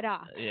be cut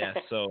off. Yeah,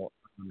 so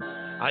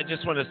I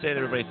just want to say to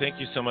everybody, thank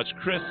you so much.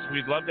 Chris,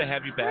 we'd love to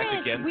have you back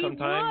again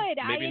sometime. Would.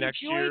 Maybe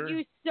next year. I enjoyed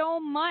you so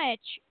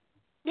much.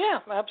 Yeah,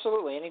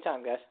 absolutely.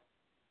 Anytime, guys.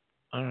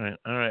 All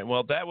right.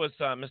 Well, that was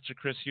Mr.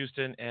 Chris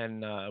Houston,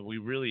 and we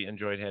really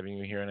enjoyed having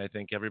you here. And I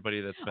think everybody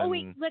that's been. Oh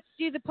wait, let's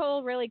do the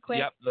poll really quick.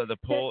 Yep, the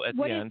poll at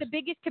the end. What is the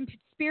biggest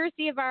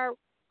conspiracy of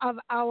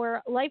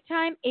our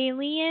lifetime?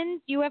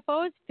 Aliens,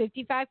 UFOs,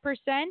 55%.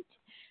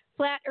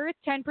 Flat Earth,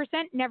 10%.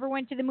 Never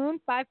went to the moon,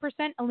 5%.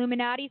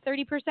 Illuminati,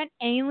 30%.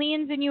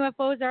 Aliens and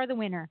UFOs are the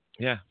winner.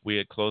 Yeah, we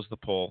had closed the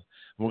poll.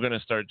 We're going to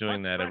start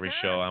doing that every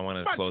show. I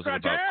want to close it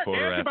about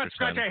quarter after 10. Butt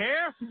scratcher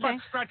here. Butt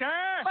scratcher.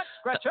 Butt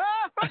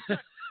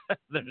scratcher.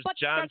 There's But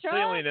John gotcha.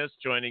 Silliness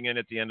joining in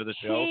at the end of the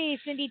show. Hey,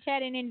 Cindy,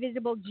 Ted, and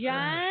Invisible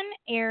John,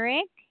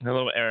 Eric.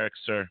 Hello, Eric,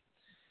 sir.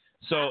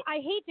 So I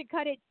hate to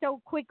cut it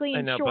so quickly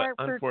and I know, short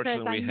but for Chris.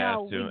 unfortunately I we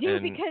know have to. we do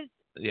and, because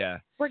yeah,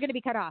 we're going to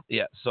be cut off.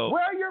 Yeah. So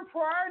where are your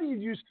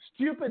priorities, you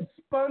stupid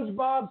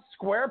SpongeBob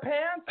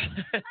SquarePants?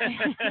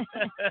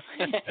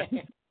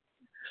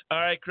 All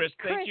right, Chris.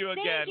 Thank you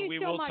Chris, again. Thank you we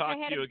so will much. talk I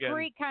had to you a again.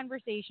 Great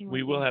conversation.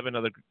 We will have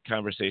another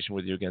conversation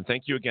with you again.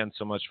 Thank you again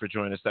so much for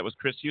joining us. That was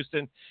Chris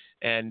Houston,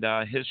 and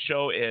his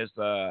show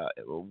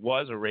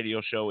was a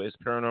radio show, is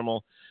Paranormal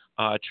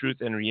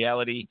Truth and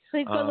Reality.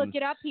 Please go look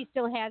it up. He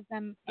still has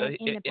them in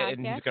the podcast.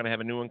 And he's going to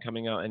have a new one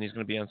coming out, and he's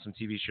going to be on some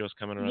TV shows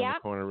coming around the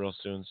corner real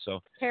soon.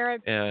 So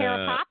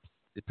Parapops.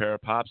 The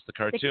Parapops, the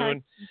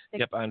cartoon.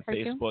 On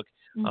cartoon. Facebook.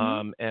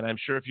 Mm-hmm. And I'm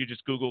sure if you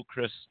just Google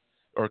Chris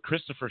or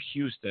Christopher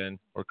Houston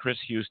or Chris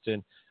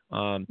Houston,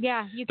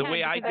 you the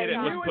way I did it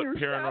was put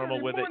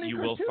paranormal with it. You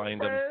will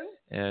find him,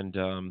 and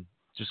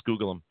just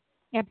Google him.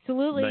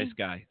 Absolutely. Nice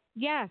guy.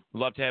 Yes.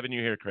 Loved having you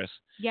here, Chris.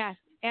 Yes,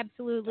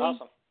 absolutely.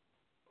 Awesome.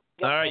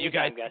 All right, you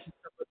guys.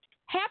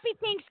 Happy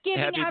Thanksgiving,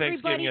 Happy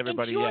Thanksgiving,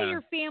 everybody. Enjoy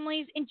your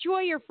families,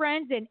 enjoy your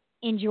friends, and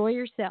enjoy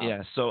yourself.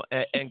 Yeah. So,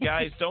 and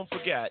guys, don't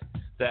forget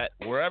that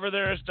wherever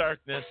there is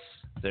darkness,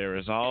 there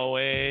is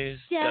always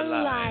the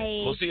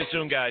light. We'll see you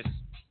soon, guys.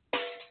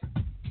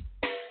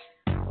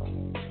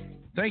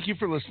 Thank you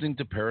for listening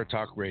to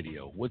Paratalk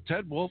Radio with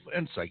Ted Wolf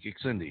and Psychic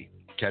Cindy.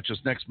 Catch us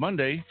next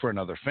Monday for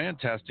another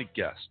fantastic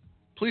guest.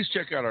 Please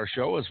check out our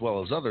show as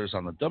well as others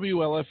on the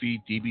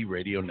WLFE DB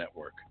Radio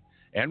Network.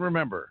 And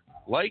remember,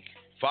 like,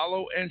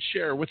 follow, and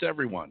share with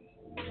everyone.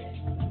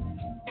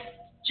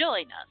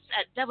 Join us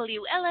at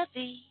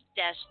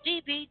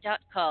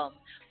WLFE-DB.com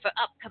for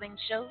upcoming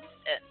shows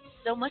and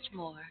so much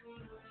more.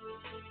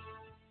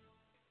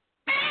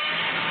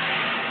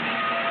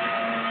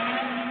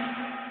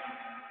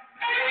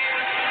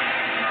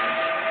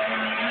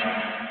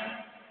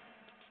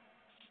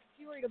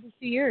 It'll be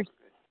 2 years.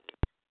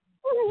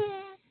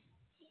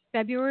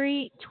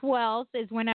 February 12th is when